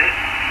 ACZ.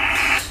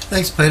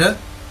 Thanks Peter.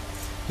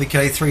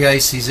 VK3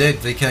 ACZ,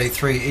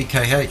 VK3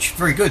 EKH.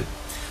 Very good.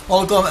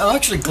 Well, I'm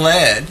actually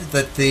glad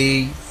that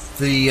the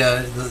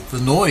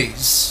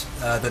noise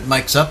that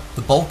makes up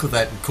the bulk of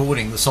that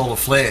recording, the solar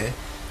flare,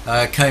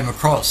 came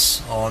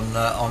across on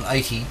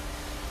 80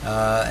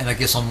 and I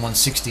guess on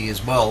 160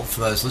 as well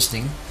for those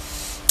listening,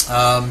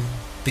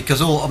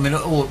 because all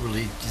it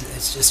really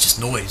it's just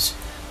noise,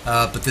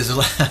 but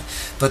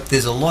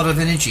there's a lot of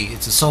energy.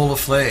 It's a solar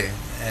flare,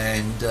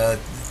 and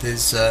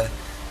there's a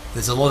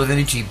lot of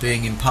energy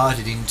being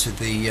imparted into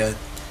the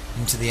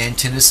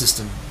antenna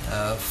system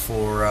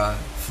for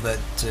that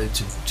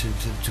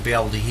to be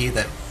able to hear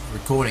that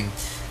recording,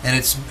 and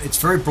it's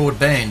very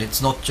broadband.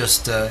 It's not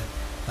just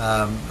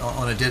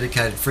on a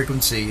dedicated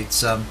frequency.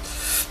 It's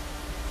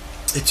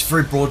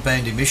very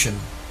broadband emission,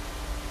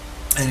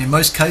 and in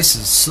most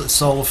cases,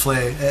 solar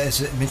flare,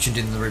 as mentioned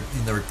in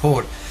the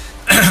report,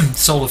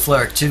 solar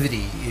flare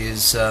activity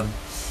is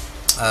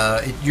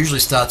it usually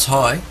starts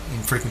high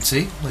in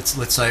frequency.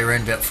 Let's say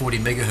around about 40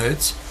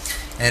 megahertz.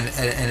 And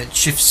it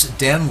shifts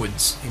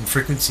downwards in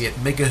frequency at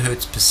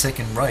megahertz per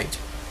second rate.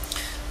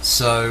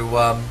 So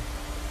am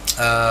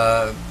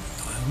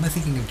I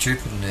thinking of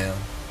Jupiter now?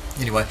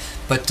 Anyway,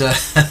 but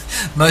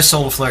most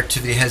solar flare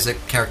activity has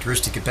that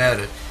characteristic about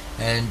it,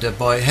 and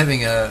by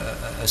having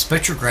a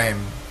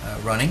spectrogram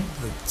running,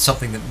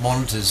 something that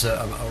monitors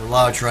a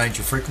large range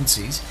of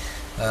frequencies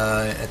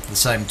at the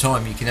same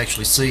time, you can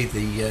actually see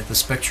the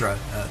spectra,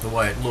 the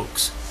way it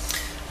looks.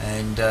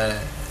 And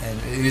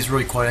it is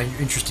really quite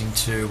interesting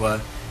to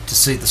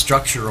see the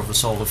structure of a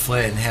solar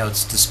flare and how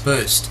it's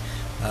dispersed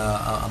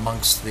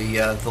amongst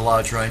the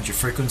large range of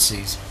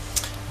frequencies.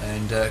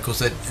 And of course,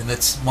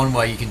 that's one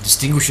way you can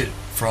distinguish it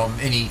from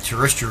any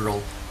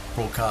terrestrial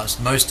broadcast.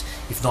 Most,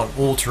 if not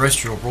all,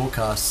 terrestrial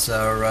broadcasts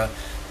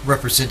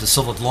represent a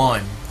solid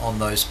line on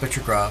those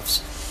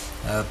spectrographs,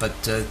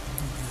 but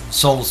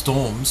solar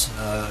storms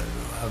are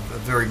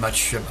very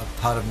much a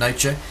part of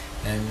nature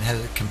and has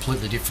a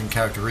completely different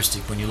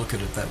characteristic when you look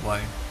at it that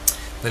way.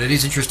 But it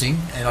is interesting,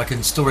 and I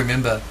can still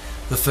remember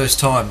the first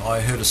time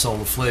I heard a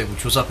solar flare,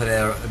 which was up at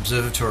our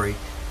observatory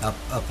up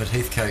at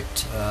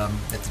Heathcote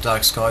at the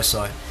dark sky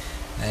site,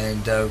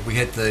 and we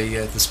had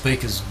the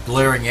speakers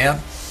blaring out,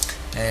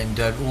 and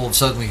all of a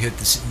sudden we heard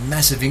this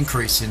massive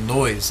increase in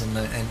noise, and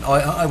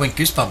I went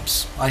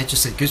goosebumps. I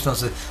just said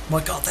goosebumps. I said,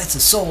 my God, that's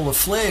a solar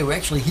flare. We're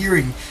actually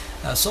hearing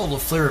a solar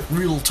flare at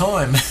real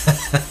time.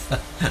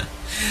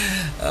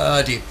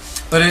 Oh dear.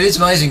 But it is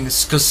amazing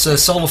because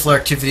solar flare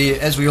activity,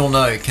 as we all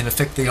know, can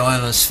affect the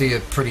ionosphere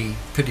pretty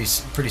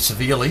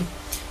severely,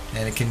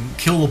 and it can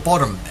kill the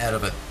bottom out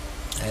of it,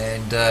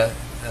 and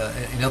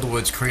in other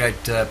words, create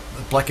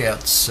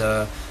blackouts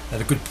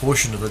at a good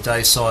portion of the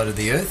day side of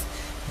the Earth,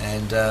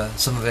 and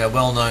some of our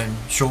well-known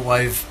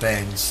shortwave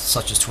bands,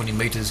 such as 20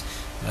 meters,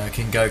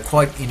 can go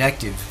quite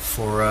inactive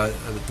for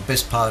the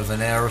best part of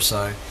an hour or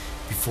so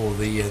before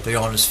the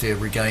ionosphere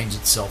regains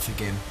itself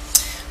again.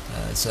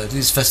 So it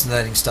is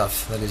fascinating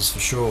stuff, that is for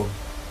sure.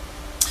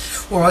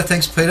 Alright,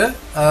 thanks Peter.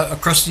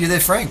 Across to you there,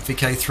 Frank.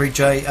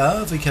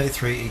 VK3JR,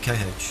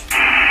 VK3EKH.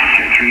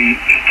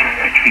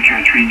 VK3EKH,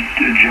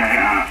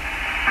 VK3JR.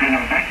 Can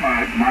I back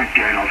my mic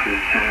going off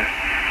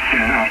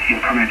after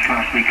your comments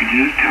last week? Could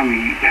you just tell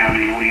me how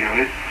the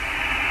audio is?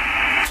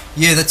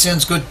 Yeah, that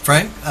sounds good,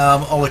 Frank.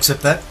 I'll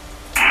accept that.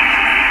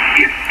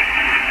 Yep.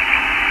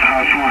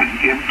 Fine.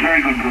 Yeah,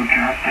 very good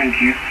broadcast. Thank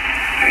you.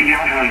 Yeah,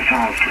 I heard it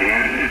all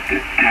clear.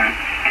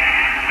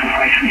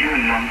 I actually heard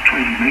it on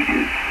 20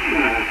 meters,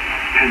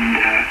 and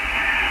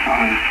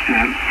I was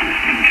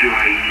listening to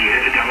a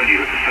W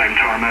at the same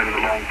time over the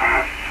long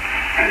path,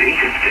 and he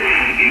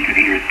could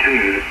hear it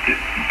too. It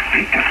just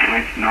picked up the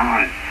rest 9,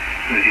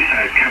 as you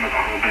say, it covered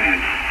the whole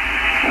band.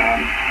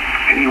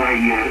 Anyway,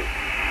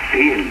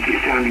 Ian,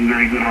 you're sounding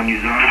very good on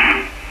your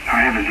Zygo.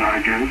 I have a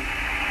Zygo.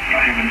 I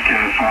haven't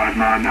fired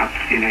mine up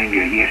in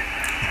anger yet.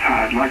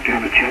 I'd like to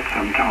have a chat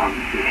sometime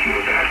with you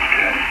about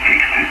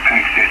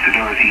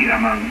accessibility,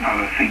 among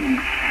other things.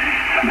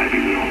 So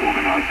maybe we'll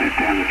organise that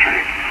down the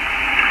track.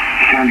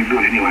 It sounded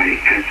good anyway.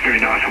 It's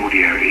very nice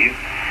audio here.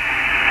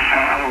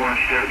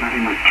 Otherwise,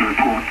 nothing much to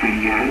report.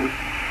 The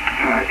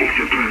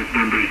exoplanet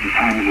number is the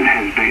same as it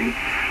has been,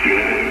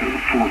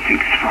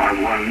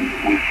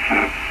 4651, with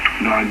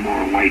 9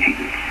 more awaiting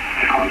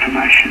the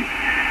confirmation.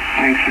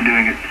 Thanks for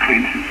doing it,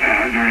 Clint.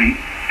 Very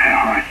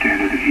high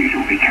standard as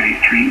usual.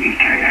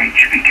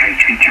 VK3EKH,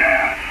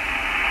 VK3JR.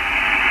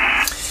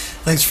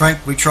 Thanks,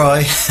 Frank. We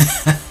try.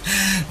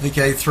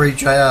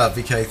 VK3JR,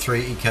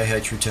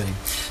 VK3EKH returning.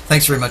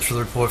 Thanks very much for the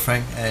report,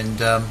 Frank. And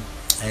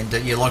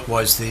yeah,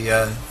 likewise, the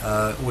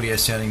audio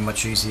sounding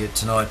much easier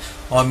tonight.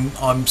 I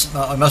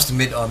must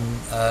admit,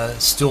 I'm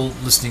still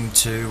listening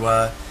to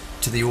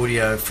the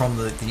audio from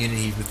the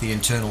Unity with the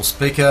internal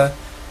speaker.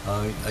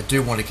 I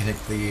do want to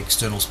connect the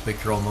external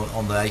speaker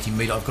on the 80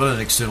 meter. I've got an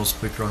external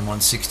speaker on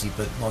 160,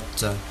 but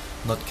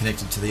not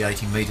connected to the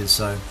 80 meters.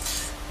 So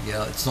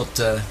yeah, it's not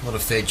a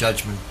fair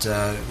judgment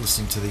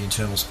listening to the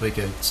internal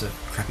speaker. It's a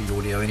crappy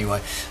audio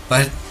anyway,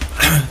 but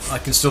I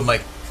can still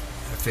make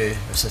a fair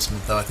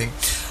assessment though, I think.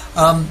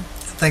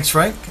 Thanks,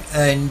 Frank,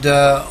 and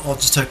I'll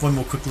just take one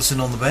more quick listen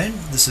on the band.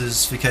 This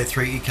is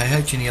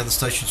VK3EKH. Any other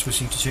stations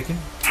wishing to check in?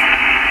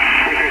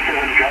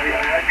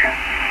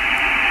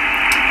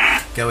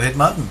 Go ahead,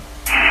 Martin.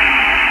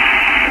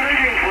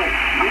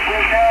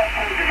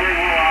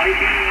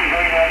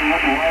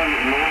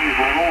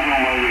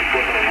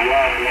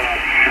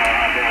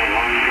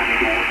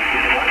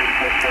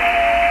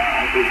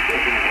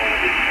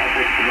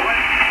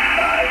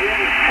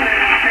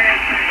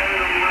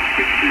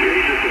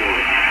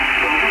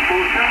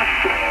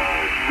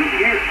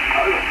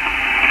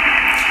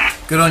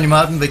 Good on you,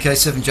 Martin.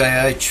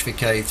 VK7JH,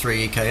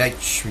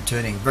 VK3EKH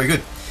returning. Very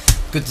good.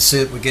 Good to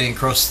see that we're getting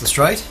across the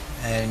straight,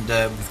 and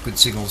with good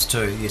signals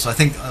too. Yes, I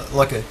think,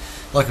 like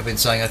I've been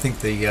saying, I think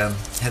the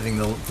having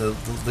the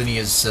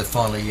linears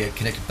finally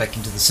connected back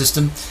into the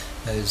system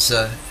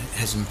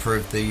has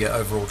improved the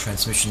overall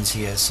transmissions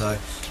here. So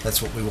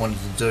that's what we wanted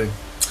to do.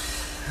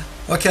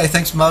 Okay,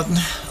 thanks, Martin.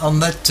 On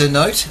that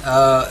note,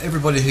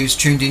 everybody who's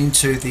tuned in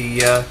to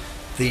the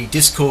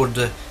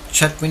Discord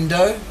chat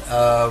window,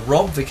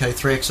 Rob,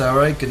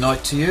 VK3XRA, good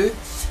night to you.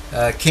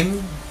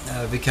 Kim,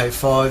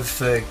 VK5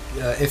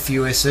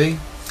 FUSE,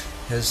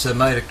 has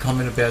made a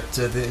comment about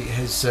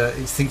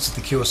he thinks that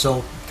the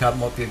QSL card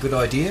might be a good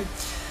idea.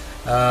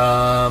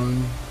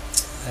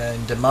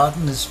 And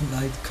Martin has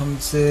made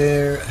comments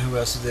there. Who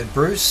else is there?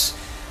 Bruce,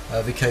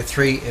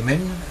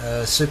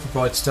 VK3MN, super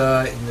bright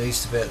star in the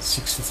east about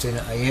 6:15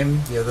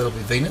 AM. Yeah, that'll be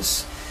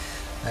Venus.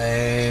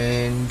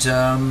 And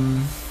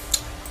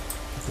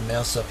put the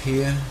mouse up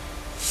here.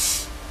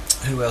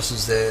 Who else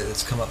is there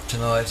that's come up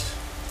tonight?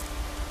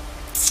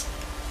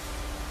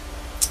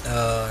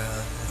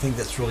 I think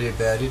that's really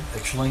about it,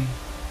 actually.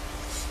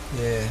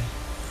 Yeah.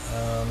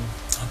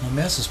 My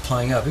mouse is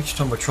playing up. Each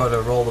time I try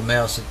to roll the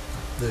mouse,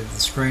 the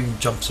screen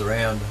jumps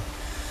around.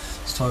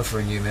 It's time for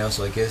a new mouse,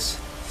 I guess.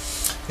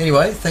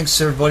 Anyway, thanks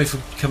everybody for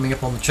coming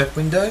up on the chat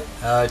window.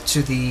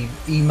 To the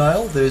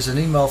email, there's an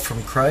email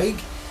from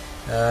Craig,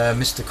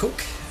 Mr.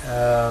 Cook,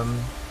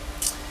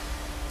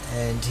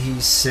 and he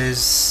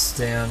says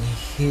down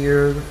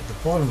here at the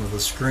bottom of the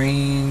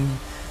screen,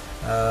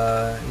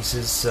 he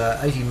says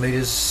 80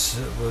 meters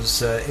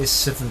was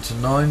S7 to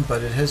 9,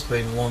 but it has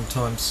been a long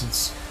time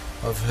since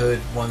I've heard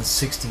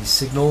 160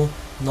 signal,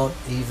 not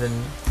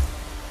even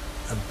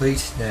a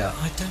beat now.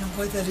 I don't know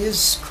why that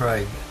is,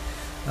 Craig.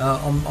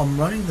 I'm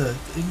running the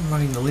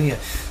linear.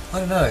 I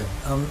don't know.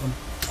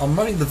 I'm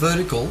running the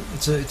vertical.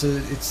 It's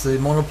the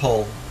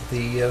monopole,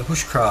 the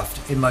Hushcraft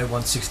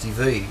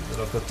MA160V that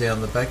I've got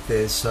down the back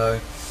there. So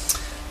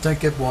don't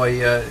get why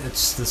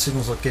it's the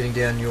signal's not getting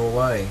down your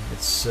way.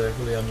 It's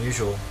really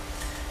unusual.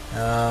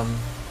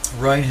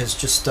 Rain has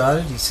just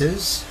started, he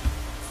says.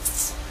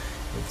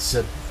 It's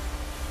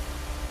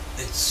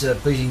It's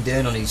beating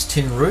down on his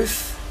tin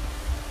roof,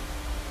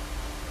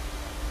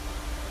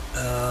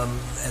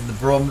 and the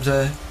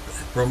barometer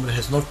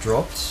has not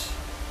dropped,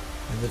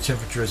 and the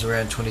temperature is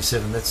around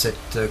 27. That's at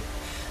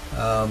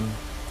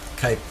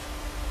Cape.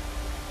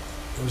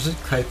 What was it?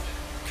 Cape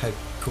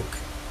Cook.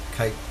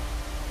 Cape.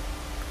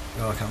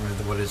 Oh, I can't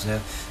remember what it is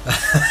now.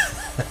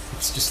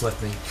 It's just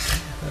left me.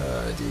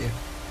 Oh dear.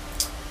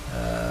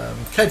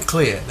 Cape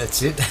Clear.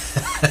 That's it.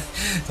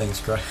 Thanks,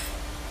 Craig.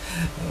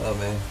 Oh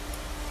man.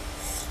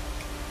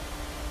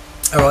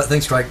 All right,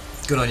 thanks, Craig.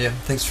 Good on you.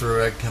 Thanks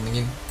for coming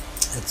in.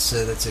 That's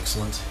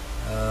excellent.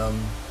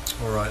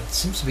 All right, it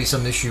seems to be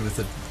some issue with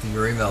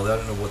your email. I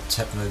don't know what's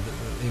happening.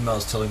 The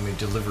email's telling me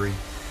delivery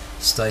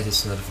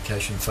status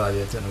notification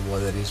failure. I don't know why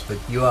that is, but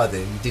you are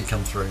there. You did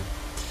come through.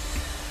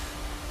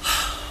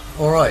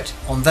 All right.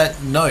 On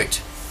that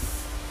note,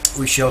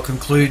 we shall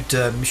conclude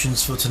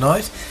missions for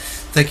tonight.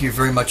 Thank you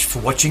very much for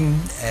watching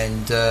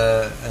and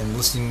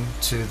listening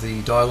to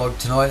the dialogue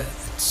tonight.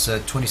 It's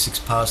 26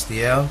 past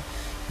the hour.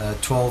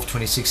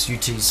 12:26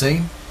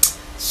 UTC.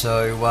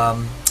 So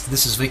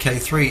this is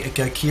VK3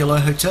 Echo Kilo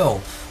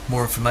Hotel.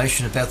 More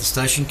information about the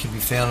station can be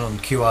found on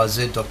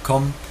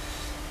qrz.com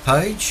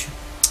page,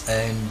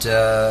 and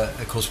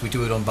of course we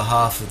do it on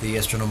behalf of the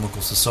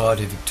Astronomical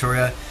Society of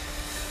Victoria,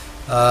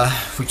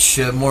 which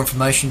more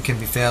information can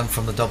be found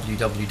from the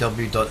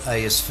www.asv.org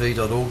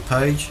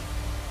page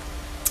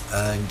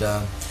and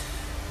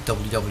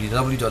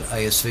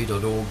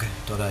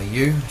www.asv.org.au,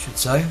 I should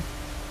say.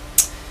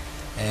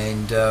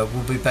 And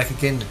we'll be back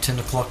again at 10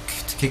 o'clock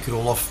to kick it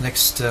all off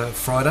next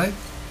Friday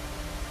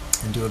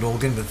and do it all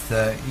again with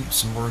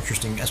some more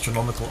interesting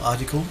astronomical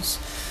articles.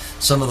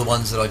 Some of the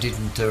ones that I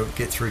didn't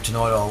get through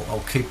tonight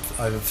I'll keep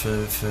over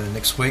for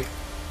next week,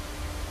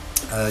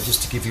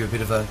 just to give you a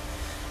bit of an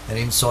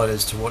insight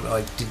as to what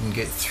I didn't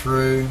get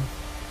through,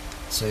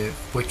 so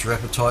whet your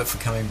appetite for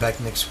coming back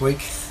next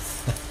week.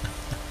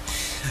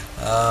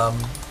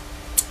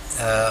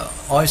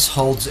 Ice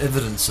holds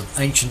evidence of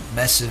ancient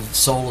massive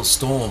solar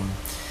storm,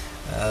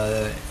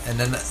 and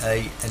then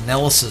an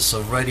analysis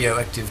of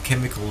radioactive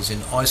chemicals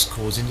in ice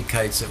cores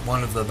indicates that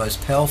one of the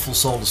most powerful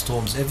solar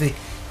storms ever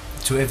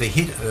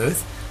hit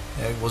Earth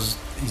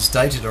is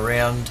dated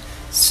around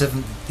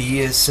the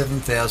year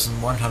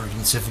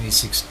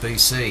 7176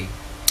 BC,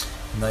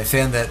 and they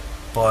found that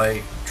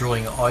by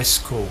drilling ice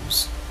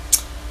cores.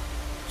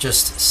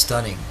 Just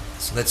stunning.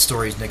 So that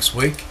story is next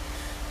week.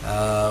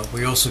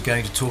 We're also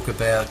going to talk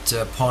about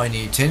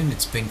Pioneer 10.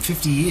 It's been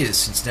 50 years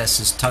since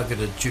NASA's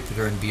targeted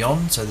Jupiter and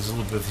beyond, so there's a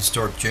little bit of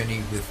historic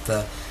journey with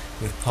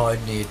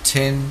Pioneer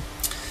 10.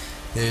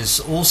 There's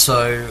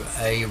also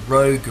a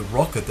rogue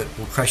rocket that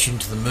will crash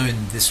into the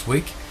moon this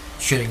week,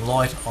 shedding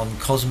light on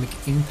cosmic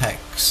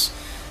impacts.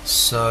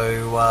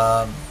 So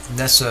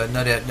NASA,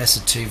 no doubt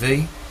NASA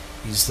TV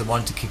is the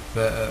one to keep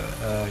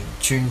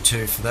tuned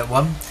to for that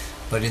one.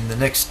 But in the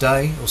next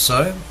day or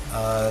so,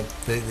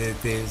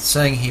 they're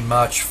saying here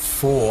March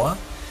 4,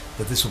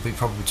 but this will be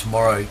probably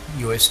tomorrow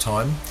US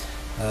time.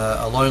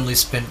 A lonely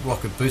spent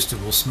rocket booster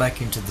will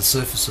smack into the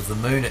surface of the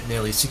moon at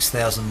nearly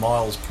 6,000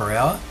 miles per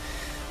hour.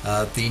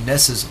 The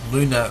NASA's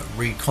Lunar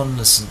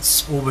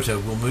Reconnaissance Orbiter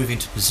will move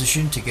into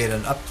position to get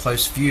an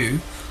up-close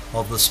view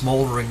of the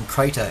smouldering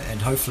crater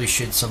and hopefully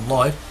shed some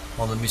light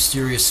on the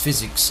mysterious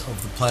physics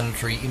of the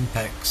planetary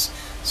impacts.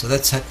 So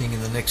that's happening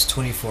in the next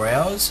 24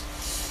 hours.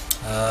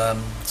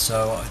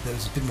 So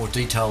there's a bit more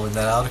detail in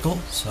that article,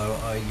 so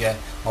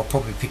I'll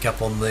probably pick up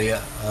on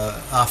the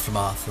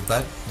aftermath of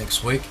that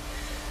next week.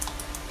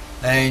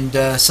 And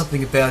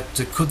something about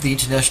could the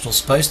International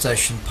Space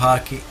Station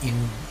park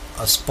in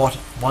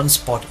one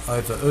spot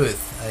over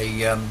Earth?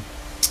 I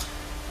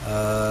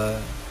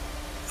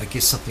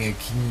guess something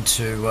akin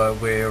to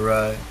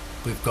where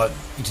we've got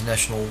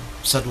international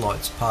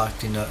satellites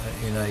parked in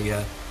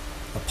a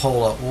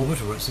polar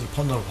orbit, or it's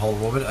not a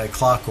polar orbit, a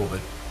Clark orbit.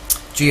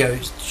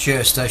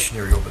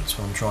 Geostationary orbit is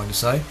what I'm trying to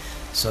say.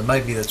 So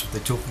maybe that's what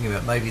they're talking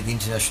about. Maybe the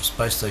International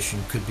Space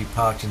Station could be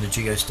parked in a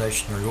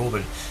geostationary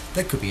orbit.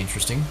 That could be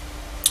interesting,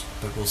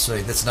 but we'll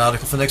see. That's an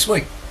article for next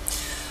week.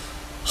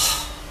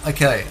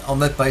 Okay, on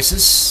that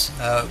basis,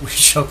 we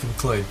shall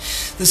conclude.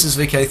 This is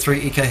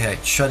VK3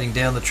 EKH shutting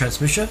down the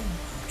transmitter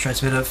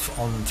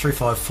on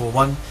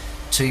 3541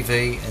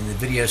 TV and the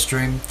video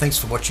stream. Thanks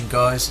for watching,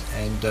 guys,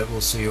 and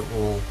we'll see you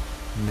all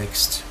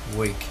next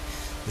week.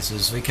 This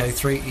is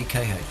VK3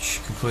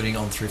 EKH, concluding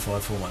on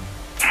 3541.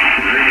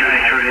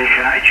 VK3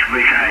 EKH,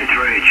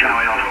 VK3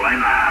 Charlie Alpha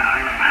Lima,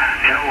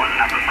 Kelvin,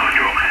 up at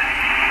Kundrook.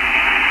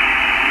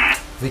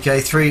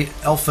 VK3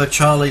 Alpha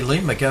Charlie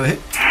Lima, go ahead.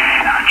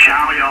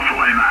 Charlie Alpha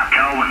Lima,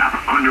 Kelvin, up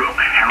at Kundrook.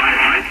 How are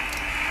you, mate?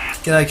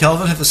 G'day,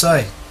 Kelvin, have to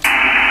say.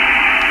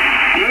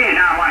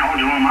 Yeah, no, I won't hold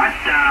you on, mate.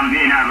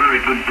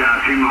 Very good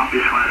thing like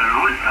this later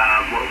on,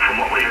 from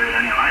what we heard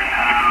anyway.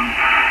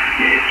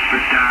 Yes, but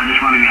just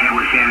wondering how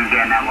we're sounding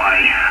down that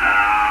way.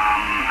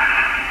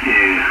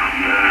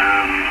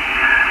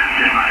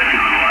 Just made a few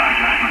little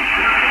adjustments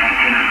to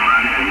antennas and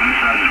radio,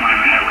 so just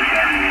wondering how we're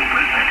sounding there,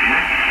 please. Back to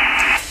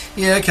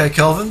you. Yeah, okay,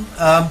 Kelvin.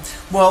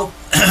 Well,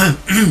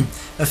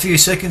 a few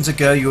seconds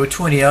ago you were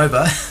 20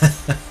 over.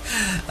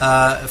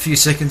 A few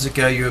seconds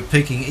ago you were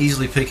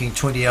easily peaking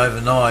 20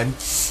 over 9, and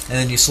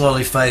then you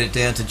slowly faded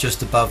down to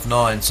just above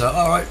 9. So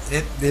alright,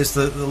 yep, there's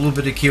the little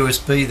bit of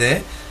QSB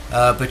there,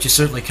 but you're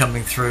certainly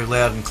coming through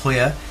loud and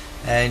clear,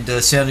 and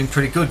sounding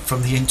pretty good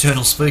from the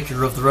internal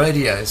speaker of the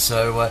radio.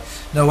 So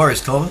no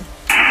worries, Colin.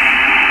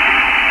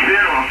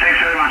 Beautiful, thanks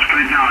very much,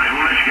 Clint. No,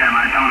 we'll let you go,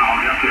 mate. Don't want to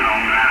hold you up too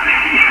long.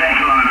 Thanks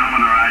for lining up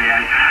on the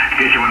radio.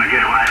 Guess you want to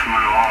get away from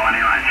it a while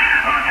anyway.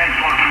 Alright, thanks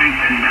a lot, Clint,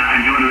 and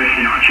enjoy the rest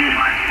of your night. Cheers,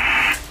 mate.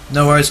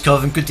 No worries,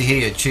 Colin. Good to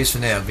hear you. Cheers for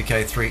now.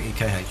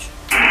 VK3EKH.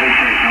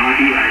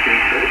 VK90,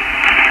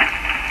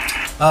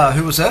 AD2.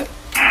 Who was that?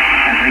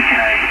 And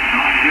VK90,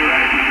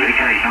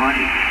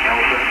 VK90,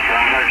 Alpha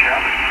Bravo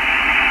Charlie.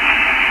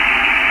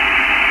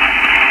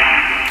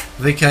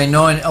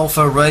 VK9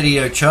 Alpha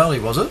Radio Charlie,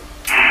 was it?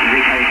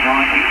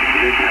 VK90,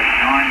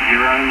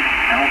 VK90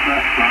 Alpha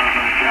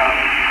Bravo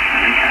Charlie.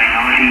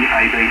 VK90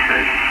 ABC.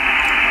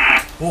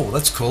 Oh,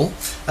 that's cool.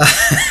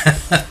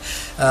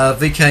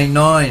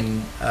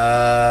 VK9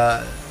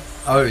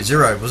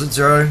 0, was it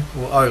 0?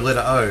 Or O,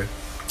 letter O?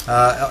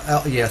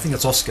 Yeah, I think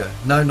it's Oscar.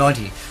 No,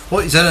 90.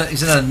 What is that?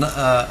 Is it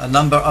a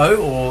number O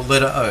or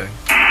letter O?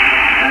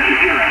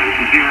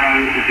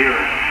 0.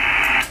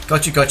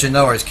 Gotcha.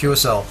 No worries.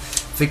 QSL.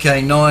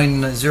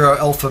 VK9 0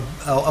 Alpha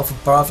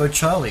Bravo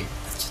Charlie.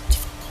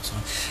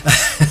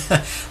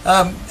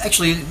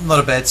 Actually, not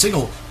a bad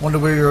signal. Wonder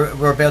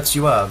whereabouts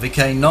you are.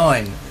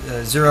 VK9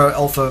 0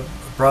 Alpha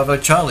Bravo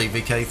Charlie.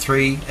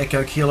 VK3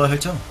 Echo Kilo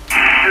Hotel.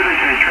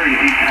 VK3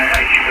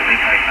 EKH,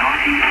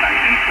 VK90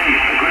 ABC.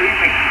 Good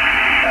evening.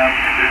 This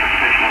is a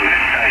special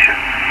orientation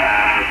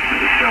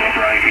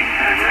celebrating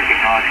and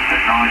recognising the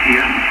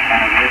 90th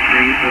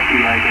anniversary of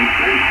the ABC.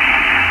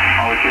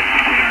 I was just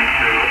preparing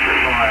to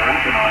fire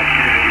up, and I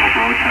tuned your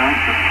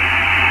broadcast.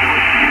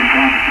 From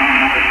time to time,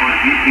 I always find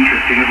it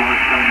interesting, as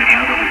like so many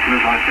other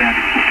listeners, I found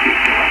in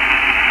particular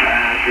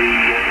the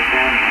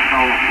sound of the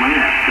solar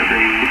flare to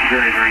be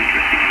very, very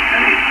interesting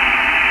indeed.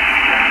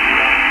 And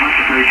much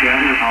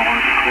appreciated, and I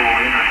wanted to call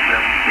in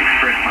and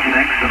express my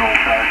thanks, and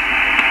also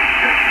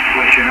just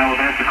let you know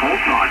about the call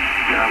sign.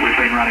 We've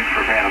been running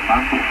for about a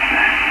month, and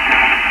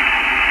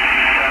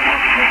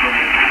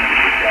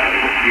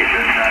you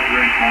can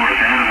read more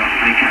about it on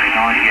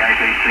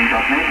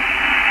vk90abc.net.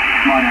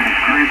 My name is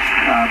Chris.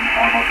 I'm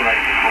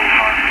operating the call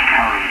sign in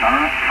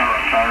Curramborough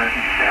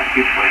in South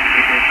Gippsland.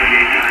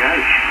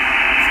 VK3EKH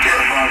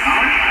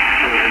 059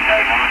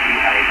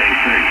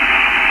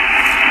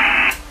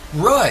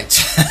 Right.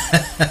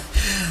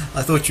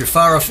 I thought you were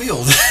far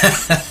afield.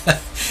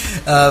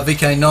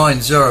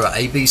 VK9 0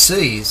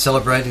 ABC,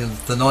 celebrating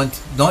the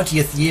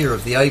 90th year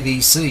of the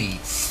ABC.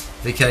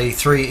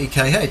 VK3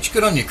 EKH.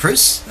 Good on you,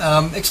 Chris.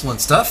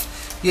 Excellent stuff.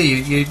 Yeah,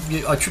 you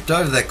I tripped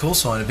over that call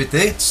sign a bit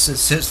there. It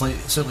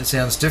certainly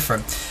sounds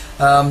different.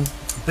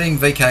 Being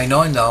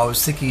VK9 though, I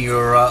was thinking you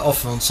were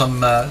off on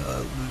some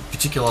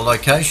particular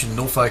location,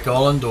 Norfolk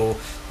Island or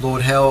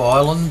Lord Howe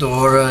Island,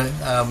 or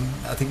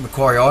I think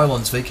Macquarie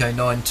Island's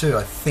VK9 too,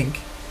 I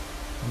think.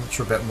 I'm not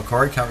sure about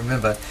Macquarie, can't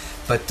remember.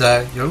 But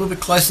you're a little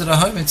bit closer to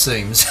home, it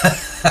seems.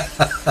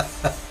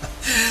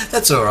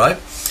 That's all right.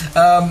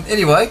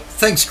 Anyway,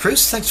 thanks,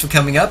 Chris. Thanks for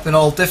coming up, and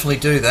I'll definitely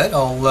do that.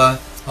 I'll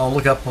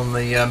look up on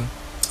the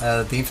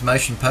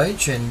information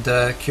page and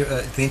the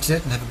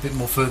internet and have a bit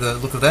more further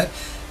look at that.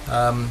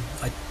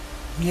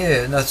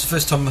 Yeah, no, it's the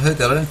first time I heard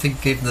that. I don't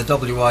think even the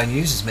WA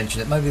News has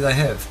mentioned it. Maybe they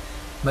have.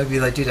 Maybe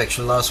they did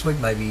actually last week.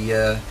 Maybe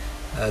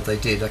they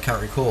did. I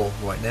can't recall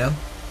right now.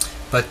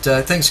 But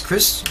thanks,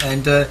 Chris.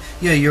 And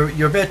yeah,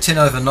 you're about 10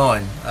 over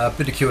 9. A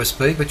bit of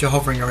QSB, but you're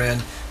hovering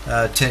around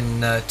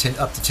 10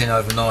 up to 10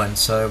 over 9.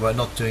 So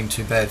not doing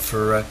too bad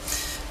for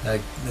the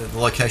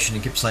location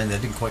in Gippsland. I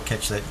didn't quite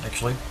catch that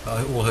actually.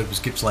 All I heard was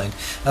Gippsland.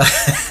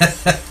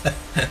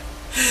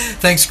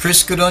 Thanks,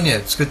 Chris. Good on you.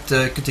 It's good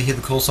to hear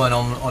the call sign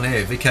on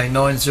air.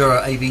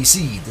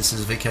 VK90ABC. This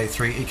is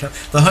VK3.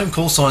 The home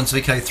call sign's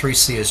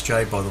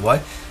VK3CSJ, by the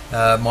way.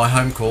 My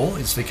home call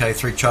is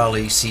VK3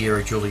 Charlie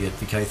Sierra Juliet.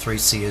 VK3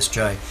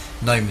 CSJ.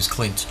 Name is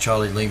Clint.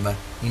 Charlie Lima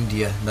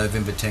India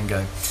November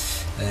Tango.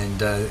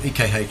 And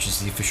EKH is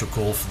the official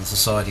call for the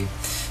society.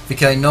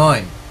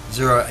 VK9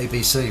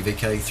 0ABC.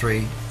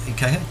 VK3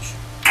 EKH.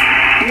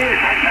 Yes,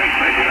 thanks,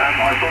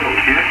 I thought it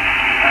was you.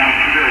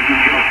 Very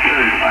good job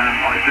too.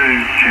 I do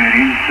tune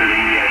in to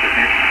the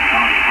net from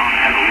time to time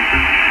and have a listen.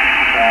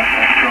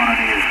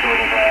 Astronomy is sort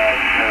of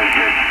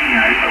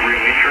a real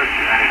interest,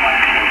 and if I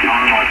have more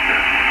time, I'd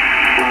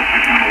love to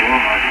come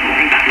along. I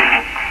think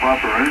your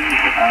club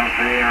rooms are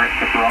there at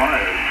the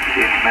Briars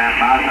in Mount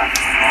Martha.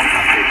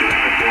 They're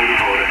doing the building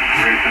order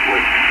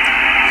recently.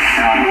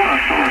 Now, I thought I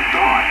saw a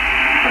sign,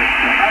 but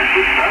no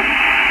good stuff.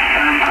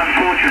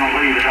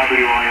 Unfortunately, the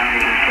WIA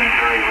has been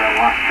very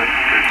reluctant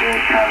to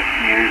broadcast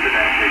news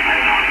about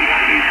VK90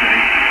 ABC.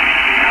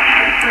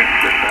 They think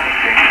that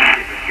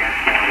different gas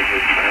line was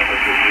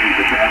the news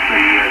about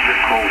the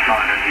call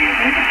sign and the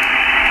event.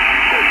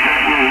 But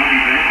we'll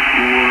leave that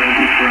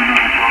for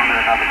another time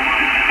at another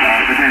place.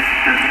 As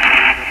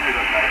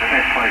I say, the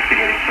best place to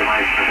get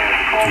information about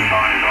the call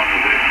sign is on the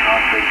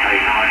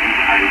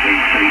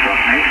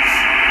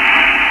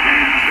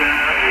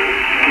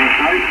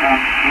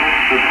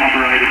lots of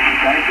operators to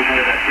date. We've had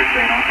about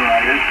 15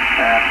 operators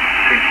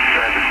since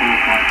the call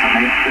sign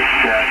commenced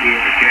at the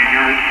end of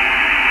January,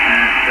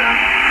 and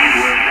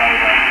worked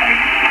over 8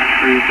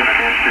 countries and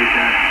about 2,000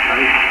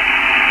 stations.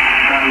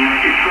 So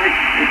it's great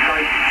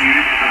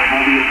news for the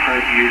hobby, it's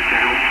great news to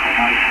help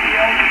promote the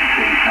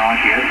agency's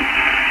 90th.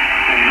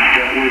 And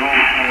we've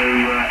also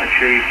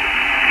achieved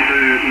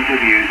 2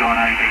 interviews on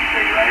ABC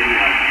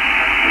radio,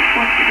 which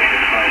once again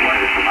is a great way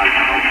to promote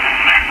the hobby.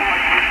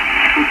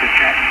 Good to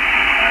chat.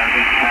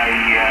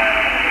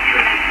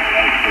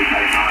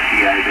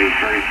 VK90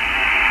 ABC.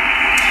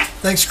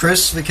 Thanks,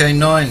 Chris.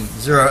 VK9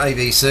 0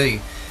 ABC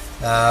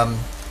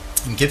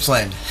in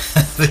Gippsland.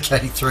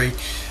 VK3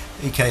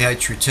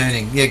 EKH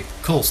returning. Yeah,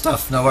 cool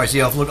stuff. No worries.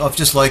 Yeah, I've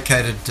just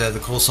located the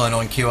call sign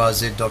on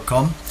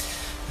qrz.com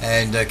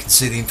and can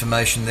see the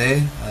information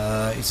there.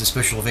 It's a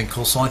special event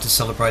call sign to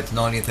celebrate the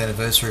 90th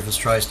anniversary of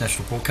Australia's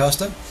national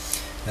broadcaster.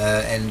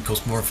 And of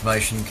course, more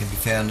information can be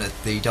found at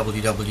the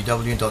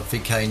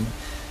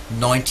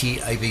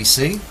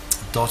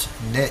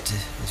www.vk90abc.net,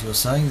 as you're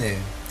saying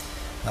there.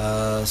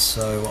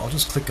 So I'll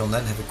just click on that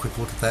and have a quick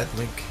look at that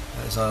link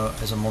as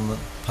I'm on the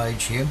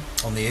page here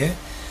on the air.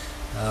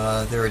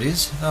 There it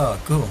is. Oh,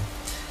 cool.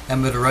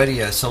 Amateur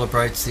Radio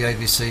celebrates the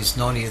ABC's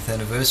 90th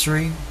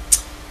anniversary,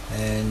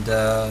 and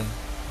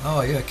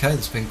oh yeah, okay,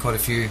 there's been quite a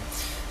few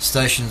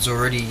stations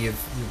already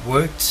you've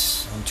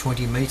worked on,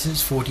 20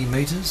 metres, 40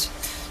 metres.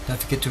 Don't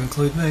forget to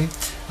include me.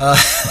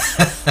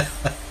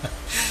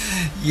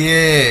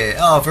 Yeah,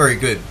 oh, very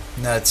good.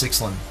 No, it's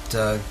excellent.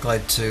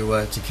 Glad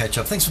to catch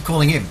up. Thanks for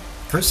calling in,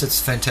 Chris. That's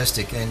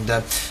fantastic. And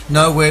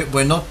no,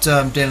 we're not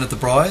down at the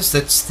Briars.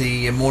 That's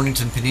the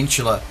Mornington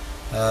Peninsula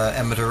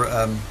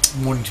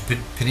Mornington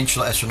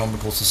Peninsula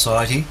Astronomical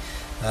Society.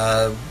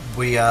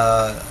 We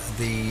are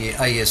the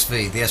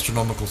ASV, the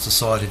Astronomical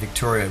Society of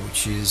Victoria,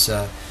 which is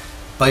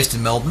based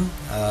in Melbourne,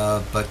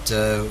 but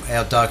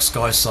our dark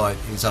sky site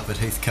is up at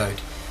Heathcote,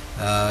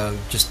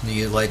 just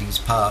near Ladies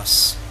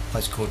Pass, a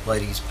place called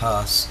Ladies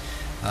Pass.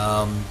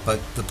 But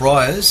the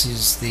Briars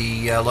is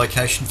the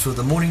location for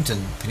the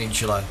Mornington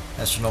Peninsula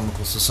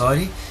Astronomical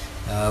Society,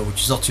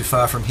 which is not too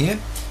far from here.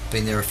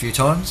 Been there a few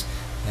times,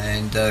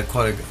 and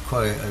quite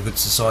a good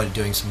society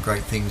doing some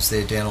great things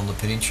there down on the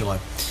peninsula.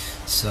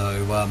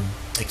 So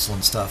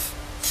excellent stuff.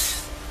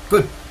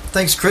 Good.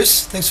 Thanks,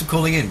 Chris. Thanks for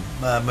calling in.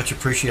 Much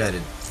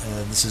appreciated.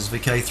 This is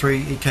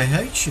VK3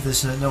 EKH. If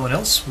there's no one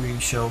else, we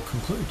shall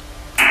conclude.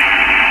 Okay,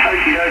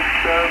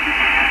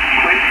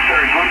 Clint,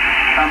 very good.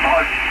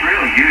 I've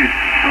really used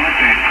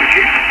Sideburn. Could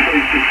you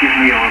please just give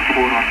me a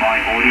report on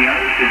my audio?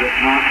 Is it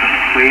nice and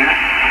clear?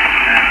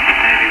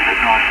 And is it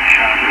nice and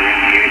sharp around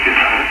the edges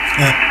of it?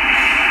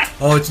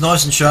 Oh, it's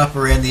nice and sharp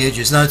around the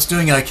edges. No, it's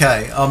doing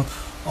okay.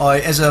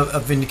 As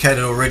I've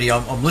indicated already,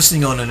 I'm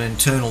listening on an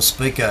internal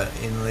speaker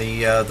in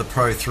the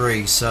Pro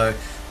 3. So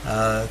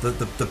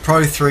the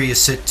Pro 3 is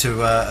set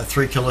to a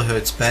 3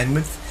 kilohertz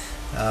bandwidth,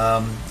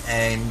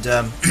 and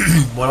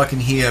what I can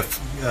hear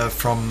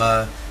from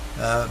by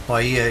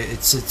ear,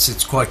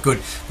 it's quite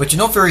good. But you're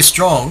not very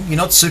strong. You're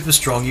not super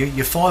strong.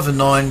 You're 5 and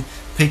 9,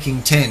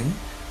 peaking 10.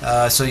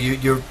 So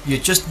you're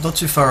just not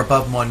too far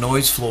above my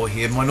noise floor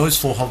here. My noise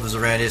floor hovers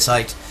around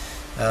S8.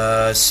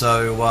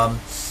 So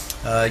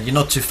you're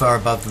not too far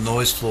above the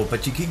noise floor,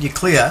 but you're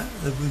clear.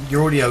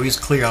 Your audio is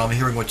clear. I'm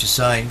hearing what you're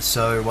saying,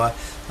 so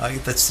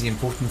that's the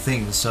important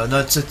thing. So no,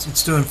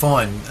 it's doing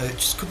fine. It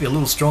just could be a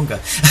little stronger.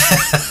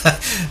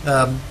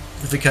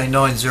 VK90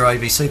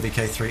 ABC,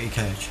 VK3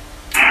 EKH.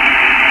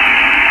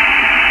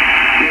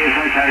 Yes,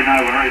 okay,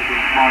 no worries.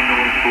 My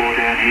noise floor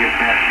down here is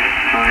about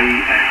S3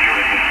 and you're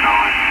at S9.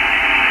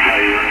 So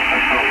you're a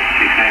solid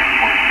 6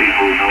 point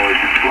signal noise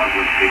and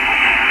bloodless signal.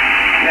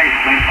 Thanks,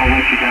 Clint. I'll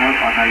let you go.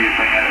 I know you've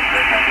been at it for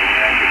a couple of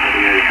hours. You'll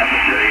probably had a cup of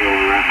tea or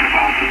a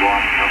glass of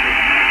wine or something.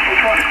 I'll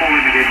try to call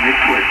in again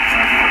next week.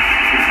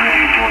 I've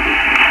really enjoyed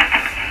this.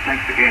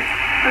 Thanks again.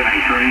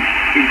 73.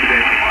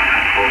 Incidentally, my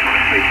name's called on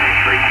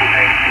VK3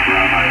 Quebec to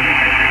Bravo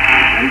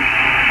VK3.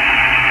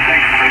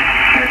 Thanks, Clint.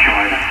 Catch you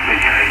later.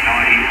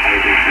 VK90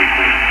 ABC.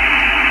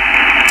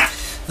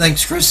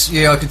 Thanks, Chris.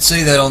 Yeah, I could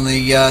see that on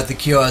the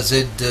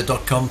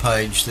QRZ.com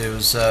page. There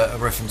was a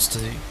reference to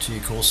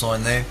your call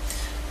sign there.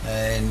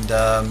 And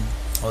I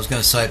was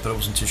going to say it, but I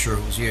wasn't too sure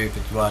it was you,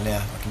 but you are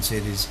now. I can see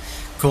it is.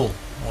 Cool.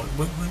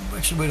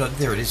 Actually, we're not,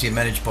 there it is. You're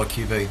managed by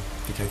QB,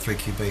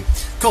 VK3QB.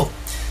 Cool.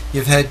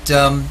 You've had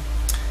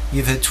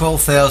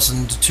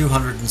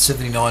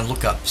 12,279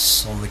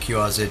 lookups on the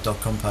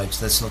QRZ.com page.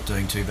 That's not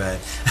doing too bad.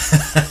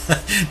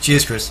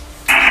 Cheers, Chris.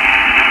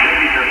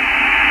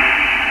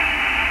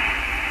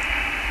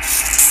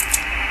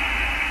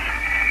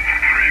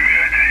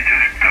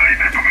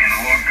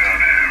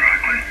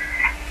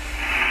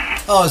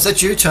 Oh, is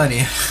that you,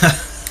 Tony?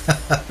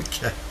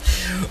 Okay.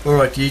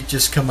 Alright, you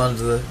just come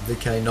under the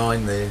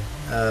VK9 there.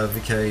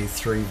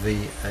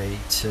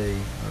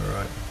 VK3VAT.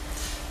 Alright.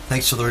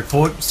 Thanks for the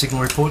report,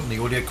 signal report and the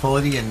audio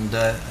quality, and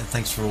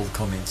thanks for all the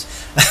comments.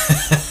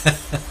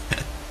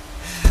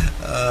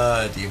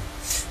 Dear.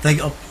 I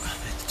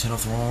had to turn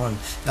off the wrong one.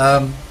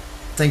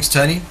 Thanks,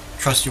 Tony.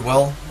 Trust you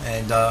well,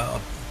 and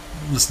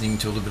listening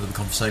to a little bit of the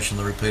conversation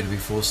I repeated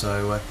before,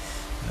 so I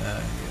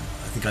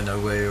think I know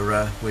where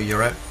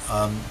you're at.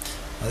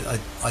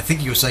 I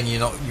think you were saying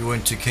you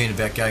weren't too keen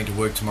about going to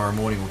work tomorrow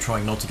morning, or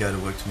trying not to go to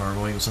work tomorrow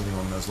morning, or something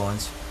along those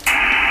lines.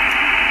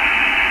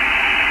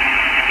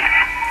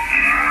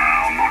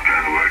 I'm not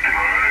going to work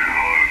tomorrow.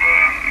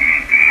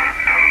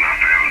 I've done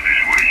enough hours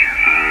this week,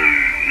 so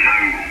no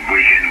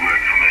weekend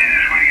work for me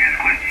this weekend,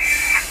 Clint.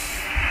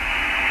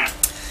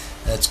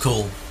 That's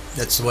cool.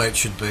 That's the way it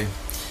should be.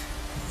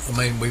 I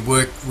mean, we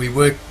work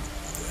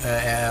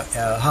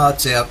our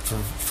hearts out for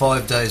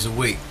 5 days a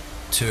week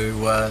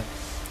to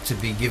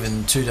be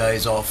given 2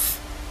 days off,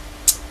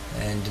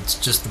 and it's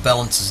just the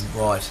balance isn't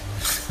right.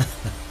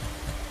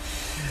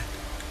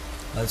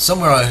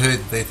 Somewhere I heard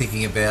that they're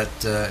thinking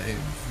about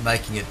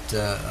making it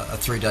a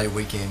 3-day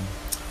weekend,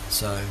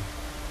 so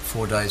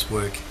 4 days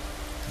work.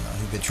 I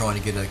think they're trying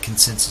to get a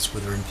consensus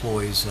with their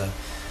employees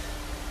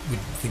would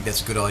think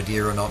that's a good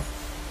idea or not.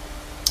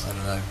 I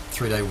don't know,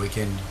 3-day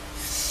weekend.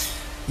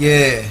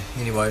 Yeah,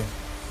 anyway,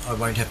 I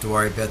won't have to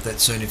worry about that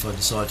soon if I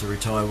decide to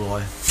retire, will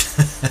I?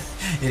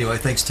 Anyway,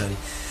 thanks, Tony.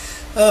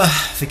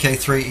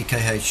 VK3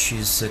 EKH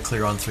is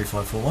clear on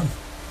 3541.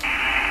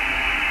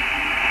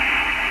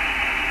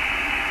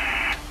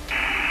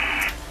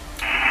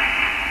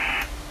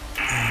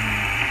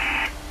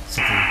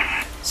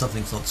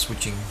 Something's not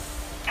switching.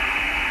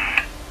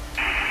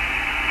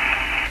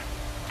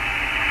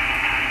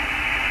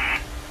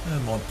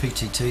 My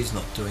PTT's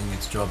not doing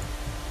its job.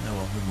 Oh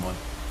well, never mind.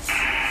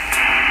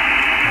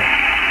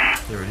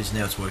 Oh, there it is,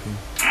 now it's working.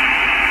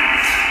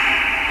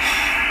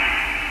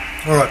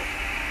 Alright.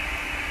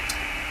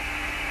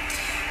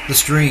 The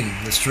stream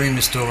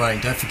is still running.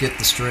 Don't forget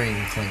the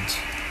stream, Clint.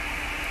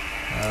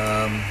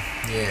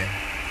 Yeah.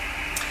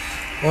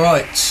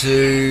 Alright,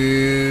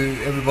 to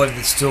everybody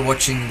that's still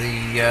watching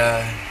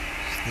the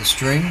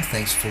stream,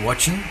 thanks for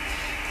watching.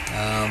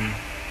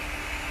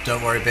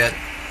 Don't worry about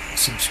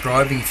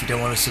subscribing if you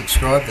don't want to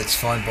subscribe, that's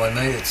fine by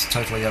me, it's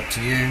totally up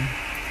to you.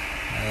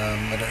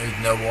 I don't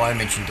even know why I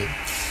mentioned it.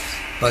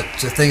 But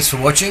thanks for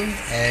watching,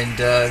 and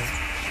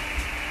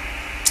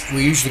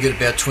we usually get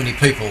about 20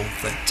 people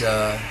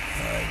that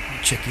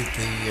check out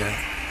the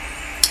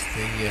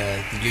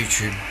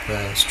YouTube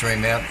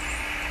stream out.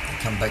 They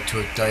come back to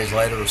it days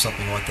later or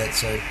something like that,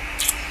 so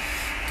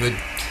good.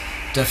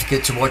 Don't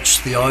forget to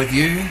watch the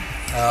iView,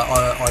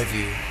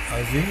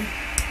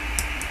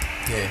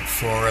 yeah,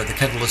 for the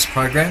Catalyst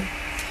program.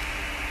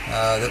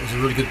 That was a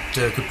really good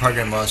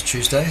program last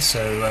Tuesday,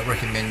 so I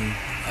recommend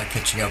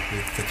catching up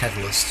with the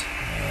Catalyst.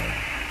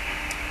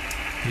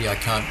 Pity I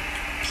can't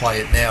play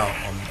it now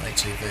on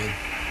ATV.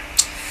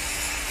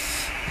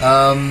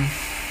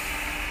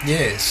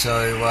 Yeah,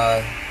 so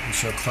we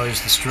shall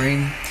close the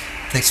stream.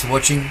 Thanks for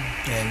watching,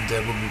 and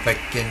we'll be back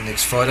again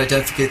next Friday.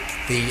 Don't forget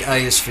the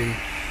ASV.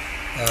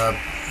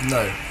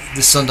 No,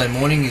 this Sunday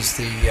morning is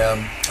the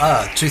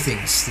two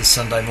things. This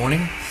Sunday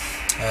morning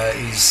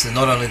is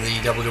not only the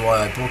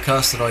WIA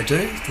broadcast that I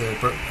do, the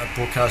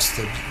broadcast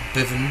of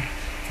Bevan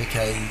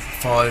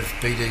VK5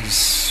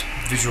 BD's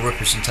visual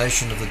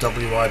representation of the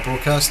WIA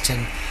broadcast,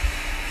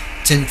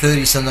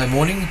 10:30 Sunday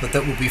morning, but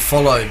that will be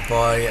followed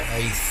by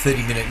a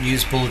 30-minute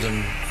news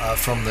bulletin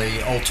from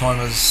the Old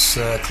Timers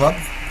Club,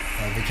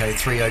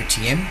 VK3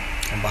 OTM.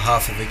 On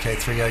behalf of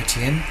VK3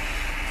 OTM,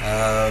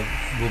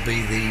 will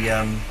be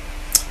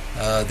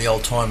the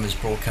Old Timers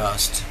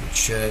broadcast,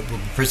 which will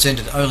be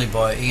presented only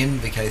by Ian,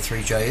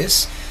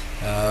 VK3JS.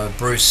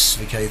 Bruce,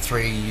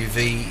 VK3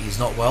 UV, is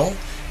not well,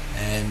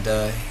 and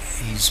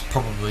he's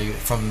probably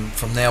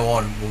from now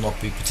on will not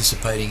be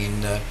participating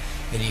in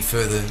any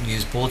further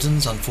news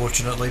bulletins,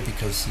 unfortunately,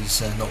 because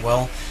he's not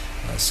well.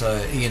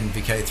 So Ian,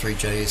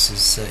 VK3JS,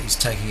 is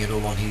taking it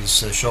all on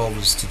his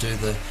shoulders to do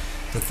the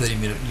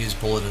 30-minute news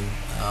bulletin,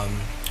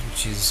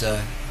 which is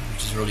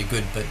really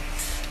good. But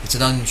it's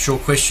an unsure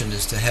question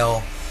as to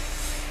how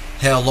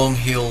long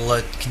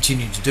he'll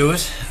continue to do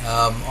it.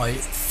 I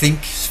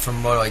think,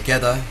 from what I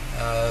gather,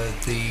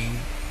 the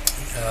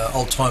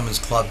Old Timers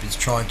Club is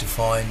trying to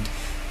find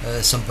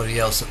somebody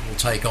else that will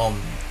take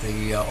on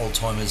the Old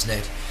Timers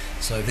net.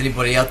 So if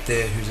anybody out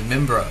there who's a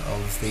member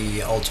of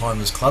the Old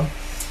Timers Club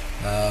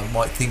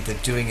might think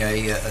that doing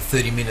a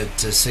 30-minute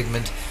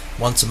segment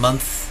once a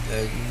month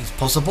is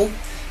possible,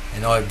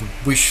 and I would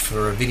wish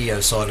for a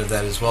video side of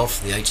that as well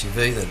for the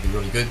ATV, that'd be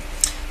really good,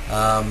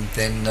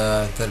 then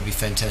that'd be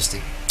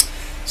fantastic.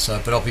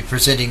 So, but I'll be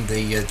presenting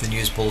the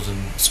news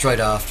bulletin straight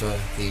after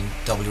the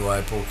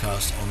WA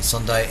broadcast on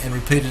Sunday, and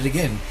repeat it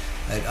again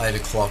at 8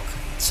 o'clock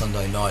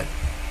Sunday night.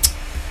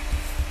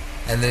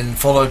 And then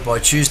followed by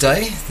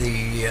Tuesday,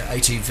 the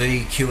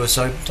ATV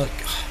QSO, I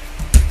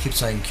keep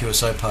saying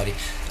QSO party,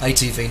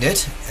 ATV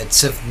net at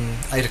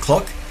 8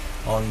 o'clock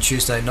on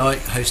Tuesday night,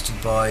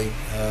 hosted by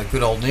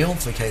good old Neil,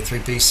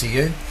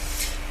 VK3BCU,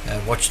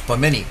 watched by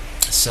many.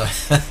 So,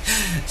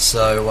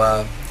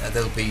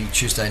 that'll be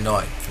Tuesday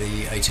night,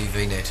 the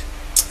ATV net,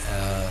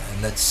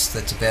 and that's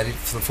about it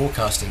for the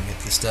forecasting at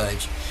this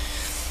stage.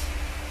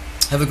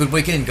 Have a good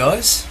weekend,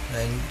 guys,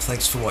 and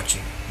thanks for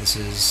watching. This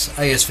is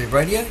ASV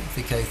Radio,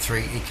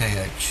 VK3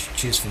 EKH.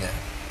 Cheers for now.